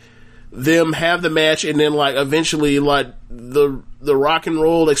 like, them have the match, and then, like, eventually, like, the Rock and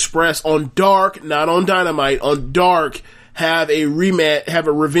Roll Express on Dark, not on Dynamite, on Dark, have a rematch, have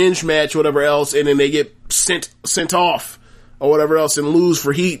a revenge match, whatever else, and then they get sent off or whatever else and lose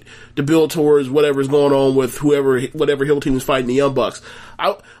for heat to build towards whatever's going on with whatever heel team is fighting the Young Bucks.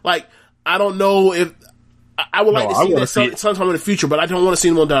 I don't know if I would like to see that sometime in the future, but I don't want to see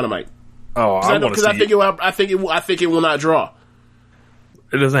them on Dynamite. Oh, because I think it will not draw.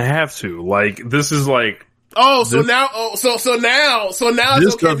 It doesn't have to. Like, this is like. So now it's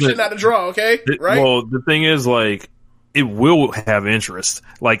okay for shit not to draw. Okay, right? Well, the thing is, like, it will have interest.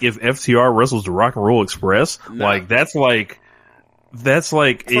 Like, if FTR wrestles the Rock and Roll Express, like, that's like for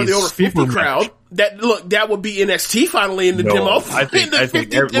the over 50 crowd. That would be NXT finally in the demo. I think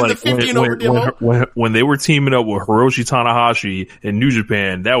when they were teaming up with Hiroshi Tanahashi in New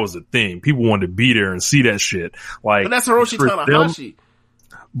Japan, that was a thing. People wanted to be there and see that shit. Like, but that's Hiroshi Tanahashi.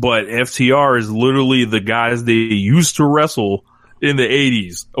 But FTR is literally the guys they used to wrestle in the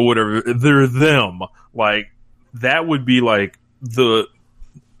 80s or whatever. They're them. Like, that would be like you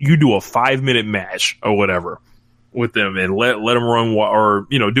do a 5-minute match or whatever with them and let them run or,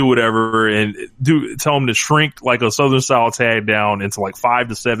 you know, do whatever and tell them to shrink like a Southern style tag down into like 5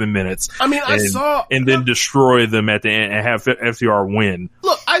 to 7 minutes. I mean, and then destroy them at the end and have FTR win.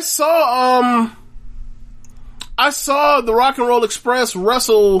 Look, I saw the Rock and Roll Express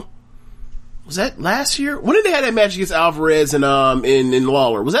wrestle. Was that last year? When did they have that match against Alvarez and in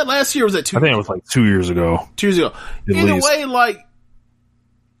Lawler? Was that last year or was that 2 years ago? I think it was like 2 years ago. 2 years ago. Either way, like,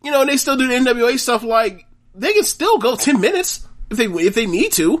 you know, they still do the NWA stuff. Like, they can still go 10 minutes if they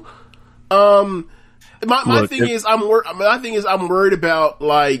need to. My thing is I'm worried about,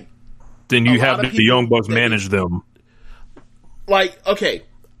 like. Then you have the Young Bucks manage them. Like, okay,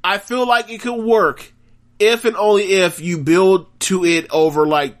 I feel like it could work. If and only if you build to it over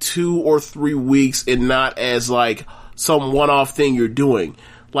like 2 or 3 weeks and not as like some one-off thing you're doing.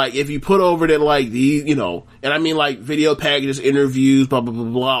 Like, if you put over that, like, you know, and I mean, like, video packages, interviews, blah, blah, blah,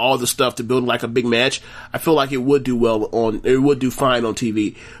 blah, all the stuff to build like a big match, I feel like it would do fine on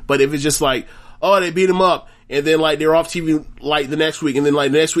TV. But if it's just like, oh, they beat him up, and then, like, they're off TV, like, the next week, and then,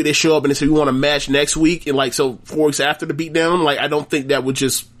 like, the next week they show up and they say, we want a match next week, and, like, so 4 weeks after the beatdown, like, I don't think that would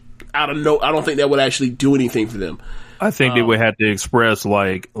just, I don't think that would actually do anything for them. I think they would have to express,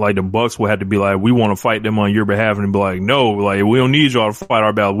 like the Bucks would have to be like, we want to fight them on your behalf, and be like, no, like, we don't need y'all to fight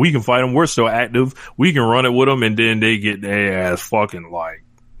our battle. We can fight them. We're still active. We can run it with them, and then they get their ass fucking, like,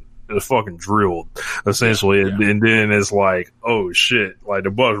 it's fucking drilled, essentially. Yeah. And then it's like, oh shit, like,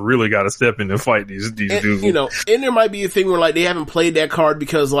 the Bucks really got to step in and fight these dudes. You know, and there might be a thing where, like, they haven't played that card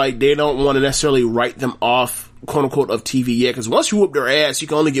because, like, they don't want to necessarily write them off, quote unquote, of TV yet, because once you whoop their ass, you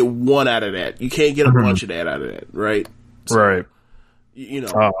can only get one out of that. You can't get a bunch of that out of that, right? So, right. You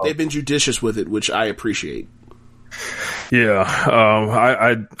know, they've been judicious with it, which I appreciate. Yeah.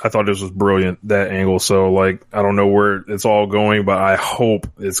 I thought this was brilliant, that angle. So, like, I don't know where it's all going, but I hope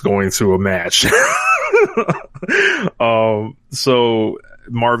it's going to a match. So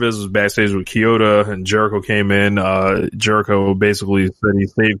Marvez was backstage with Kyoto and Jericho came in. Jericho basically said he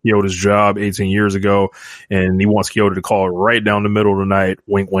saved Kyoto's job 18 years ago and he wants Kyoto to call it right down the middle tonight.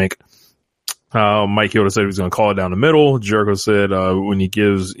 Wink, wink. Mike Kyoto said he was going to call it down the middle. Jericho said, when he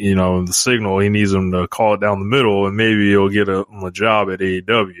gives, you know, the signal, he needs him to call it down the middle and maybe he'll get a job at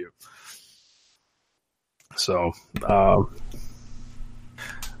AEW. So,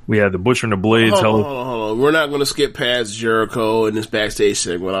 we had the Butcher and the Blade. Hold on. We're not going to skip past Jericho in this backstage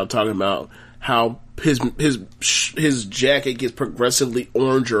segment. I'm talking about how his jacket gets progressively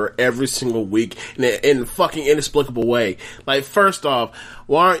oranger every single week in a fucking inexplicable way. Like, first off,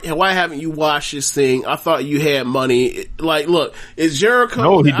 why haven't you watched this thing? I thought you had money. Like, look, is Jericho?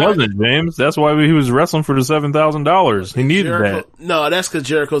 No, he doesn't, James. That's why he was wrestling for the $7,000. He needed that. No, that's because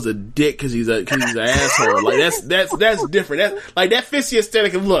Jericho's a dick because he's an asshole. Like, that's different. That fits the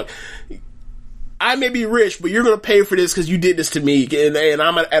aesthetic of, look, I may be rich, but you're gonna pay for this because you did this to me, and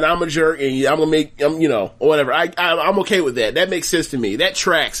I'm a jerk, and I'm gonna make, you know, or whatever. I'm okay with that. That makes sense to me. That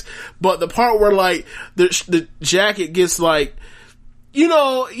tracks. But the part where like the jacket gets like, you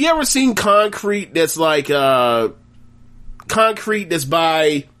know, you ever seen concrete that's like concrete that's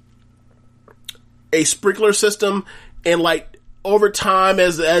by a sprinkler system, and like over time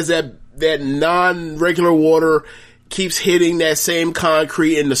as that non-regular water keeps hitting that same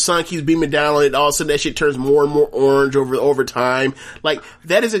concrete and the sun keeps beaming down on it, all of a sudden that shit turns more and more orange over time. Like,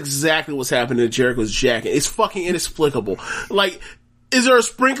 that is exactly what's happening to Jericho's jacket. It's fucking inexplicable. Like, is there a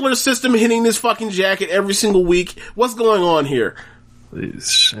sprinkler system hitting this fucking jacket every single week? What's going on here?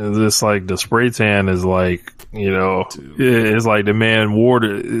 It's like the spray tan is like, you know, it's like the man wore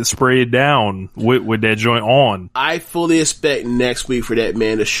it sprayed down with that joint on. I fully expect next week for that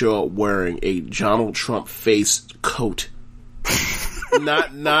man to show up wearing a Donald Trump face coat.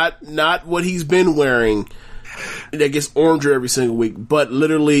 not what he's been wearing that gets oranger every single week, but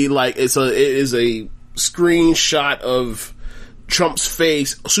literally like it is a screenshot of Trump's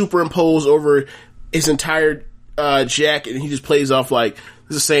face superimposed over his entire jacket, and he just plays off like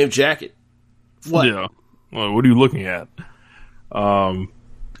it's the same jacket. What? Yeah. Well, what are you looking at?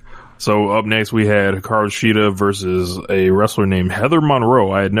 So up next we had Hikaru Shida versus a wrestler named Heather Monroe.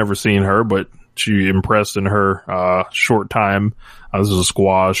 I had never seen her, but she impressed in her short time. This is a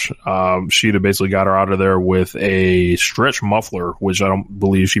squash. Shida basically got her out of there with a stretch muffler, which I don't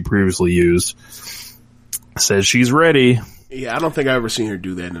believe she previously used. Says she's ready. Yeah, I don't think I've ever seen her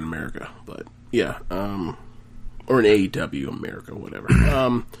do that in America, but yeah. Or in AEW America, whatever.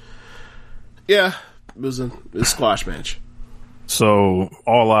 Yeah, it was a squash match. So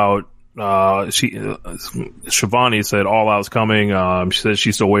All Out, Shivani said All Out's coming. She said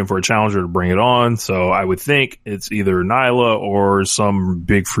she's still waiting for a challenger to bring it on. So I would think it's either Nyla or some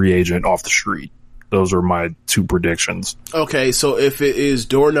big free agent off the street. Those are my two predictions. Okay, so if it is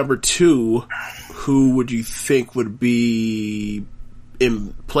door number 2, who would you think would be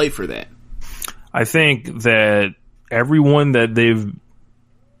in play for that? I think that everyone that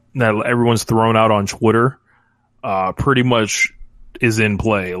everyone's thrown out on Twitter, pretty much is in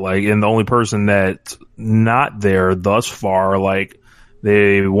play. Like, and the only person that's not there thus far, like,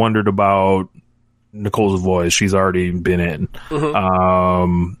 they wondered about Nicole Savoy. She's already been in.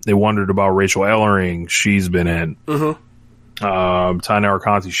 Mm-hmm. They wondered about Rachel Ellering. She's been in. Mm-hmm. Tanya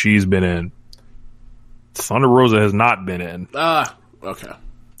Arconti. She's been in. Thunder Rosa has not been in. Okay.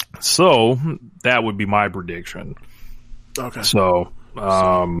 So that would be my prediction. Okay. So,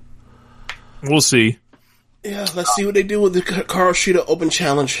 we'll see. Yeah, let's see what they do with the Hikaru Shida Open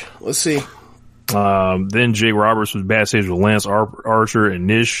Challenge. Let's see. Then Jake Roberts was backstage with Lance Archer, and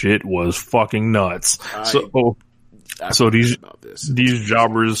this shit was fucking nuts. So these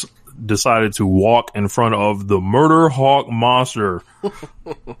jobbers decided to walk in front of the Murder Hawk Monster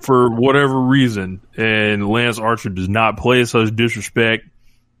for whatever reason, and Lance Archer does not play such disrespect,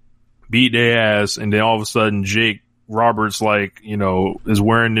 beat their ass, and then all of a sudden Jake Roberts, like, you know, is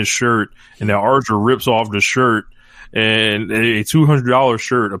wearing this shirt, and then Archer rips off the shirt, and a $200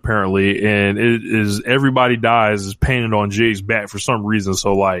 shirt apparently, and it is Everybody Dies is painted on Jake's back for some reason.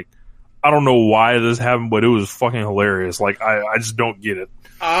 So, like, I don't know why this happened, but it was fucking hilarious. Like, I just don't get it.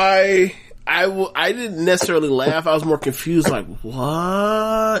 I didn't necessarily laugh. I was more confused. Like,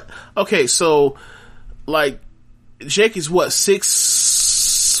 what? Okay, so, like, Jake is what,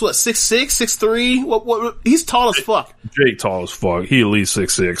 6'6", 6'3"? What? He's tall as fuck. Jake tall as fuck. He at least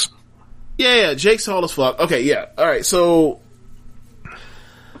 6'6". Yeah, Jake's tall as fuck. Okay, yeah. All right, so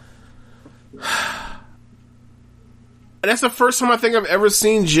that's the first time I think I've ever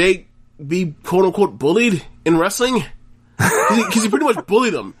seen Jake be quote unquote bullied in wrestling. Because he pretty much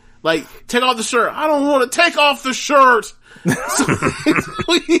bullied him. Like, take off the shirt. I don't want to take off the shirt. So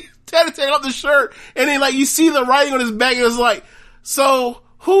he had to take off the shirt, and then like you see the writing on his back, and it's like, so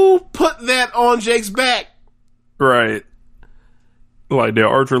who put that on Jake's back? Right. Like, did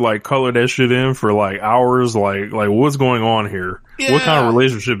Archer, like, color that shit in for, like, hours? Like, what's going on here? Yeah. What kind of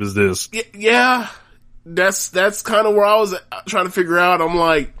relationship is this? Yeah. That's kind of where I was trying to figure out. I'm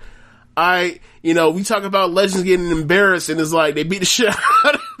like, we talk about legends getting embarrassed, and it's like, they beat the shit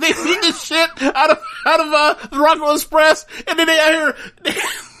out of the Rockwell Express, and then they out here,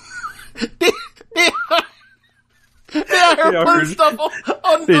 putting stuff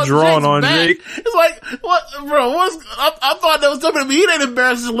on they drawing on back. Jake. It's like, what, bro? I thought that was something to me. He didn't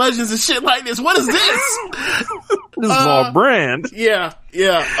embarrass his legends and shit like this. What is this? This is all brand. Yeah.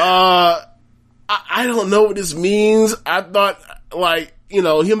 I don't know what this means. I thought, like,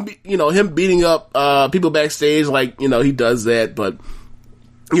 him beating up people backstage, like, he does that, but,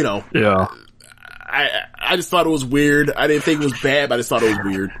 Yeah. I just thought it was weird. I didn't think it was bad, but I just thought it was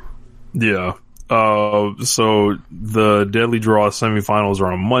weird. Yeah. So the Deadly Draw semifinals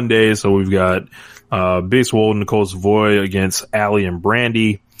are on Monday. So we've got, Big Swole and Nicole Savoy against Allie and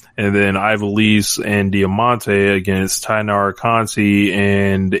Brandy. And then Ivelisse and Diamante against Tainara Conti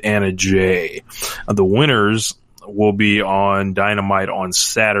and Anna Jay. The winners will be on Dynamite on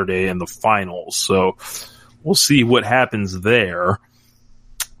Saturday in the finals. So we'll see what happens there.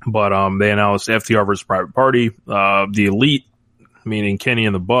 But, they announced FTR versus Private Party, the Elite, meaning Kenny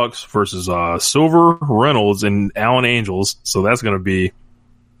and the Bucks versus, Silver, Reynolds, and Allen Angels. So that's going to be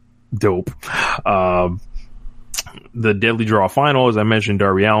dope. The Deadly Draw final, as I mentioned,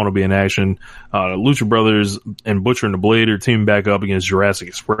 Darby Allin will be in action. Lucha Brothers and Butcher and the Blade are teaming back up against Jurassic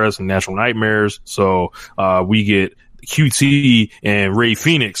Express and Natural Nightmares. So, we get QT and Ray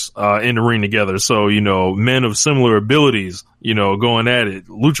Phoenix, in the ring together. So, men of similar abilities, going at it.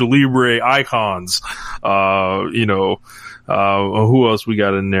 Lucha Libre icons. Who else we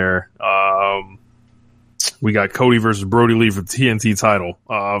got in there? We got Cody versus Brody Lee for the TNT title,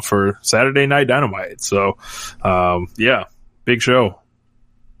 for Saturday Night Dynamite. So, yeah, big show.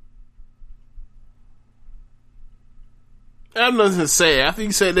 I have nothing to say. After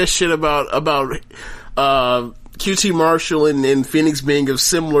you said that shit about QT Marshall and Phoenix being of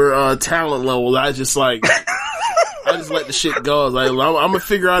similar talent level, I just let the shit go. I'm gonna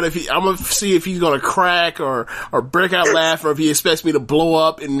figure out I'm gonna see if he's gonna crack or break out laughing, or if he expects me to blow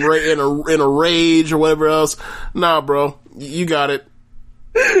up in a rage or whatever else. Nah, bro, you got it.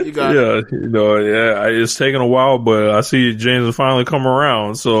 You got it. Yeah, it's taken a while, but I see James has finally come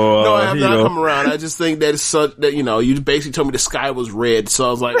around. So no, I have not come around. I just think that it's such that you basically told me the sky was red, so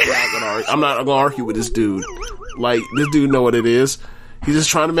I was like, I'm not gonna argue with this dude. Like, this dude know what it is. He's just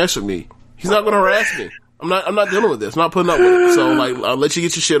trying to mess with me. He's not gonna harass me. I'm not dealing with this. I'm not putting up with it. So, I'll let you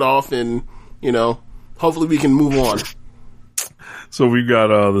get your shit off, and hopefully we can move on. So we got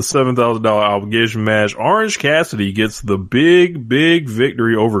the $7,000 obligation match. Orange Cassidy gets the big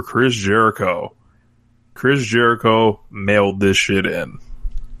victory over Chris Jericho. Chris Jericho mailed this shit in.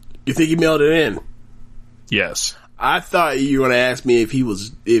 You think he mailed it in? Yes. I thought you were going to ask me if he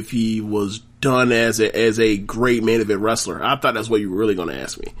was done as a great main event wrestler. I thought that's what you were really going to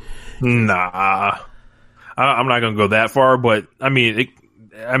ask me. Nah. I'm not going to go that far, but so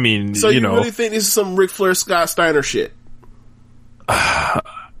you really think this is some Ric Flair, Scott Steiner shit?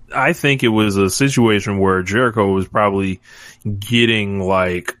 I think it was a situation where Jericho was probably getting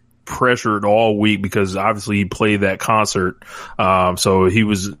pressured all week because obviously he played that concert. So he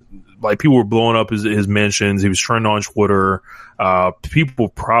was people were blowing up his mentions. He was trending on Twitter. People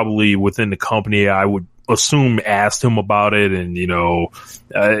probably within the company, I would assume, asked him about it, and it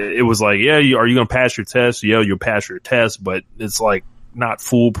was are you gonna pass your test? Yeah, you'll pass your test, but it's not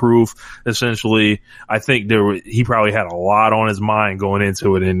foolproof. Essentially, I think he probably had a lot on his mind going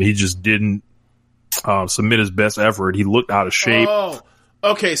into it, and he just didn't submit his best effort. He looked out of shape. Oh,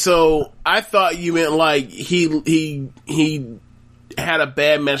 okay. So I thought you meant he had a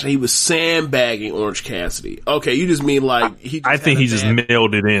bad match and he was sandbagging Orange Cassidy. Okay, you just mean he. I think he just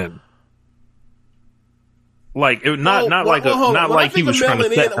mailed it in. He was trying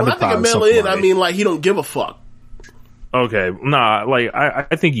to set when I think of mail in, I mean he don't give a fuck. Okay, nah,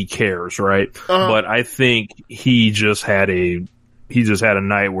 I think he cares, right? But I think he just had a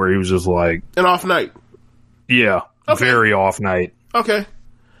night where he was just an off night. Yeah, okay. Very off night. Okay.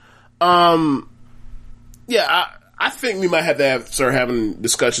 Yeah, I think we might have to start having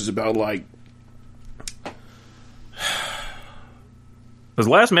discussions about his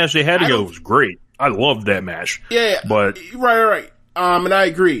last match they had together was great. I loved that match. Yeah, but right. And I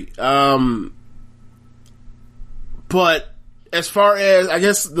agree. But as far as I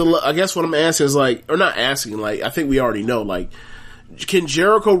guess what I'm asking is or not asking, I think we already know. Can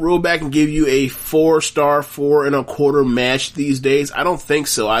Jericho reel back and give you a 4-star, 4 1/4 match these days? I don't think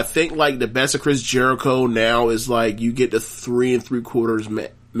so. I think the best of Chris Jericho now is you get the 3 3/4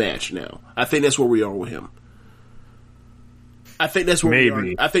 match now. I think that's where we are with him. I think that's where we are.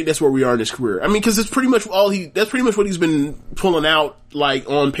 I think that's where we are in his career. I mean, because it's pretty much that's pretty much what he's been pulling out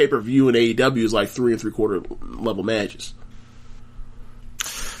on pay-per-view and AEW is 3 3/4 level matches.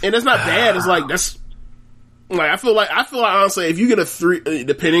 And that's not bad. It's that's I feel like honestly, if you get a 3,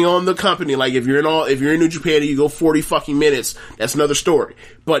 depending on the company, if you're in New Japan and you go 40 fucking minutes, that's another story.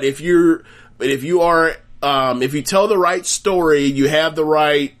 But if you tell the right story, you have the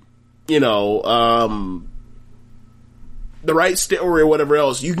right, the right story or whatever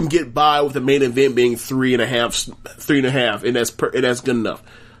else, you can get by with the main event being 3.5, and that's good enough.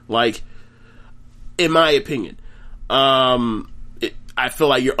 In my opinion, I I feel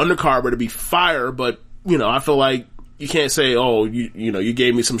like your undercard would be fire, but, you know, I feel like you can't say, oh, you know, you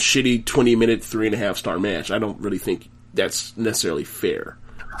gave me some shitty 20-minute, 3.5 star match. I don't really think that's necessarily fair.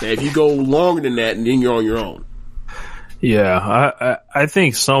 And if you go longer than that, and then you're on your own. Yeah, I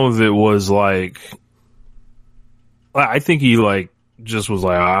think some of it was like, I think he like just was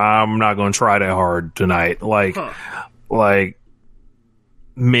like, I'm not going to try that hard tonight. Like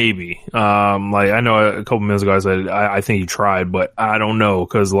maybe, like I know a couple minutes ago I said I think he tried, but I don't know,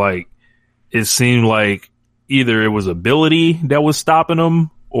 because like it seemed like either it was ability that was stopping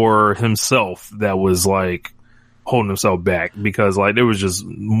him or himself that was like holding himself back, because like there was just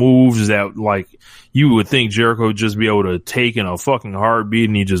moves that like you would think Jericho would just be able to take in a fucking heartbeat,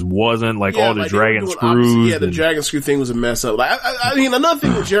 and he just wasn't. Like all the dragon screws. Yeah, the dragon screw thing was a mess up. Like I mean, another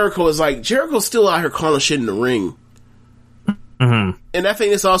thing with Jericho is like Jericho's still out here calling shit in the ring. Mm-hmm. And I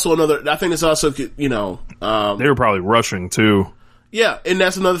think it's also you know, they were probably rushing too. Yeah, and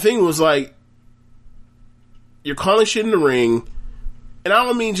that's another thing was like you're calling shit in the ring. And I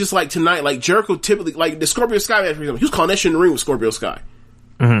don't mean just like tonight, like Jericho typically, like the Scorpio Sky match, for example, he was calling that shit in the ring with Scorpio Sky.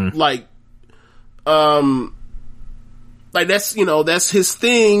 Mm-hmm. Like that's, you know, that's his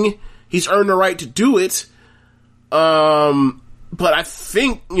thing. He's earned the right to do it. But I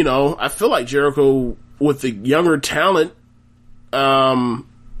think, you know, I feel like Jericho with the younger talent, and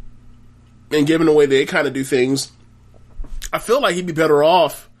given the way they kind of do things, I feel like he'd be better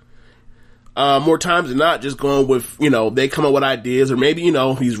off more times than not, just going with, you know, they come up with ideas, or maybe, you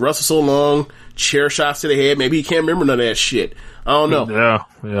know, he's wrestled so long, chair shots to the head, maybe he can't remember none of that shit. I don't know.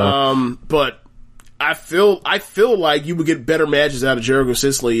 Yeah. But I feel like you would get better matches out of Jericho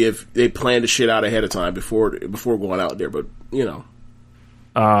Sicily if they planned the shit out ahead of time before going out there. But, you know,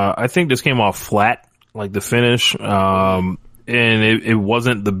 I think this came off flat, like the finish. And it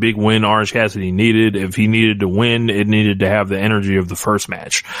wasn't the big win Orange Cassidy needed. If he needed to win, it needed to have the energy of the first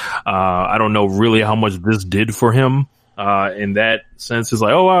match. I don't know really how much this did for him. In that sense, it's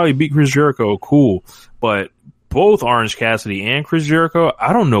like, oh wow, he beat Chris Jericho, cool. But both Orange Cassidy and Chris Jericho,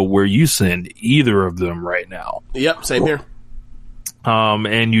 I don't know where you send either of them right now. Yep, same here.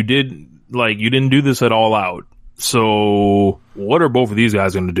 And you didn't do this at All Out. So what are both of these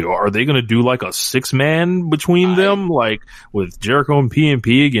guys going to do? Are they going to do like a 6-man between them, like with Jericho and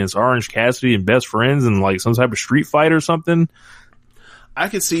PNP against Orange Cassidy and Best Friends, and like some type of street fight or something? I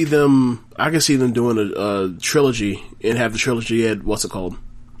could see them doing a trilogy, and have the trilogy at, what's it called?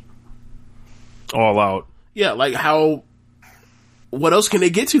 All Out. Yeah, like what else can they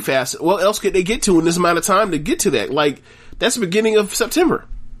get to fast? What else could they get to in this amount of time to get to that? Like, that's the beginning of September.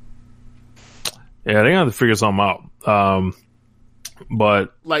 Yeah, they have to figure something out.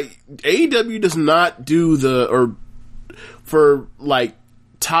 But like AEW does not do for like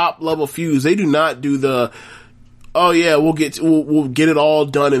top level feuds, they do not do oh yeah, we'll get it all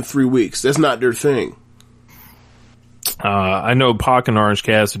done in 3 weeks. That's not their thing. I know Pac and Orange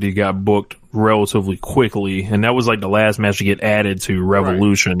Cassidy got booked relatively quickly, and that was like the last match to get added to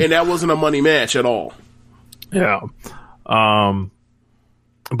Revolution. Right. And that wasn't a money match at all. Yeah.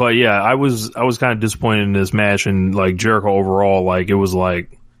 But yeah, I was kind of disappointed in this match, and like Jericho overall, like it was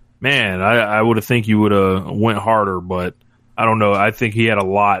like, man, I would have think you would have went harder, but I don't know. I think he had a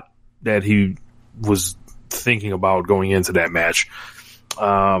lot that he was thinking about going into that match.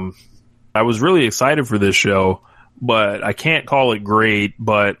 I was really excited for this show, but I can't call it great,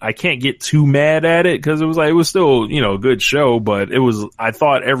 but I can't get too mad at it, because it was still, you know, a good show, but I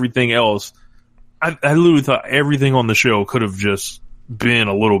thought everything else, I literally thought everything on the show could have just been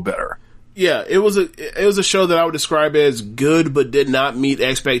a little better. Yeah, it was a show that I would describe as good, but did not meet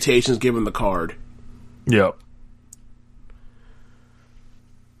expectations given the card. Yep.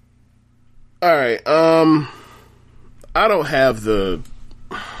 All right. I don't have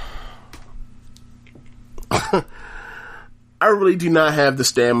I really do not have the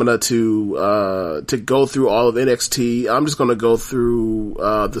stamina to go through all of NXT. I'm just going to go through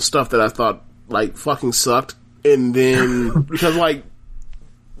the stuff that I thought like fucking sucked, and then because like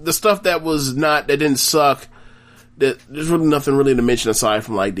the stuff that didn't suck, that there's really nothing really to mention aside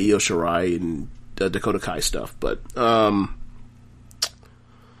from like the Io Shirai and Dakota Kai stuff. But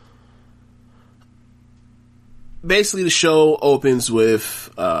basically, the show opens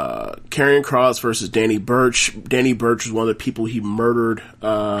with Karrion Kross versus Danny Burch. Danny Burch was one of the people he murdered,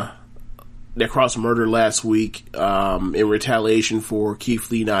 that Kross murdered last week, in retaliation for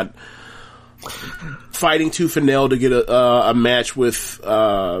Keith Lee not fighting tooth and nail to get a match with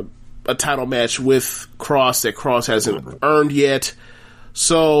a title match with Kross that Kross hasn't earned yet.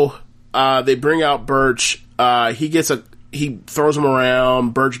 So they bring out Burch. He throws him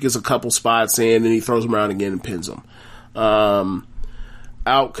around. Burch gets a couple spots in, and he throws him around again and pins him.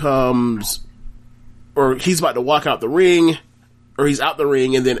 out comes, or he's about to walk out the ring, or he's out the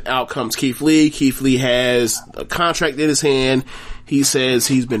ring, and then out comes Keith Lee. Keith Lee has a contract in his hand. He says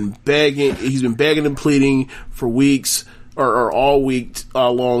he's been begging and pleading for weeks, or all week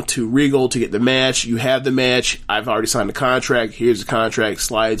long to Regal to get the match. You have the match. I've already signed the contract. Here's the contract.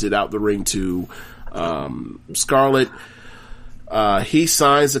 Slides it out the ring to Scarlett. He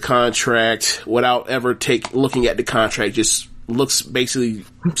signs the contract without ever looking at the contract. Just looks, basically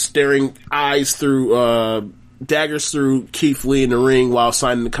staring eyes through daggers through Keith Lee in the ring while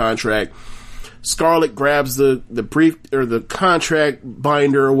signing the contract. Scarlett grabs the brief or the contract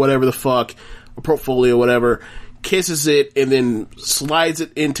binder or whatever the fuck, or portfolio, whatever, kisses it, and then slides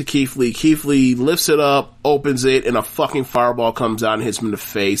it into Keith Lee. Keith Lee lifts it up, opens it, and a fucking fireball comes out and hits him in the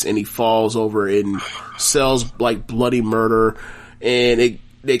face, and he falls over and sells like bloody murder. And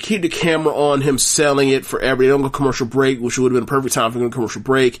they keep the camera on him selling it forever. They don't go commercial break, which would have been a perfect time for going to commercial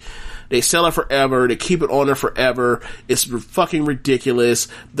break. They sell it forever. They keep it on there forever. It's fucking ridiculous.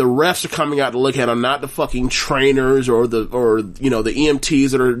 The refs are coming out to look at them, not the fucking trainers or the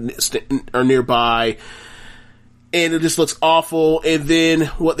EMTs that are nearby. And it just looks awful. And then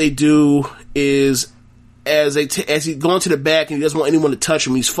what they do is, as he's going to the back and he doesn't want anyone to touch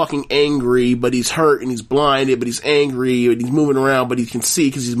him, he's fucking angry, but he's hurt and he's blinded, but he's angry and he's moving around, but he can see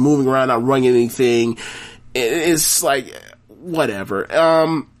because he's moving around, not running anything. And it's like,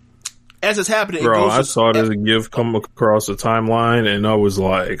 whatever. As it's happening, bro, I saw it as a GIF come across the timeline, and I was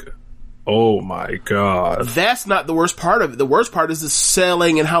like, "Oh my god!" That's not the worst part of it. The worst part is the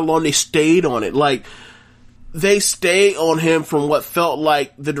selling and how long they stayed on it. Like, they stay on him from what felt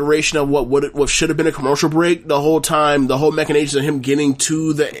like the duration of what should have been a commercial break. The whole time, the whole machinations of him getting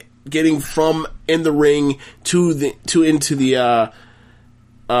from in the ring to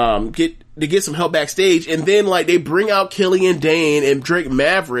get some help backstage, and then like they bring out Killian Dane and Drake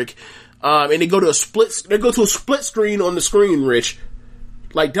Maverick. And they go to a split screen on the screen, Rich.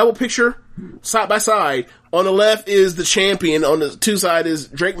 Like double picture, side by side. On the left is the champion. On the two side is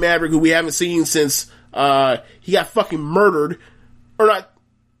Drake Maverick, who we haven't seen since, he got fucking murdered. Not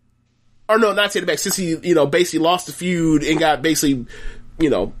take it back, since he, basically lost the feud and got basically,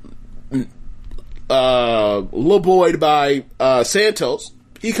 little boyed by, Santos.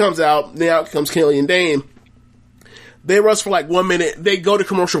 He comes out, then out comes Killian Dane. They rush for like 1 minute. They go to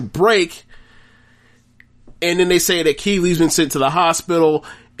commercial break, and then they say that Keith Lee's been sent to the hospital.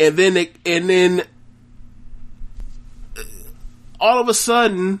 And then all of a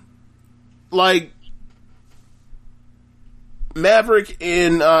sudden, like Maverick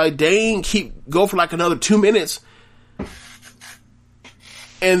and Dane go for like another 2 minutes,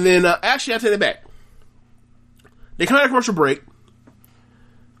 and then actually I take it back. They come out of commercial break.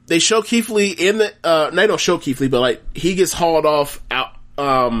 They show Keith Lee in the, they don't show Keith Lee, but like, he gets hauled off out,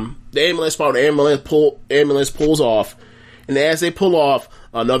 the ambulance spot, the ambulance pulls off, and as they pull off,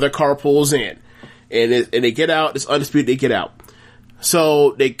 another car pulls in, and they get out, it's undisputed, they get out.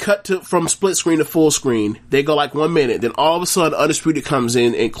 So, they cut from split screen to full screen, they go like 1 minute, then all of a sudden, Undisputed comes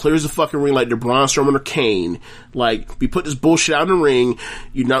in and clears the fucking ring like they're Braun Strowman or Kane. Like, we put this bullshit out in the ring,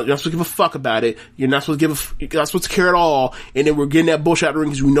 you're not supposed to give a fuck about it, you're not supposed to care at all, and then we're getting that bullshit out of the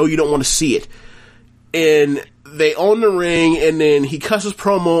ring because we know you don't want to see it. And they own the ring, and then he cuts his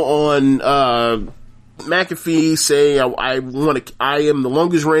promo on, McAfee saying, I am the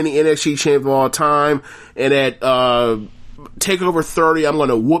longest reigning NXT champion of all time, and at, Takeover 30, I'm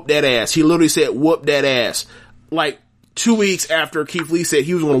gonna whoop that ass. He literally said, whoop that ass. Like, 2 weeks after Keith Lee said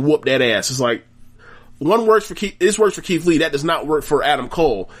he was gonna whoop that ass. It's like, this works for Keith Lee, that does not work for Adam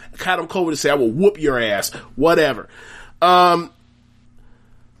Cole. Adam Cole would say, I will whoop your ass. Whatever. So,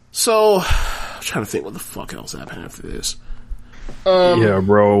 I'm trying to think what the fuck else happened after this. Yeah,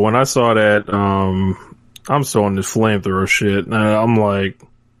 bro, when I saw that, I'm still on this flamethrower shit, and I'm like,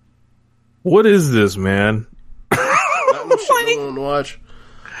 what is this, man? Watch.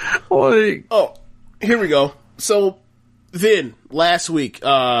 Like, oh, here we go. So then last week,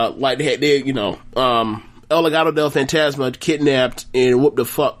 like they El Legado del Fantasma kidnapped and whooped the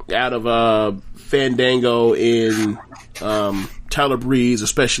fuck out of Fandango and Tyler Breeze,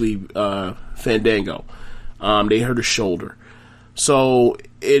 especially Fandango. They hurt his shoulder. So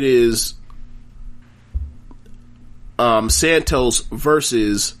it is Santos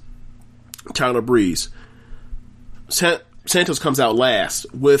versus Tyler Breeze. Santos comes out last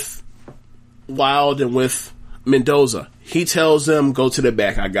with Wild and with Mendoza. He tells them, go to the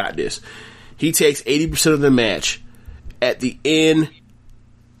back, I got this. He takes 80% of the match. At the end,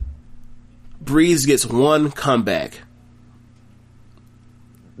 Breeze gets one comeback.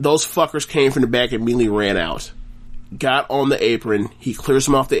 Those fuckers came from the back and immediately ran out. got on the apron. He clears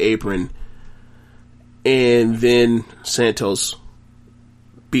him off the apron. And then Santos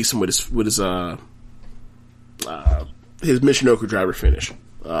beats him with his Michinoku driver finish.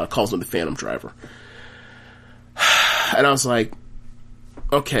 Calls him the Phantom Driver. And I was like,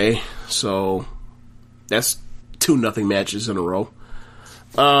 okay, so that's 2-0 matches in a row.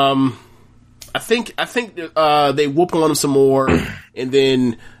 I think they whoop on him some more, and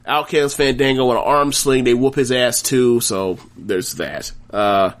then Outcast Fandango with an arm sling, they whoop his ass too, so there's that.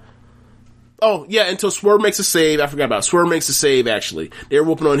 Until Swerve makes a save. I forgot about it. Swerve makes a save, actually. They're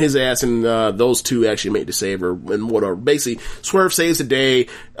whooping on his ass, and those two actually make the save, and whatever. Basically, Swerve saves the day.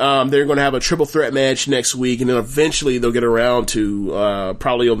 They're going to have a triple threat match next week, and then eventually they'll get around to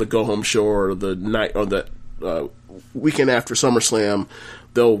probably on the Go Home show or the night or the weekend after SummerSlam,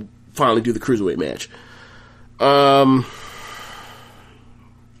 they'll finally do the Cruiserweight match.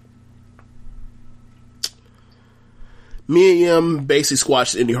 Mia Yim basically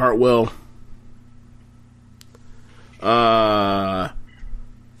squashed Indy Hartwell.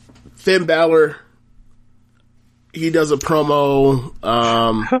 Finn Balor, he does a promo.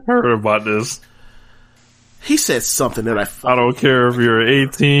 I heard about this. He said something that I don't care if you're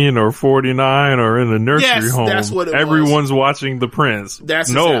 18 or 49 or in a nursery home. That's what it Everyone's watching The Prince.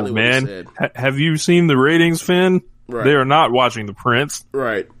 That's no, exactly man. What he said. Have you seen the ratings, Finn? Right. They are not watching The Prince.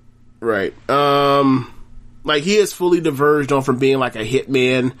 Right. Like, he has fully diverged on from being like a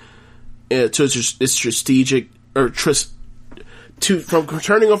hitman to this strategic, from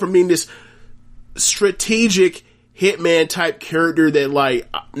turning on from being this strategic hitman type character that like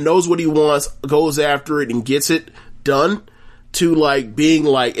knows what he wants, goes after it, and gets it done, to like being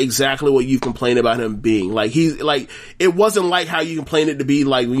like exactly what you've complained about him being. Like, he's like, it wasn't like how you complained it to be,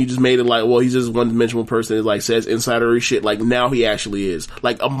 like when you just made it like, well, he's just one dimensional person that like says insidery shit. Like, now he actually is.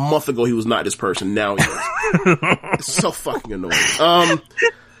 Like, a month ago he was not this person, now he is. It's so fucking annoying.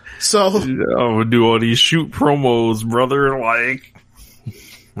 So I would do all these shoot promos, brother. Like,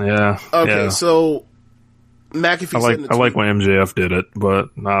 yeah. Okay, yeah. So McAfee I like when MJF did it, but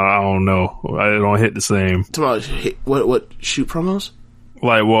I don't know. I don't hit the same. What shoot promos?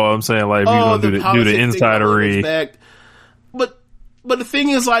 Like, well, I'm saying like if you're gonna do the insidery. But the thing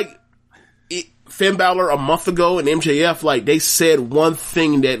is, like, Finn Balor a month ago and MJF, like, they said one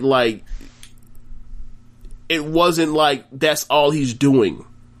thing that like it wasn't like that's all he's doing.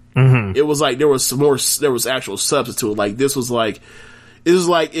 Mm-hmm. It was like there was actual substance to it. Like, this was like, it was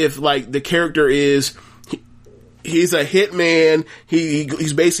like if like the character is. He's a hitman.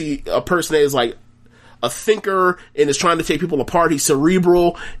 He's basically a person that is like a thinker and is trying to take people apart. He's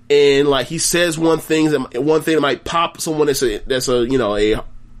cerebral, and like he says one thing that might pop someone that's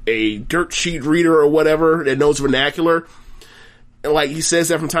a dirt sheet reader or whatever that knows vernacular, and like he says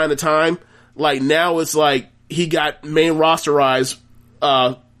that from time to time. Like, now it's like he got main rosterized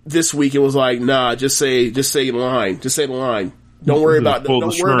this week. It was like, nah, just say the line. Don't worry about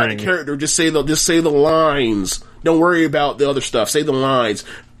the character. Just say the lines. Don't worry about the other stuff. Say the lines.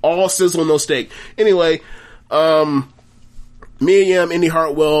 All sizzle, no steak. Anyway, Mia Yim, Indy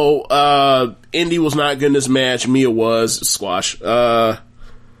Hartwell. Indy was not good in this match. Mia was squash.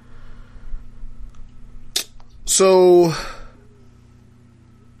 So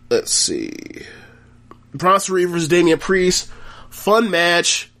let's see. Bronson Reed versus Damian Priest. Fun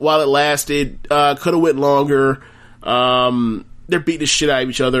match while it lasted. Could have went longer. They're beating the shit out of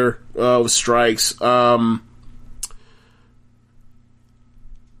each other with strikes.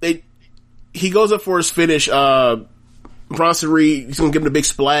 He goes up for his finish. Bronson Reed, he's gonna give him a big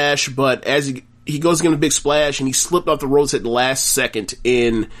splash, but as he goes to give him a big splash, and he slipped off the ropes at the last second.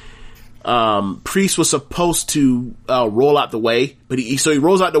 And Priest was supposed to roll out the way, but he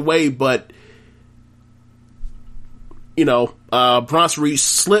rolls out the way, but Bronson Reed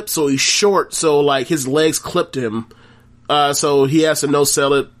slipped, so he's short, so like his legs clipped him. So he has to no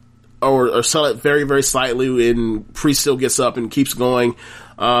sell it or sell it very, very slightly, and Priest still gets up and keeps going.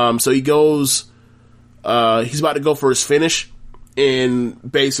 So he goes, he's about to go for his finish,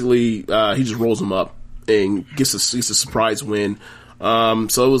 and basically, he just rolls him up and gets a surprise win.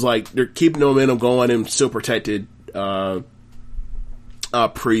 So it was like they're keeping the momentum going and still protected,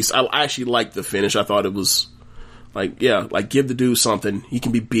 Priest. I actually liked the finish. I thought it was like, yeah, like give the dude something. He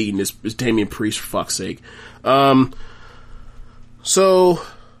can be beaten. It's Damian Priest, for fuck's sake. So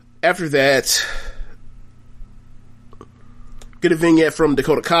after that, get a vignette from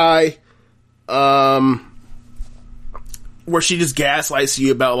Dakota Kai, where she just gaslights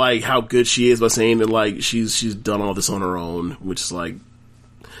you about like how good she is by saying that like she's done all this on her own, which is like,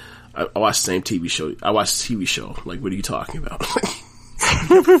 I watched the same TV show. I watched the TV show. Like, what are you talking about?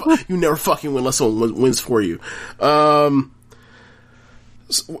 You never fucking win unless someone wins for you.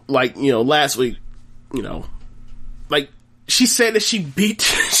 Like, you know, last week, you know, like, she said that she beat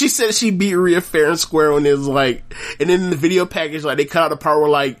Rhea fair and square, and is like, and then in the video package, like, they cut out the part where,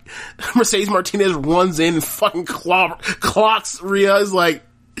 like, Mercedes Martinez runs in and fucking clocks Rhea. It's like,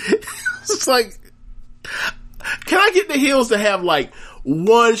 it's like, can I get the heels to have, like,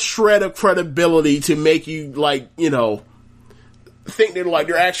 one shred of credibility to make you, like, you know, think they're, like,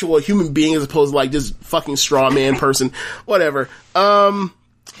 they're actual human beings as opposed to, like, just fucking straw man person, whatever.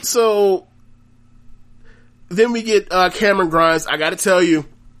 So then we get Cameron Grimes. I gotta tell you,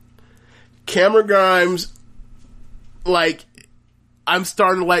 Cameron Grimes, like, I'm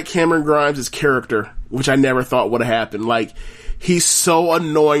starting to like Cameron Grimes' character, which I never thought would have happened. Like, he's so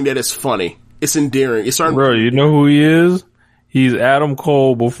annoying that it's funny. It's endearing. It's starting. Bro, you know who he is? He's Adam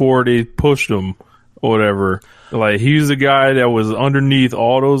Cole before they pushed him or whatever. Like, he's the guy that was underneath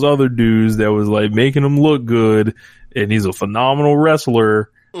all those other dudes that was, like, making him look good, and he's a phenomenal wrestler.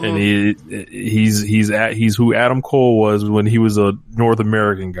 Mm-hmm. And he's who Adam Cole was when he was a North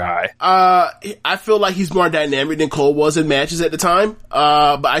American guy. I feel like he's more dynamic than Cole was in matches at the time.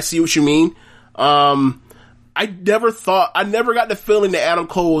 But I see what you mean. I never got the feeling that Adam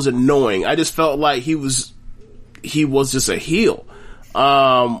Cole was annoying. I just felt like he was just a heel.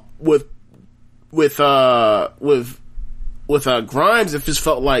 With Grimes, it just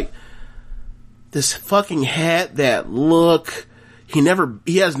felt like this fucking had that look. He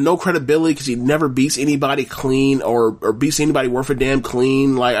has no credibility because he never beats anybody clean or beats anybody worth a damn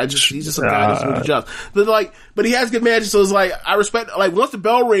clean. Like, he's just a guy that's doing the job. But he has good matches, so it's like, I respect, like, once the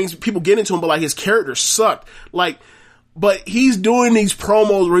bell rings, people get into him, but like, his character sucked. Like, but he's doing these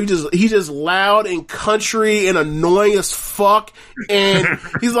promos where he's just loud and country and annoying as fuck. And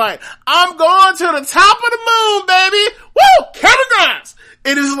he's like, I'm going to the top of the moon, baby! Woo! Cameron Grimes!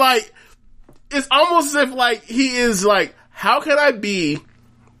 It is like, it's almost as if, like, he is like, how can I be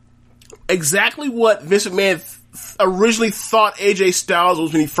exactly what Vince McMahon originally thought AJ Styles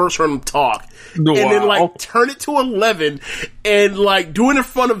was when he first heard him talk? Wow. And then, like, turn it to 11 and, like, do it in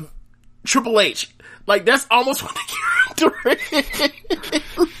front of Triple H. Like, that's almost what the character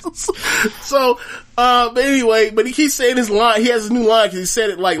is. So, but anyway, but he keeps saying his line. He has a new line because he said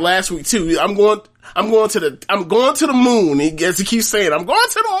it, like, last week too. I'm going to the moon. He keeps saying, I'm going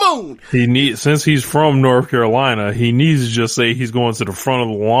to the moon. Since he's from North Carolina, he needs to just say he's going to the front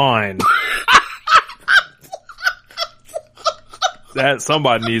of the line. That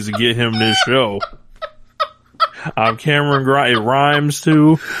somebody needs to get him this show. I'm Cameron Grimes. It rhymes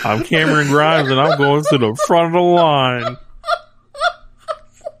too. I'm Cameron Grimes, and I'm going to the front of the line.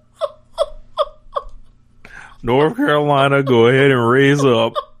 North Carolina, go ahead and raise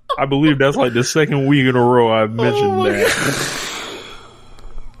up. I believe that's like the second week in a row I've mentioned that.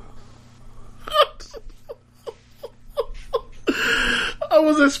 I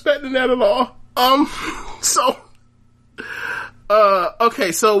wasn't expecting that at all.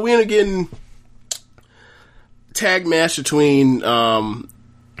 Okay, so we're getting tag match between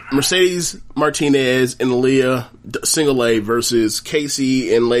Mercedes Martinez and Aaliyah Single A versus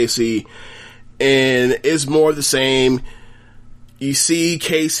Casey and Lacey, and it's more of the same. You see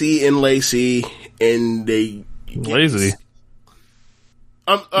Casey and Lacey, and they Lazy.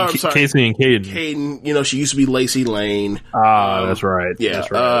 I'm sorry, Casey and Caden. Caden, you know, she used to be Lacey Lane. That's right. Yeah,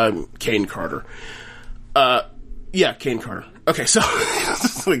 that's right. Caden Carter. Yeah, Caden Carter. Okay, so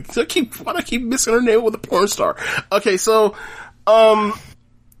why do I keep missing her name with a porn star? Okay, so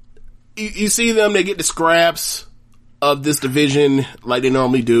you see them, they get the scraps of this division like they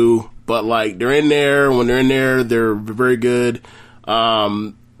normally do, but like they're in there. When they're in there, they're very good.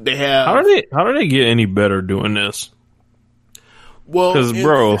 They have how do they get any better doing this? Well, because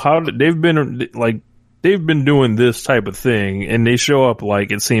bro, they've been doing this type of thing, and they show up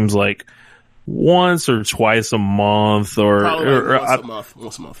like it seems like once or twice a month, or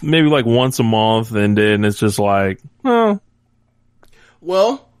once a month, maybe like once a month, and then it's just like, oh.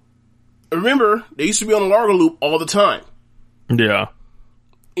 Well, remember they used to be on the Largo Loop all the time. Yeah,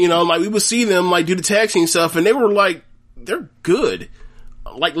 you know, like we would see them like do the tag team stuff, and they were like, they're good,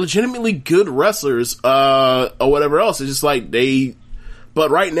 like legitimately good wrestlers, or whatever else. It's just like but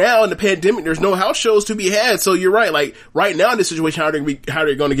right now in the pandemic, there's no house shows to be had. So you're right. Like right now in this situation, how are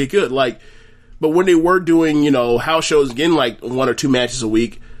they going to get good? Like, but when they were doing, you know, house shows again, like 1 or 2 matches a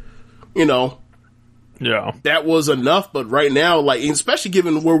week, you know, yeah, that was enough. But right now, like, especially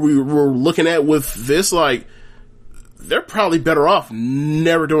given where we were looking at with this, like, they're probably better off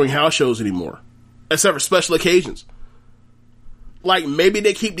never doing house shows anymore, except for special occasions. Like, maybe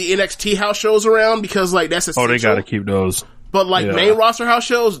they keep the NXT house shows around because, like, that's essential. Oh, they gotta keep those. But like main roster house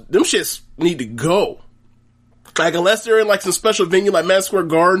shows, them shits need to go. Like unless they're in like some special venue like Madison Square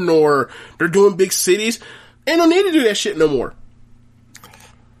Garden or they're doing big cities, ain't no need to do that shit no more.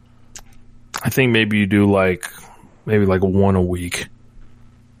 I think maybe you do like one a week.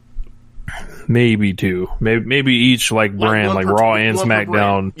 Maybe two. Maybe each like brand, like Raw and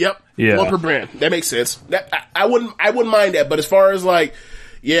SmackDown. Yep. Yeah. One per brand. That makes sense. That I wouldn't mind that. But as far as like,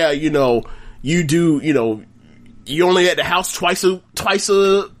 yeah, you know, you do, you know, you only at the house twice a,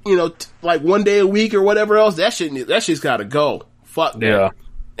 you know, like one day a week or whatever else. That shit's gotta go. Fuck that. Yeah.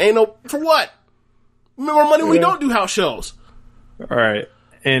 Ain't no, for what? More money when we don't do house shows. All right.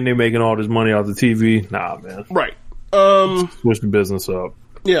 And they're making all this money off the TV. Nah, man. Right. Switch the business up.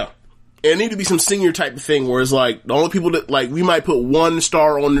 Yeah. It need to be some senior type of thing where it's like the only people that like we might put one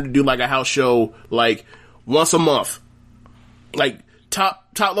star on there to do like a house show like once a month. Like top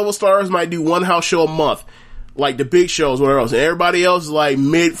level stars might do one house show a month. Like the big shows, whatever else. And everybody else is like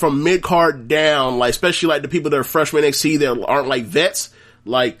from mid card down, like especially like the people that are freshmen NXT that aren't like vets,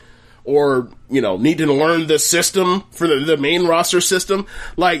 like or you know, need to learn the system for the main roster system.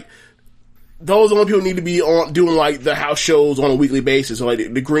 Like those only people need to be on doing like the house shows on a weekly basis. So like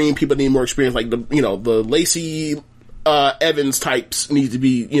the green people need more experience. Like the you know the Lacey Evans types need to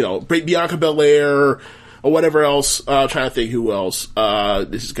be you know Bianca Belair or whatever else. Trying to think who else.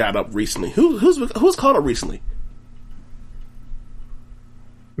 This has got up recently. Who's caught up recently?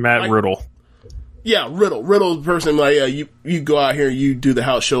 Matt Riddle. Yeah, Riddle's the person like you go out here and you do the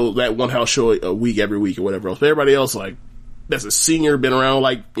house show, that one house show a week every week or whatever else. But everybody else like that's a senior, been around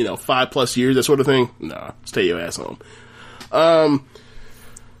like, you know, 5+ years, that sort of thing. Nah, stay your ass home.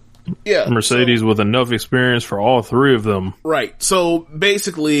 Yeah. Mercedes with enough experience for all three of them. Right. So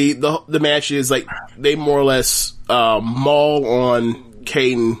basically the match is like they more or less maul on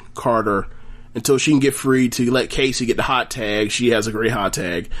Kaden Carter until she can get free to let Casey get the hot tag. She has a great hot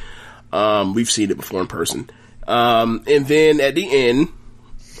tag. We've seen it before in person. And then at the end,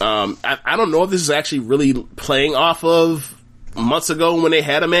 I don't know if this is actually really playing off of months ago when they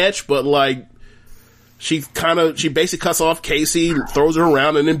had a match, but like she basically cuts off Casey, throws her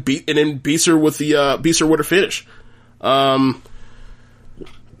around, and then beats her with her finish. And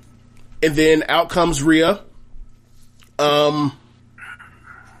then out comes Rhea.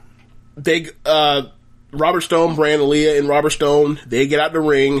 Robert Stone, Brand, Aaliyah, and Robert Stone, they get out the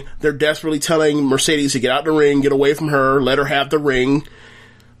ring. They're desperately telling Mercedes to get out the ring, get away from her, let her have the ring.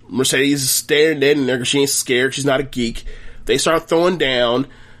 Mercedes is staring dead in there because she ain't scared. She's not a geek. They start throwing down.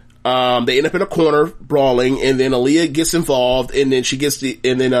 They end up in a corner brawling, and then Aaliyah gets involved, and then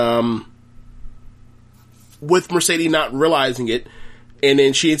with Mercedes not realizing it, and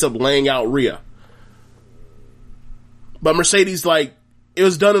then she ends up laying out Rhea. But Mercedes, like, it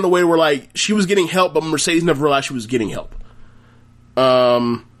was done in a way where, like, she was getting help, but Mercedes never realized she was getting help.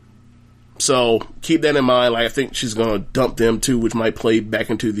 So keep that in mind. Like, I think she's gonna dump them too, which might play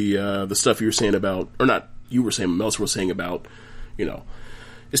back into the stuff you were saying about, or not you were saying, Meltzer was saying about, you know,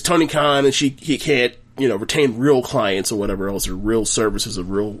 it's Tony Khan and he can't, you know, retain real clients or whatever else, or real services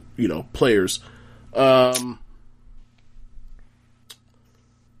of real, you know, players.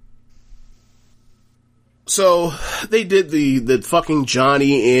 So they did the fucking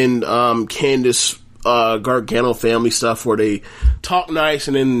Johnny and Candice Gargano family stuff where they talk nice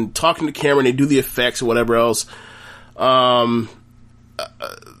and then talking to camera and they do the effects or whatever else.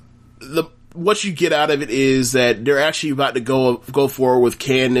 What you get out of it is that they're actually about to go forward with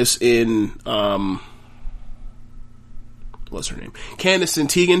Candice in what's her name? Candice and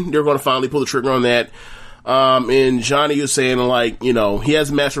Tegan. They're going to finally pull the trigger on that. And Johnny was saying, like, you know, he has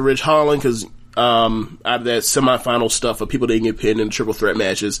a match with Ridge Holland because out of that semifinal stuff of people that can get pinned in triple threat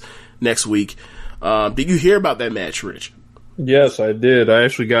matches next week. Did you hear about that match, Rich? Yes, I did. I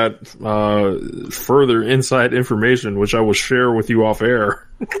actually got further inside information, which I will share with you off air.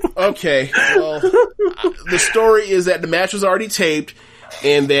 Okay. Well, the story is that the match was already taped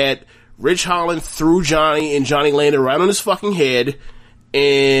and that Ridge Holland threw Johnny and Johnny landed right on his fucking head.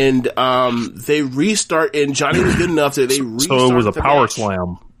 And they restart, and Johnny was good enough that they restarted. So it was a power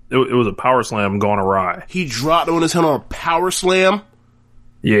slam. It was a power slam gone awry. He dropped on his head on a power slam.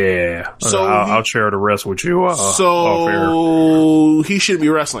 Yeah. So I'll share the rest with you. So he shouldn't be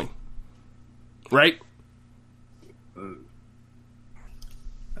wrestling, right?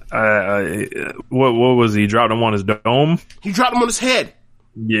 What was he? Dropped him on his dome? He dropped him on his head.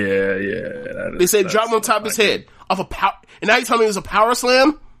 Yeah. They said drop him on top of his head off a power. And now you telling me it was a power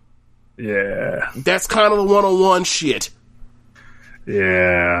slam? Yeah. That's kind of the one-on-one shit.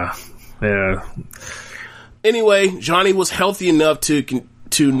 Yeah. Anyway, Johnny was healthy enough to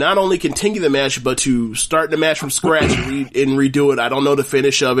to not only continue the match, but to start the match from scratch and redo it. I don't know the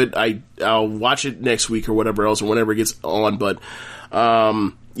finish of it. I'll watch it next week or whatever else, or whenever it gets on. But,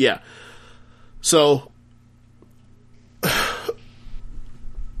 yeah. So,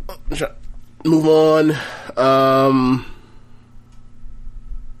 move on.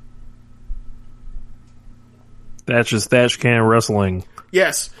 Thatcher's Thatch Can Wrestling.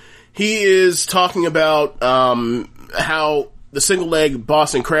 Yes. He is talking about, how the single leg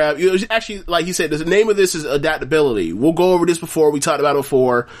Boston Crab, actually, like he said, the name of this is adaptability. We'll go over this before. We talked about it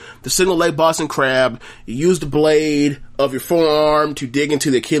before. The single leg Boston Crab, you use the blade of your forearm to dig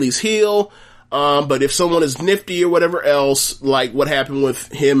into the Achilles heel. But if someone is nifty or whatever else, like what happened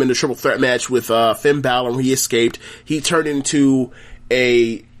with him in the triple threat match with, Finn Balor when he escaped, he turned into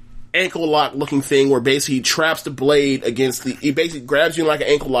a ankle lock looking thing where basically he traps the blade against he basically grabs you in like an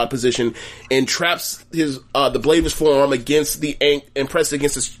ankle lock position and traps the blade of his forearm against the and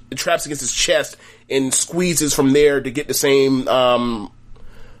presses traps against his chest and squeezes from there to get the same,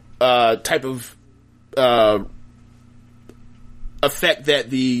 type of, effect that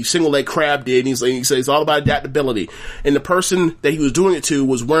the single leg crab did. And he says it's all about adaptability. And the person that he was doing it to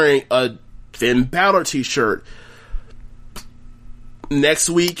was wearing a Finn Balor t-shirt. Next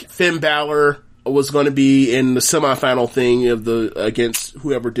week, Finn Balor was going to be in the semifinal thing against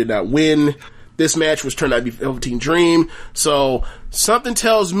whoever did not win. This match was turned out to be Velveteen Dream. So something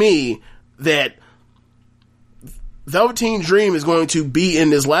tells me that Velveteen Dream is going to be in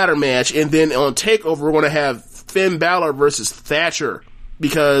this ladder match, and then on TakeOver we're going to have Finn Balor versus Thatcher,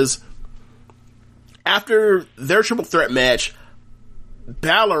 because after their triple threat match,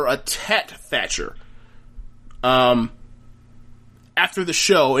 Balor attacked Thatcher. After the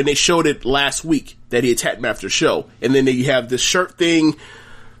show, and they showed it last week that he attacked him after the show. And then you have this shirt thing.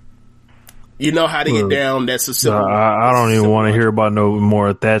 You know how to get down. That's a simple. I don't even want to hear about no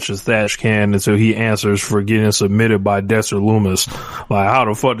more Thatcher's Thatch Can until he answers for getting submitted by Dexter Lumis. Like, how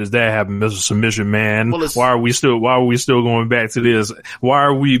the fuck does that happen, Mr. Submission Man? Well, why are we still going back to this? Why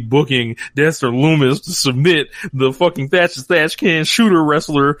are we booking Dexter Lumis to submit the fucking Thatcher's Thatch Can shooter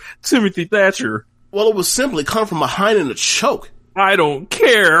wrestler Timothy Thatcher? Well, it was simply come from behind in a choke. I don't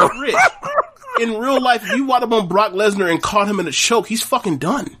care. Rich, in real life, if you walked up on Brock Lesnar and caught him in a choke, he's fucking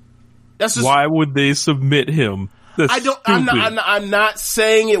done. That's just, why would they submit him? That's stupid. I'm not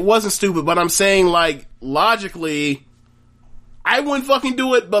saying it wasn't stupid, but I'm saying, like, logically, I wouldn't fucking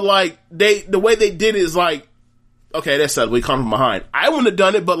do it, but like, the way they did it is like, okay, that's sad. We come from behind. I wouldn't have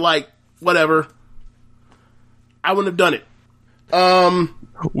done it, but like, whatever. I wouldn't have done it.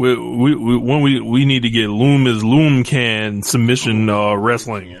 We need to get Loom Can submission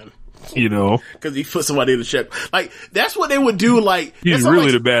wrestling, you know, because he put somebody in the check. Like, that's what they would do. Like, he's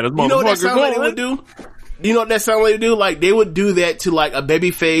really the baddest motherfucker. You know what that sound like they would do? You know what that sound like they do? Like, they would do that to like a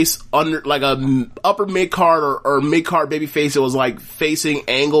baby face under, like a upper mid card or mid card baby face that was like facing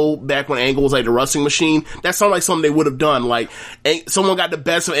Angle back when Angle was like the wrestling machine. That sounded like something they would have done. Like, someone got the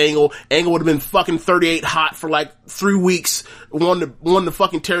best of Angle. Angle would have been fucking 38 hot for like 3 weeks. Wanted to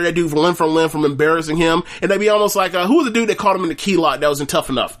fucking tear that dude limb from limb from embarrassing him. And they'd be almost like, who was the dude that caught him in the key lock that wasn't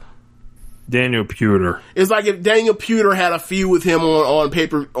tough enough? Daniel Puder. It's like if Daniel Puder had a feud with him for a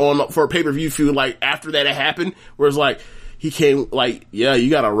pay-per-view feud, like after that had happened, where it's like, he came like, yeah, you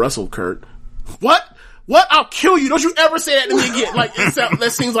gotta wrestle, Kurt. What? I'll kill you. Don't you ever say that to me again. Like,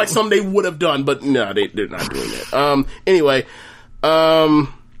 that seems like something they would have done, but no, they're not doing that. Anyway,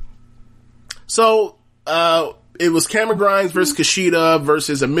 so, it was Cameron Grimes versus Kushida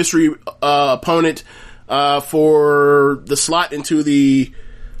versus a mystery, opponent, for the slot into the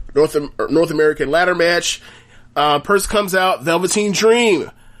North American ladder match. Person comes out, Velveteen Dream.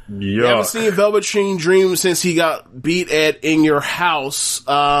 We haven't seen Velveteen Dream since he got beat at In Your House.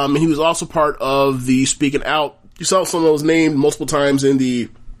 He was also part of the Speaking Out. You saw some of those named multiple times in the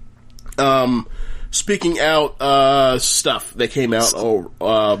Speaking Out stuff that came out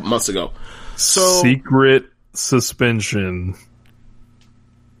months ago. So, secret suspension.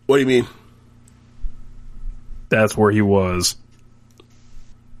 What do you mean? That's where he was.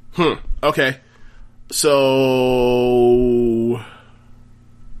 Okay. So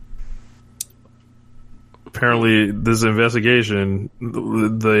apparently this investigation,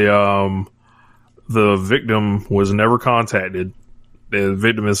 the victim was never contacted. The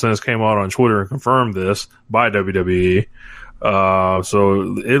victim has since came out on Twitter and confirmed this by WWE.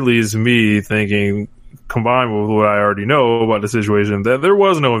 So it leads me thinking, combined with what I already know about the situation, that there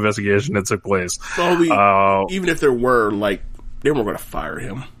was no investigation that took place. Well, even if there were, like, they weren't going to fire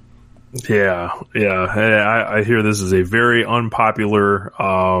him. Yeah. I hear this is a very unpopular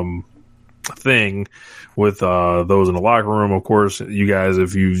thing with those in the locker room. Of course, you guys,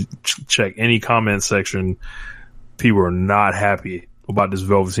 if you check any comment section, people are not happy about this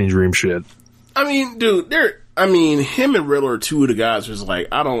Velveteen Dream shit. I mean, dude, him and Riddler are two of the guys who's like,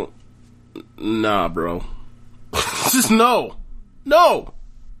 nah, bro. Just no. I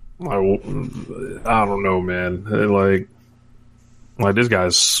don't know, man. Like this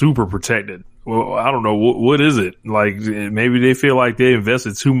guy's super protected. Well, I don't know. What is it? Like, maybe they feel like they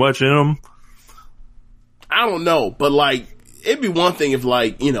invested too much in him. I don't know, but like, it'd be one thing if,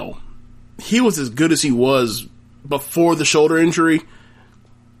 like, you know, he was as good as he was before the shoulder injury.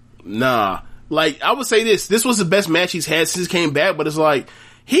 Nah. Like, I would say this was the best match he's had since he came back, but it's like,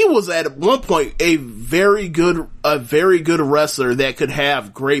 he was at one point a very good wrestler that could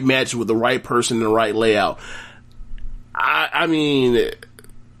have great matches with the right person and the right layout. I mean,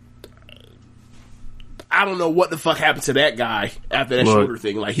 I don't know what the fuck happened to that guy after that shoulder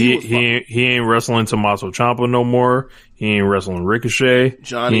thing. Like, he ain't wrestling Tommaso Ciampa no more. He ain't wrestling Ricochet.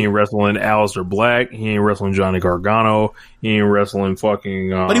 Johnny. He ain't wrestling Aleister Black. He ain't wrestling Johnny Gargano. He ain't wrestling fucking.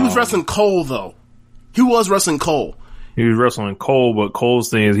 But he was wrestling Cole though. He was wrestling Cole. He was wrestling Cole, but Cole's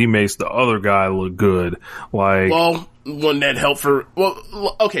thing is he makes the other guy look good. Like, well, wouldn't that help for?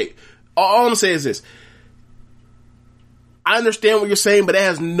 Well, okay. All I'm gonna say is this. I understand what you're saying, but it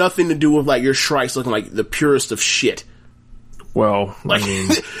has nothing to do with like your Shrikes looking like the purest of shit. Well, like, I mean,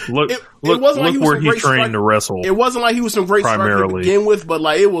 look where he trained to wrestle. It wasn't like he was some great striker to begin with, but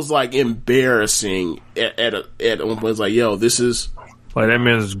like it was like embarrassing at one point. It's like, yo, this is like that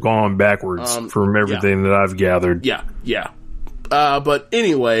man's gone backwards from everything that I've gathered. Yeah. But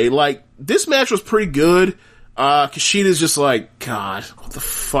anyway, like this match was pretty good. Kushida's just like, God, what the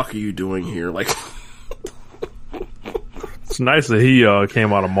fuck are you doing here? Like. It's nice that he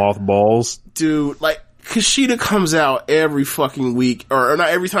came out of mothballs. Dude, like, Kushida comes out every fucking week, or not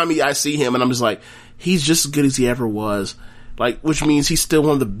every time I see him, and I'm just like, he's just as good as he ever was. Like, which means he's still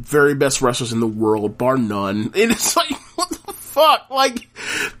one of the very best wrestlers in the world, bar none. And it's like, what the fuck? Like,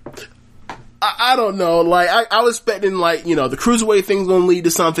 I don't know. Like, I was expecting, like, you know, the Cruiserweight thing's gonna lead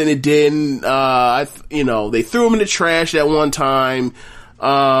to something. It didn't. You know, they threw him in the trash that one time.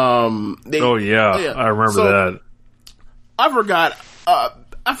 I remember that. I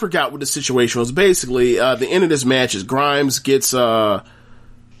forgot what the situation was. Basically, the end of this match is Grimes gets Velveteen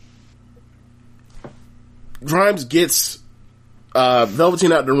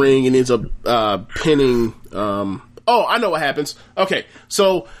out the ring and ends up pinning. I know what happens. Okay,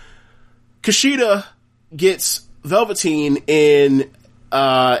 so Kushida gets Velveteen in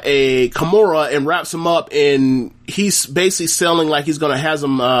a Kimura and wraps him up, and he's basically selling like he's gonna have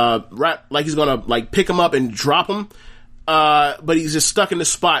him like he's gonna like pick him up and drop him. But he's just stuck in the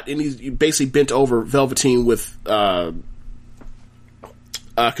spot, and he's basically bent over Velveteen with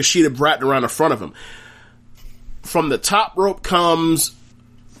Kushida wrapped around the front of him. From the top rope comes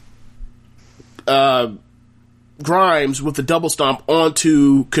Grimes with the double stomp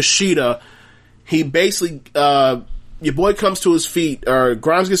onto Kushida. He basically, your boy comes to his feet, or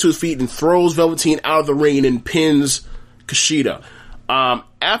Grimes gets to his feet and throws Velveteen out of the ring and pins Kushida.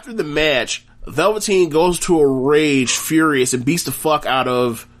 After the match, Velveteen goes to a rage, furious, and beats the fuck out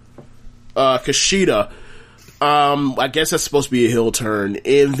of Kushida. I guess that's supposed to be a heel turn.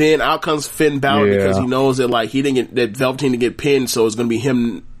 And then out comes Finn Balor because he knows that like he didn't get that Velveteen to get pinned, so it's gonna be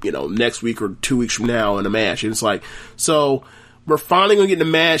him, you know, next week or 2 weeks from now in a match. And it's like, so we're finally gonna get in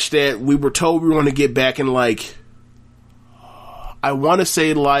a match that we were told we were gonna get back in like, I wanna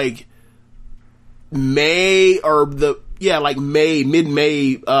say like May or mid-May,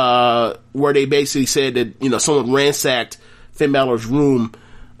 where they basically said that, you know, someone ransacked Finn Balor's room,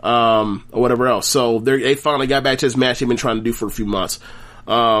 or whatever else. So they finally got back to this match they've been trying to do for a few months.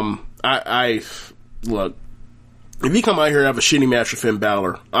 I look, if you come out here and have a shitty match with Finn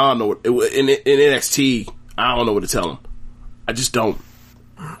Balor, I don't know what, in NXT, I don't know what to tell him. I just don't.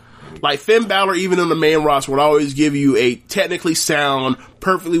 Like, Finn Balor, even on the main roster, would always give you a technically sound,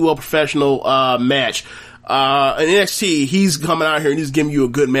 perfectly well professional, match. In NXT, he's coming out here and he's giving you a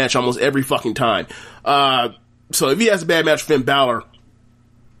good match almost every fucking time. So if he has a bad match with Finn Balor,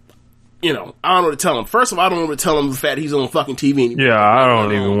 you know, I don't know what to tell him. First of all, I don't know what to tell him the fact that he's on fucking TV anymore. Yeah, I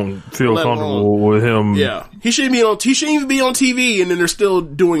don't even feel comfortable with him. Yeah. He shouldn't even be on TV, and then they're still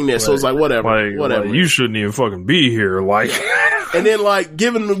doing this. Right. So it's like, whatever. Like, you shouldn't even fucking be here. Like, and then like,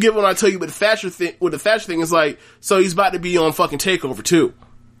 given what I tell you with the Thatcher thing, is like, so he's about to be on fucking TakeOver too.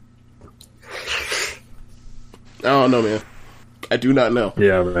 I don't know, man. I do not know.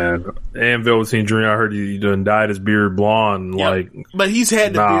 Yeah, man. And Velveteen Dream, I heard he done dyed his beard blonde. Yeah. Like, but he's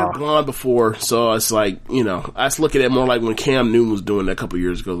had the beard blonde before, so it's like, you know, I just look at it more like when Cam Newton was doing that a couple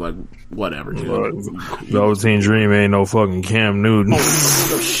years ago. Like, whatever, dude. Velveteen Dream ain't no fucking Cam Newton. No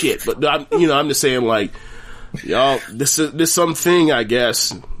shit. But I'm just saying, like, y'all, this something, I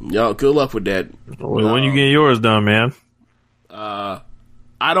guess. Y'all, good luck with that. When you get yours done, man?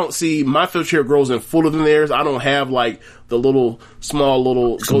 I don't see my facial hair grows in fuller than theirs. I don't have like the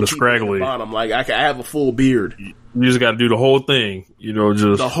small goatee scraggly at the bottom. Like I have a full beard. You just got to do the whole thing, you know,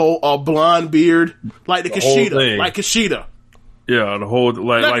 just the whole blonde beard, like the Kushida, like Kushida. Yeah, the whole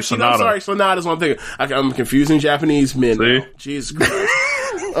like Sonata. I'm sorry, Sonata's what I'm thinking. I'm confusing Japanese men. See? Jesus Christ.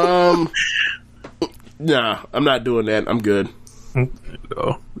 Nah, I'm not doing that. I'm good.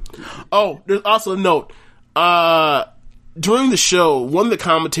 No. Oh, there's also a note. During the show, one of the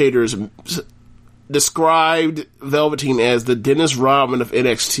commentators described Velveteen as the Dennis Rodman of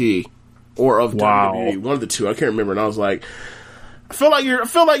NXT or of WWE, one of the two. I can't remember. And I was like, I feel like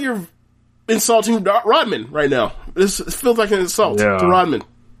you're insulting Rodman right now. This feels like an insult to Rodman.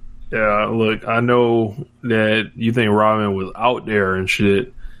 Yeah, look, I know that you think Rodman was out there and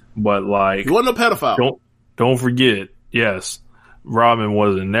shit, but like, he wasn't a pedophile. Don't forget, yes, Rodman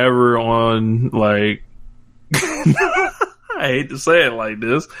wasn't never on like. I hate to say it like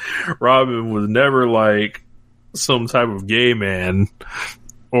this. Robin was never like some type of gay man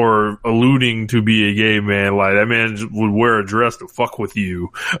or alluding to be a gay man. Like that man would wear a dress to fuck with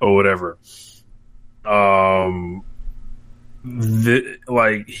you or whatever.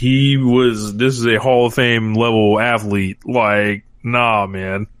 Like this is a Hall of Fame level athlete. Like, nah,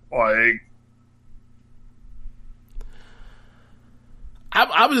 man. Like,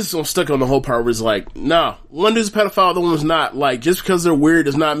 I was just stuck on the whole part where it's like, nah, one dude's a pedophile, the other one's not. Like, just because they're weird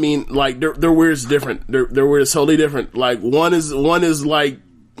does not mean, like, their weird is different. Their weird is totally different. Like, one is like,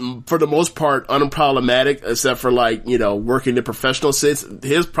 for the most part, unproblematic, except for, like, you know, working the professional sense.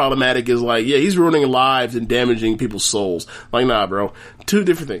 His problematic is like, yeah, he's ruining lives and damaging people's souls. Like, nah, bro. Two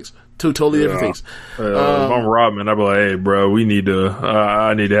different things. Two totally different things. If I'm Rodman, I'd be like, hey, bro, we need to,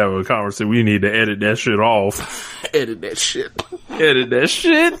 I need to have a conversation. We need to edit that shit off. Edit that shit. Edit that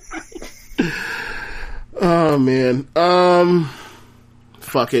shit. Oh, man.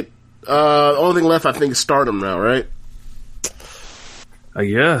 Fuck it. The only thing left, I think, is Stardom now, right? I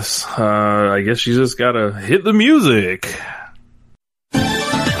guess. I guess you just gotta hit the music.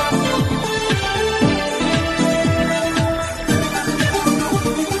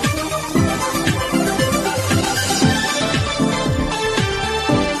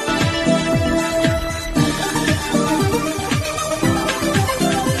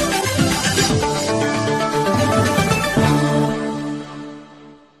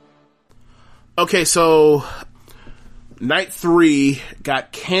 Okay, so Night 3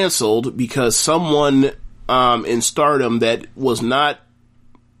 got canceled because someone in Stardom that was not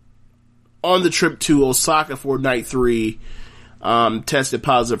on the trip to Osaka for Night 3 tested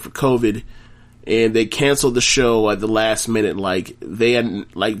positive for COVID, and they canceled the show at the last minute.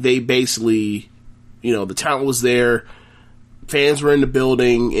 They basically, you know, the talent was there, fans were in the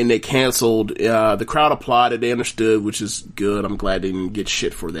building, and they canceled. The crowd applauded, they understood, which is good. I'm glad they didn't get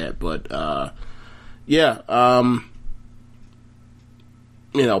shit for that, but you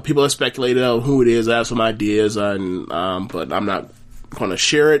know, people have speculated on who it is. I have some ideas, and but I'm not going to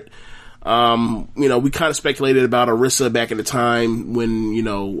share it. You know, we kind of speculated about Arisa back in the time when, you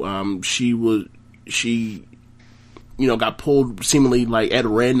know, she got pulled seemingly like at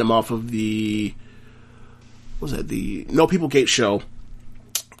random off of the, what was that, the No People Gate show.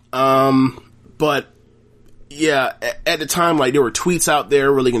 But yeah, at the time, like, there were tweets out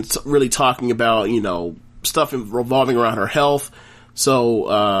there really talking about, you know, stuff revolving around her health.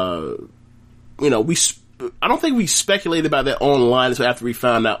 So, you know, I don't think we speculated about that online until after we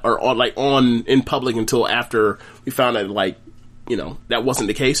found out, or in public until after we found out, like, you know, that wasn't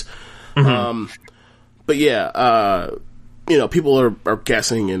the case. Mm-hmm. But yeah, you know, people are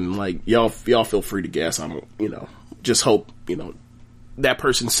guessing, and like, y'all feel free to guess. I'm, you know, just hope, you know, that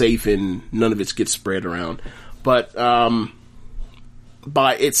person's safe and none of it gets spread around. But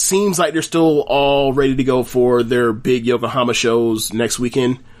it seems like they're still all ready to go for their big Yokohama shows next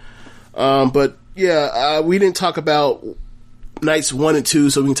weekend. But yeah, we didn't talk about nights 1 and 2,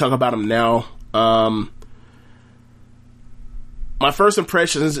 so we can talk about them now. My first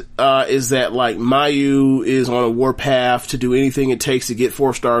impression is that, like, Mayu is on a warpath to do anything it takes to get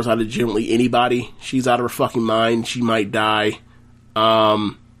 4 stars out of generally anybody. She's out of her fucking mind. She might die.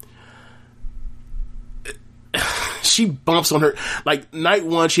 She bumps on her, like, night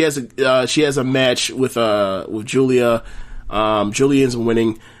 1, she has a match with Julia. Julie ends up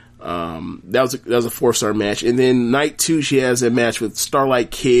winning. That was a 4-star match. And then night 2, she has a match with Starlight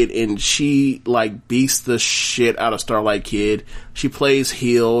Kid, and she like beats the shit out of Starlight Kid. She plays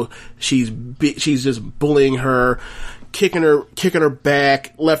heel. She's just bullying her, kicking her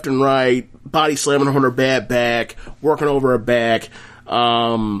back left and right, body slamming her on her bad back, working over her back,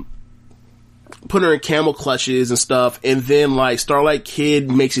 putting her in camel clutches and stuff. And then like Starlight Kid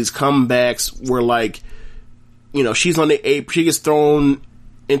makes these comebacks where like, you know, she's on the apron, she gets thrown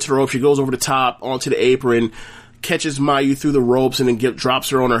into the rope, she goes over the top onto the apron, catches Mayu through the ropes, and then drops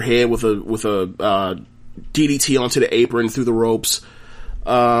her on her head with a DDT onto the apron through the ropes.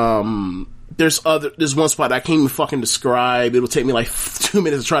 There's one spot I can't even fucking describe. It'll take me like 2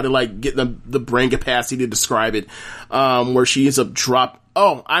 minutes to try to like get the brain capacity to describe it. Where she ends up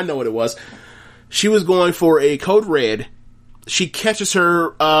oh, I know what it was. She was going for a code red. She catches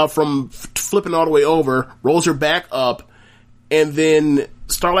her from flipping all the way over, rolls her back up, and then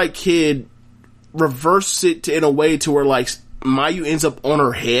Starlight Kid reverses it in a way to where like Mayu ends up on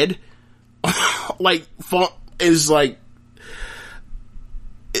her head. Like, is like,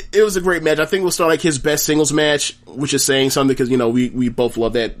 it was a great match. I think it was Starlight Kid's best singles match, which is saying something because, you know, we both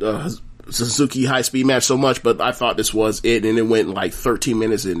love that Suzuki high speed match so much, but I thought this was it, and it went like 13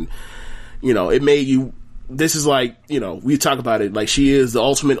 minutes, and, you know, it made you. This is like, you know, we talk about it, like she is the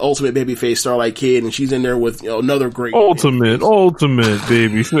ultimate babyface Starlight Kid, and she's in there with, you know, another great ultimate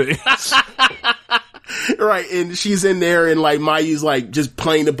babyface. Right, and she's in there, and like Mayu's like just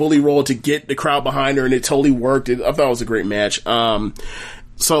playing the bully role to get the crowd behind her, and it totally worked. I thought it was a great match.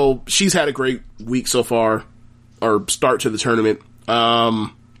 So she's had a great week so far, or start to the tournament.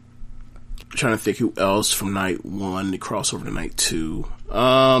 Trying to think who else from night 1 to cross over to night 2.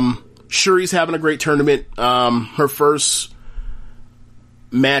 Shuri's having a great tournament. Her first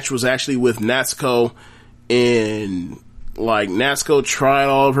match was actually with Natsuko, and like Natsuko tried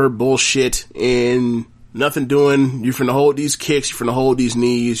all of her bullshit and nothing doing. You're finna hold these kicks, you're finna hold these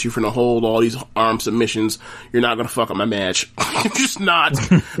knees, you're finna hold all these arm submissions. You're not gonna fuck up my match. You're just not.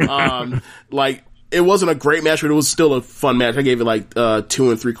 Like, it wasn't a great match, but it was still a fun match. I gave it like 2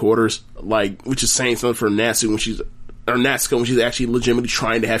 3/4, like, which is saying something for Natsuko when she's actually legitimately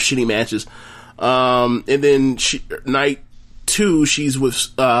trying to have shitty matches. And then night 2, she's with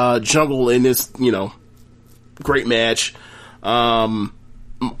Jungle in this, you know, great match.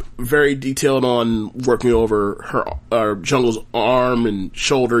 Very detailed on working over her Jungle's arm and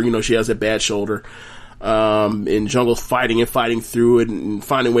shoulder. You know, she has a bad shoulder. And Jungle's fighting through it and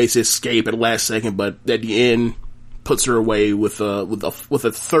finding ways to escape at the last second, but at the end puts her away with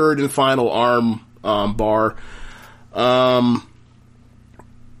a third and final arm bar.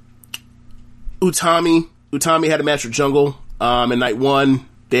 Utami had a match with Jungle. In night 1,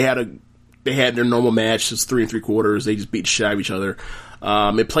 they had their normal match. It's 3 3/4. They just beat the shit out of each other.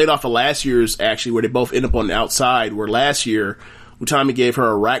 It played off of last year's, actually, where they both end up on the outside, where last year, Utami gave her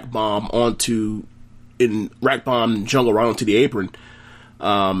a rack bomb Jungle right onto the apron.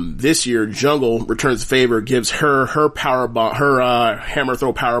 This year, Jungle returns the favor, gives her power bomb, her hammer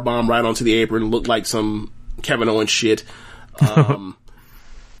throw power bomb right onto the apron. Looked like some Kevin Owens shit. At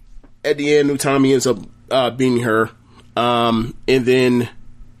the end, Utami ends up beating her. And then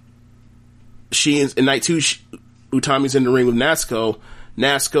in night 2, Utami's in the ring with Natsuko.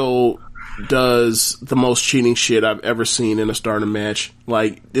 Natsuko does the most cheating shit I've ever seen in a Stardom match.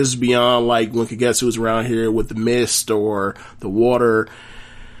 Like, this is beyond like when Kagetsu was around here with the mist or the water.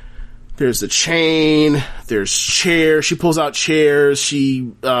 There's the chain, there's chairs. She pulls out chairs.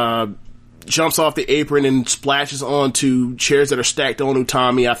 She jumps off the apron and splashes onto chairs that are stacked on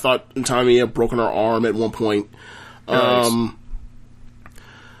Utami. I thought Utami had broken her arm at one point. Nice.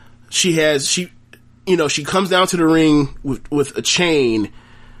 She comes down to the ring with a chain.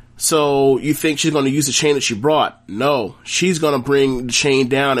 So you think she's going to use the chain that she brought. No, she's going to bring the chain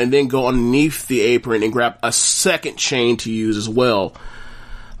down and then go underneath the apron and grab a second chain to use as well.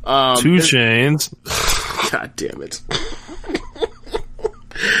 2 chains. God damn it.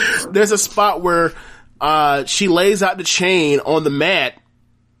 There's a spot where she lays out the chain on the mat.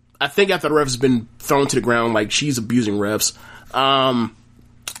 I think after the ref has been thrown to the ground, like she's abusing refs.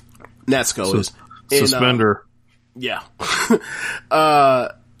 Natsuko is. Suspender. Yeah.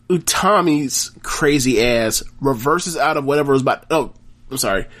 Utami's crazy ass reverses out of whatever was about. Oh, I'm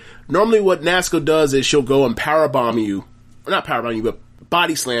sorry. Normally what Natsuko does is she'll go and powerbomb you. Or not powerbomb you, but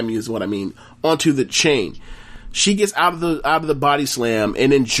body slam you is what I mean. Onto the chain. She gets out of the body slam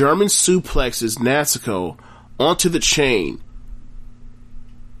and then German suplexes Natsuko onto the chain.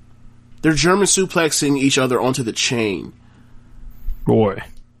 They're German suplexing each other onto the chain. Boy.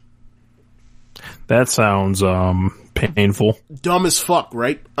 That sounds Painful. Dumb as fuck,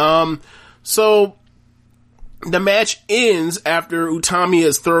 right? So the match ends after Utami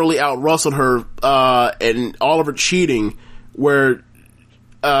has thoroughly out-wrestled her, and all of her cheating, where,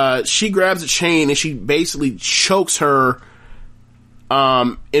 she grabs a chain and she basically chokes her,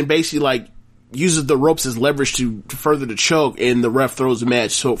 and basically, like, uses the ropes as leverage to further the choke, and the ref throws the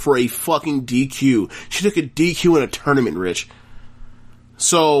match. So for a fucking DQ. She took a DQ in a tournament, Rich.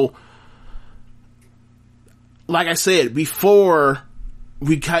 So, like I said, before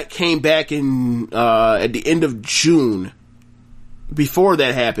we came back in, at the end of June, before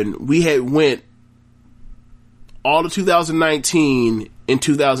that happened, we had went all of 2019 and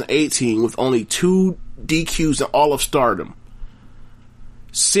 2018 with only 2 DQs in all of Stardom.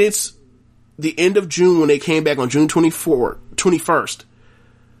 Since the end of June, when they came back on June 21st,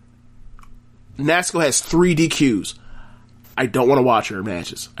 Natsuko has 3 DQs. I don't want to watch her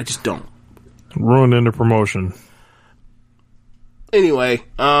matches. I just don't. Ruining the promotion. Anyway,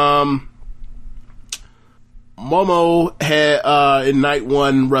 Momo had, in night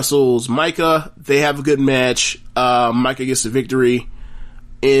 1 wrestles Micah. They have a good match. Micah gets the victory.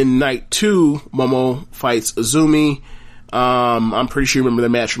 In night 2, Momo fights Azumi. I'm pretty sure you remember the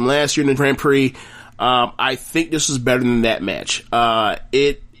match from last year in the Grand Prix. I think this is better than that match.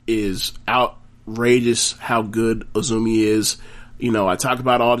 It is outrageous how good Azumi is. You know, I talk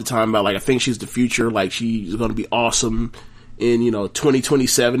about it all the time about, like, I think she's the future. Like, she's gonna be awesome in,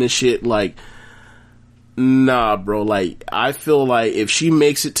 2027 and shit. Like, nah, bro. Like, I feel like if she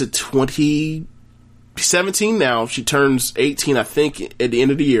makes it to 2017 now, she turns 18, I think, at the end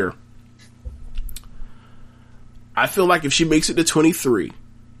of the year. I feel like if she makes it to 23,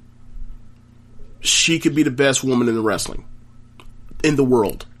 she could be the best woman in the wrestling in the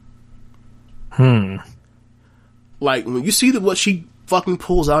world. Like, when you see what she fucking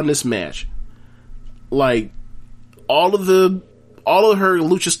pulls out in this match, like, all of her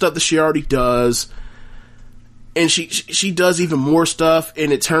lucha stuff that she already does, and she does even more stuff,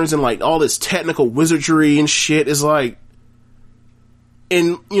 and it turns in, like, all this technical wizardry and shit is like,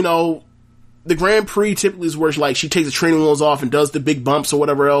 and, the Grand Prix typically is where, like, she takes the training wheels off and does the big bumps or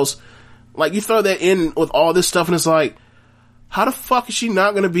whatever else. Like, you throw that in with all this stuff, and it's like, how the fuck is she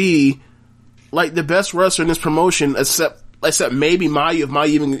not gonna be, like, the best wrestler in this promotion, except maybe Mayu, if Mayu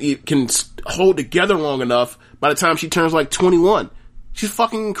even can hold together long enough by the time she turns, like, 21. She's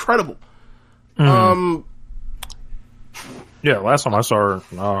fucking incredible. Yeah, last time I saw her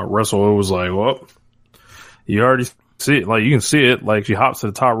wrestle, it was like, well, you already see it. Like, you can see it. Like, she hops to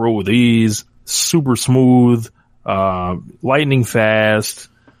the top rope with ease, super smooth, lightning fast.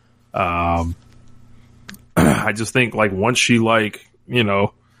 I just think, like, once she, like,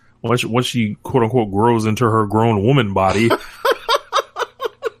 once she quote unquote grows into her grown woman body,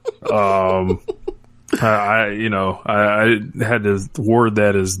 I had to word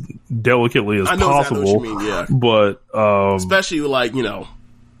that as delicately as possible. Exactly what you mean, yeah. But especially, like, yeah,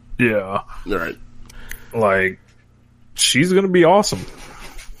 right, like, she's gonna be awesome.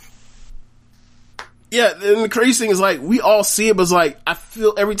 Yeah, and the crazy thing is, like, we all see it, but it's like, I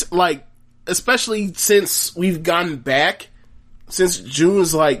feel every like, especially since we've gotten back, since June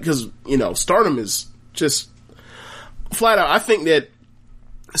is like, because, Stardom is just flat out. I think that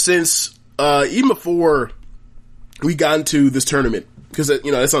since, even before we got into this tournament, because,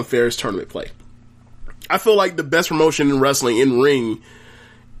 that's unfair, it's tournament play. I feel like the best promotion in wrestling in ring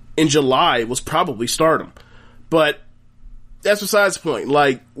in July was probably Stardom. But that's besides the point.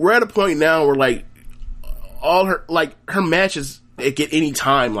 Like, we're at a point now where, like, all her matches at any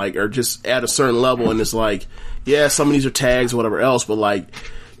time, like, are just at a certain level, and it's like, yeah, some of these are tags or whatever else, but, like,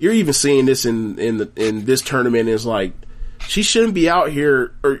 you're even seeing this in this tournament, is like, she shouldn't be out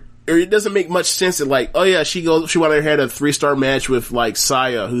here, or it doesn't make much sense that, like, oh yeah, she went and had a 3-star match with, like,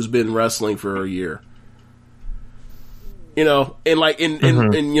 Saya, who's been wrestling for a year. And like, and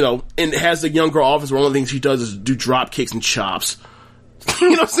has the young girl office where one of the things she does is do drop kicks and chops.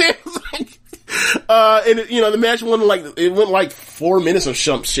 You know what I'm saying? Like, and the match went like 4 minutes or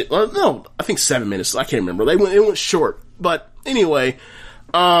some shit. No, I think 7 minutes. I can't remember. It went short. But anyway,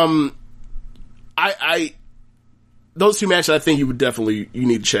 those 2 matches I think you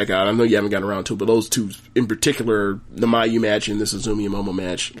need to check out. I know you haven't gotten around to it, but those 2 in particular, the Mayu match and this Azumi and Momo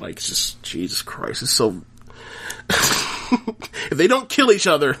match, like, it's just, Jesus Christ, it's so, if they don't kill each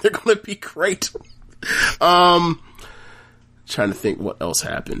other, they're gonna be great. Trying to think what else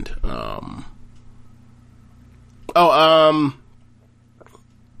happened. Tam and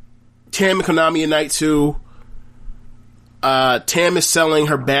Konami in night 2. Tam is selling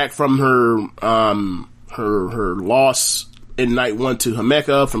her back from her loss in night 1 to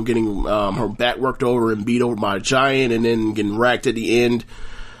Himeka from getting her back worked over and beat over by a giant, and then getting racked at the end.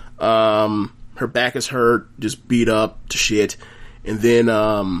 Her back is hurt, just beat up to shit, and then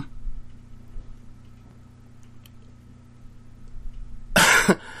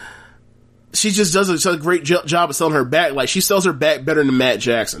she just does such a great job of selling her back. Like, she sells her back better than Matt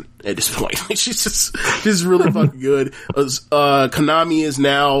Jackson at this point. Like, she's just really fucking good. Konami is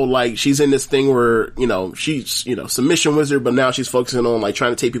now, like, she's in this thing where, she's, submission wizard, but now she's focusing on, like,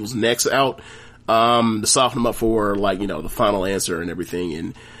 trying to take people's necks out, to soften them up for, like, the final answer and everything.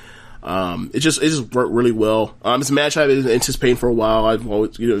 And, it just worked really well. It's a match I've been anticipating for a while. I've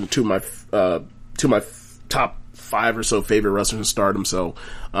always, two of my top 5 or so favorite wrestlers in Stardom. So,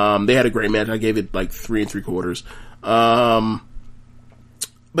 they had a great match. I gave it like 3 3/4.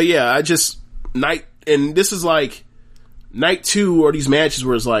 But yeah, and this is like night 2 or these matches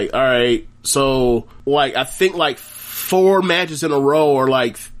where it's like, all right, so like, I think like 4 matches in a row are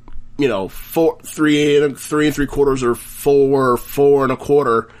like, 3 3/4 or 4 4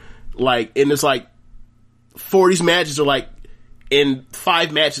 1/4. Like, and it's like 4 of these matches are like in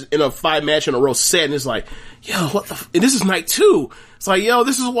 5 matches in a 5 match in a row set, and it's like, yo, what the and this is night 2. It's like, yo,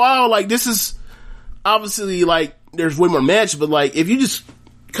 this is wild. Like, this is obviously, like, there's way more matches, but like, if you just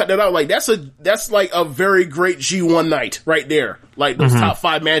cut that out, like, that's like a very great G1 night right there. Like, those top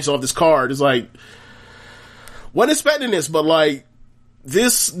 5 matches off this card is like, wasn't expecting this, but like,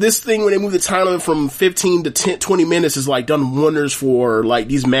 this thing when they move the time limit from 15 to 20 minutes is like done wonders for like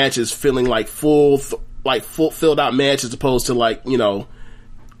these matches feeling like full filled out matches, as opposed to like,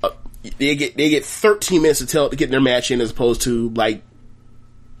 they get 13 minutes to get their match in, as opposed to like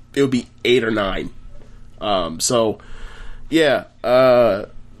it would be 8 or 9. So yeah,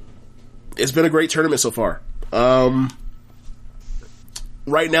 it's been a great tournament so far.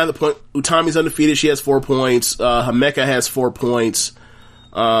 Right now, the point, Utami's undefeated. She has 4 points. Himeka has 4 points.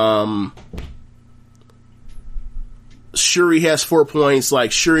 Shuri has 4 points.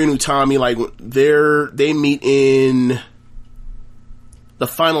 Like, Shuri and Utami, like, they meet in the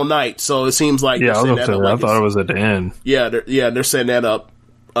final night. So it seems like, I thought it was at the end. Yeah, they're setting that up.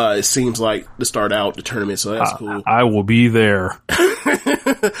 It seems like to start out the tournament. So that's cool. I will be there.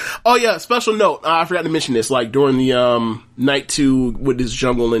 Oh yeah, special note. I forgot to mention this. Like, during the night 2 with this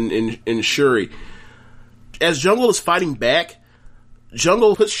Jungle and Shuri, as Jungle is fighting back,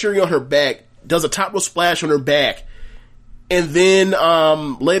 Jungle puts Shuri on her back, does a top rope splash on her back, and then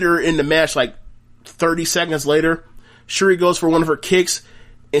later in the match, like 30 seconds later, Shuri goes for one of her kicks,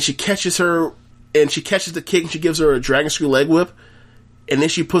 and she catches the kick, and she gives her a dragon screw leg whip, and then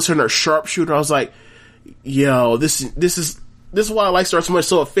she puts her in her sharpshooter. I was like, yo, this is why I like Star so much,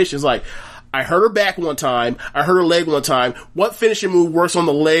 so efficient. It's like, I hurt her back one time, I hurt her leg one time. What finishing move works on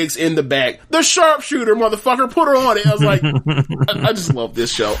the legs in the back? The sharpshooter, motherfucker, put her on it. I was like, I just love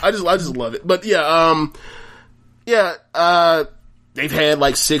this show. I just love it. But yeah, they've had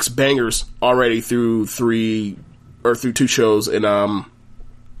like 6 bangers already through 2 shows, and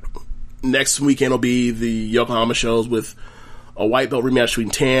next weekend will be the Yokohama shows with a white belt rematch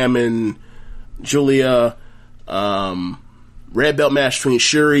between Tam and Julia, red belt match between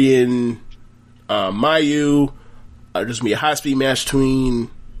Shuri and Mayu. There's going to be a high-speed match between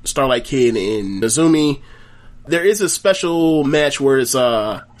Starlight Kid and Nazumi. There is a special match where it's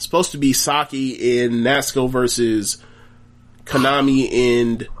supposed to be Saki and Natsuko versus Konami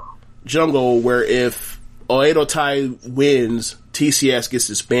and Jungle, where if Oedo Tai wins, TCS gets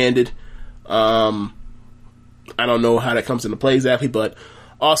disbanded. I don't know how that comes into play exactly, but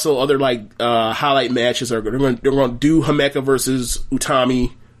also other like highlight matches are they're going to do Himeka versus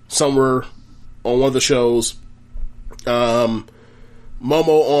Utami somewhere on one of the shows. Momo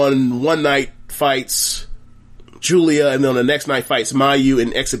on one night fights Julia, and then on the next night fights Mayu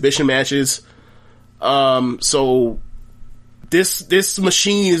in exhibition matches. So this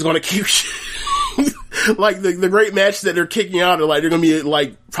machine is going to keep like the great matches that they're kicking out are like, they're going to be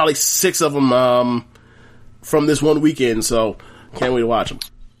like probably 6 of them from this one weekend. So can't wait to watch them.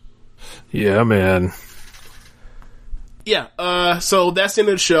 Yeah, man. Yeah. So that's the end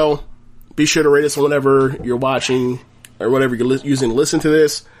of the show. Be sure to rate us on whatever you're watching or whatever you're using to listen to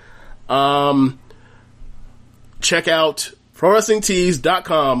this. Check out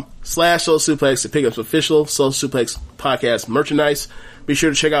ProWrestlingTees.com/SoulSuplex to pick up some official Soul Suplex podcast merchandise. Be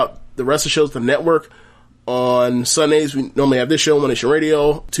sure to check out the rest of the shows of the network. On Sundays, we normally have this show, One Nation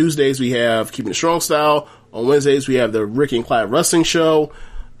Radio. Tuesdays, we have Keeping It Strong Style. On Wednesdays, we have the Rick and Clyde Wrestling Show.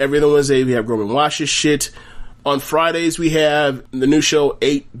 Every other Wednesday, we have Groman Watches Shit. On Fridays, we have the new show,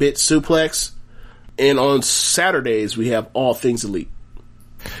 8-Bit Suplex. And on Saturdays, we have All Things Elite.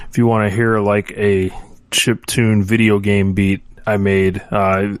 If you want to hear like a chiptune video game beat I made.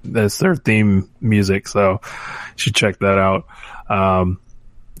 That's their theme music, so you should check that out.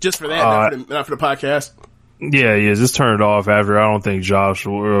 Just for that, not for the podcast. Yeah, just turn it off after. I don't think Josh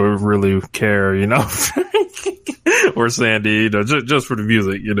will really care, or Sandy, just for the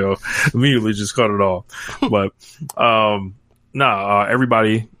music, immediately just cut it off. But,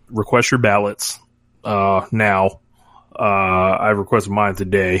 everybody request your ballots, now. I requested mine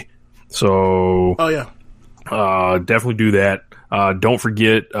today. So, definitely do that. Don't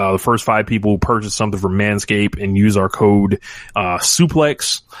forget, the first 5 people who purchase something from Manscaped and use our code,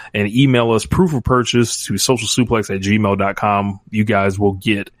 suplex, and email us proof of purchase to socialsuplex@gmail.com. You guys will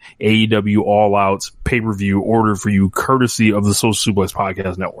get AEW All Out's pay-per-view ordered for you courtesy of the Social Suplex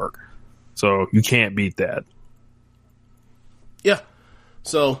Podcast Network. So you can't beat that. Yeah.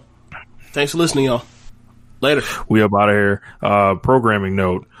 So thanks for listening, y'all. Later. We up out of here. Programming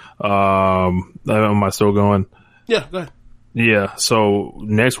note. Am I still going? Yeah, go ahead. Yeah, so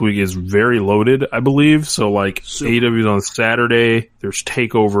next week is very loaded, I believe. So, AEW's on Saturday, there's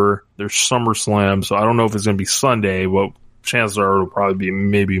TakeOver, there's SummerSlam, so I don't know if it's going to be Sunday, but chances are it'll probably be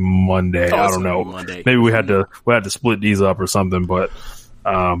maybe Monday. I don't know. Maybe we had to split these up or something, but...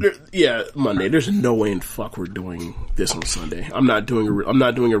 Monday. There's no way in fuck we're doing this on Sunday. I'm not doing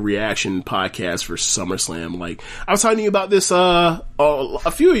a reaction podcast for SummerSlam. I was talking to you about this, a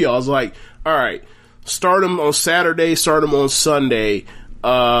few of y'all. I was like, alright, Stardom on Saturday, Stardom on Sunday,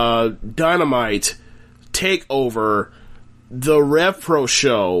 Dynamite, TakeOver, the Rev Pro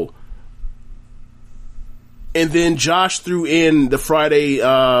show, and then Josh threw in the Friday,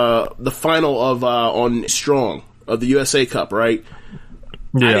 the final of, on Strong, of the USA Cup, right?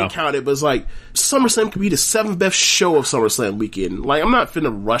 Yeah. I didn't count it, but it's SummerSlam could be the 7th best show of SummerSlam weekend. I'm not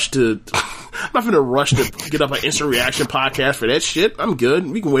finna rush to get up an instant reaction podcast for that shit. I'm good.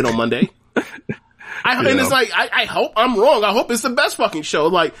 We can wait on Monday. And it's I hope I'm wrong. I hope it's the best fucking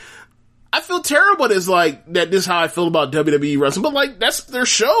show. I feel terrible that it's that this is how I feel about WWE wrestling, but that's their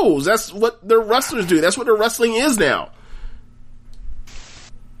shows. That's what their wrestlers do. That's what their wrestling is now.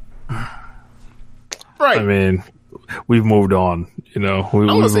 Right. I mean, we've moved on,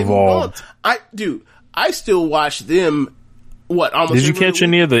 we've evolved. I still watch them. Almost Did you catch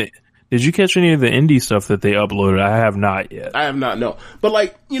any of the indie stuff that they uploaded? I have not yet. I have not, no. But I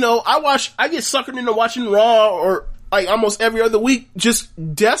get suckered into watching Raw or almost every other week, just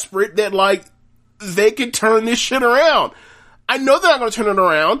desperate that they could turn this shit around. I know they're not going to turn it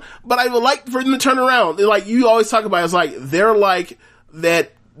around, but I would like for them to turn it around. You always talk about, it's they're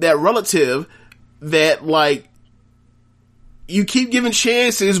that relative that you keep giving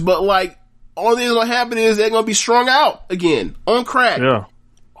chances, but all that's going to happen is they're going to be strung out again on crack. Yeah.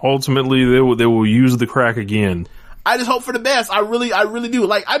 Ultimately, they will use the crack again. I just hope for the best. I really do.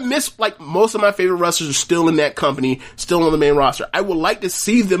 I miss, most of my favorite wrestlers are still in that company, still on the main roster. I would like to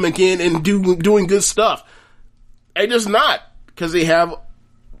see them again and doing good stuff. And just not, because they have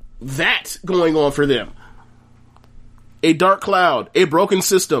that going on for them. A dark cloud, a broken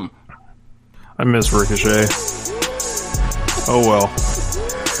system. I miss Ricochet. Oh well.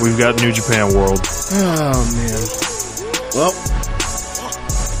 We've got New Japan World. Oh man. Well,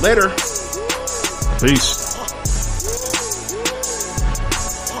 later. Peace.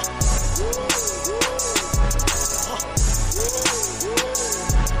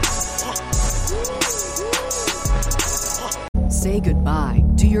 Say goodbye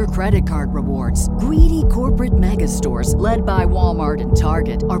to your credit card rewards. Greedy corporate mega stores, led by Walmart and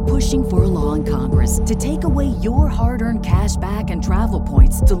Target, are pushing for a law in Congress to take away your hard-earned cash back and travel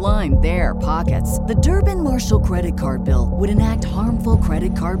points to line their pockets. The Durbin-Marshall credit card bill would enact harmful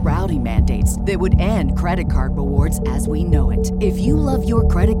credit card routing mandates that would end credit card rewards as we know it. If you love your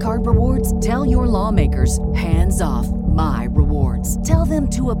credit card rewards, tell your lawmakers, hands off my rewards. Tell them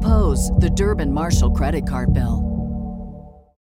to oppose the Durbin-Marshall credit card bill.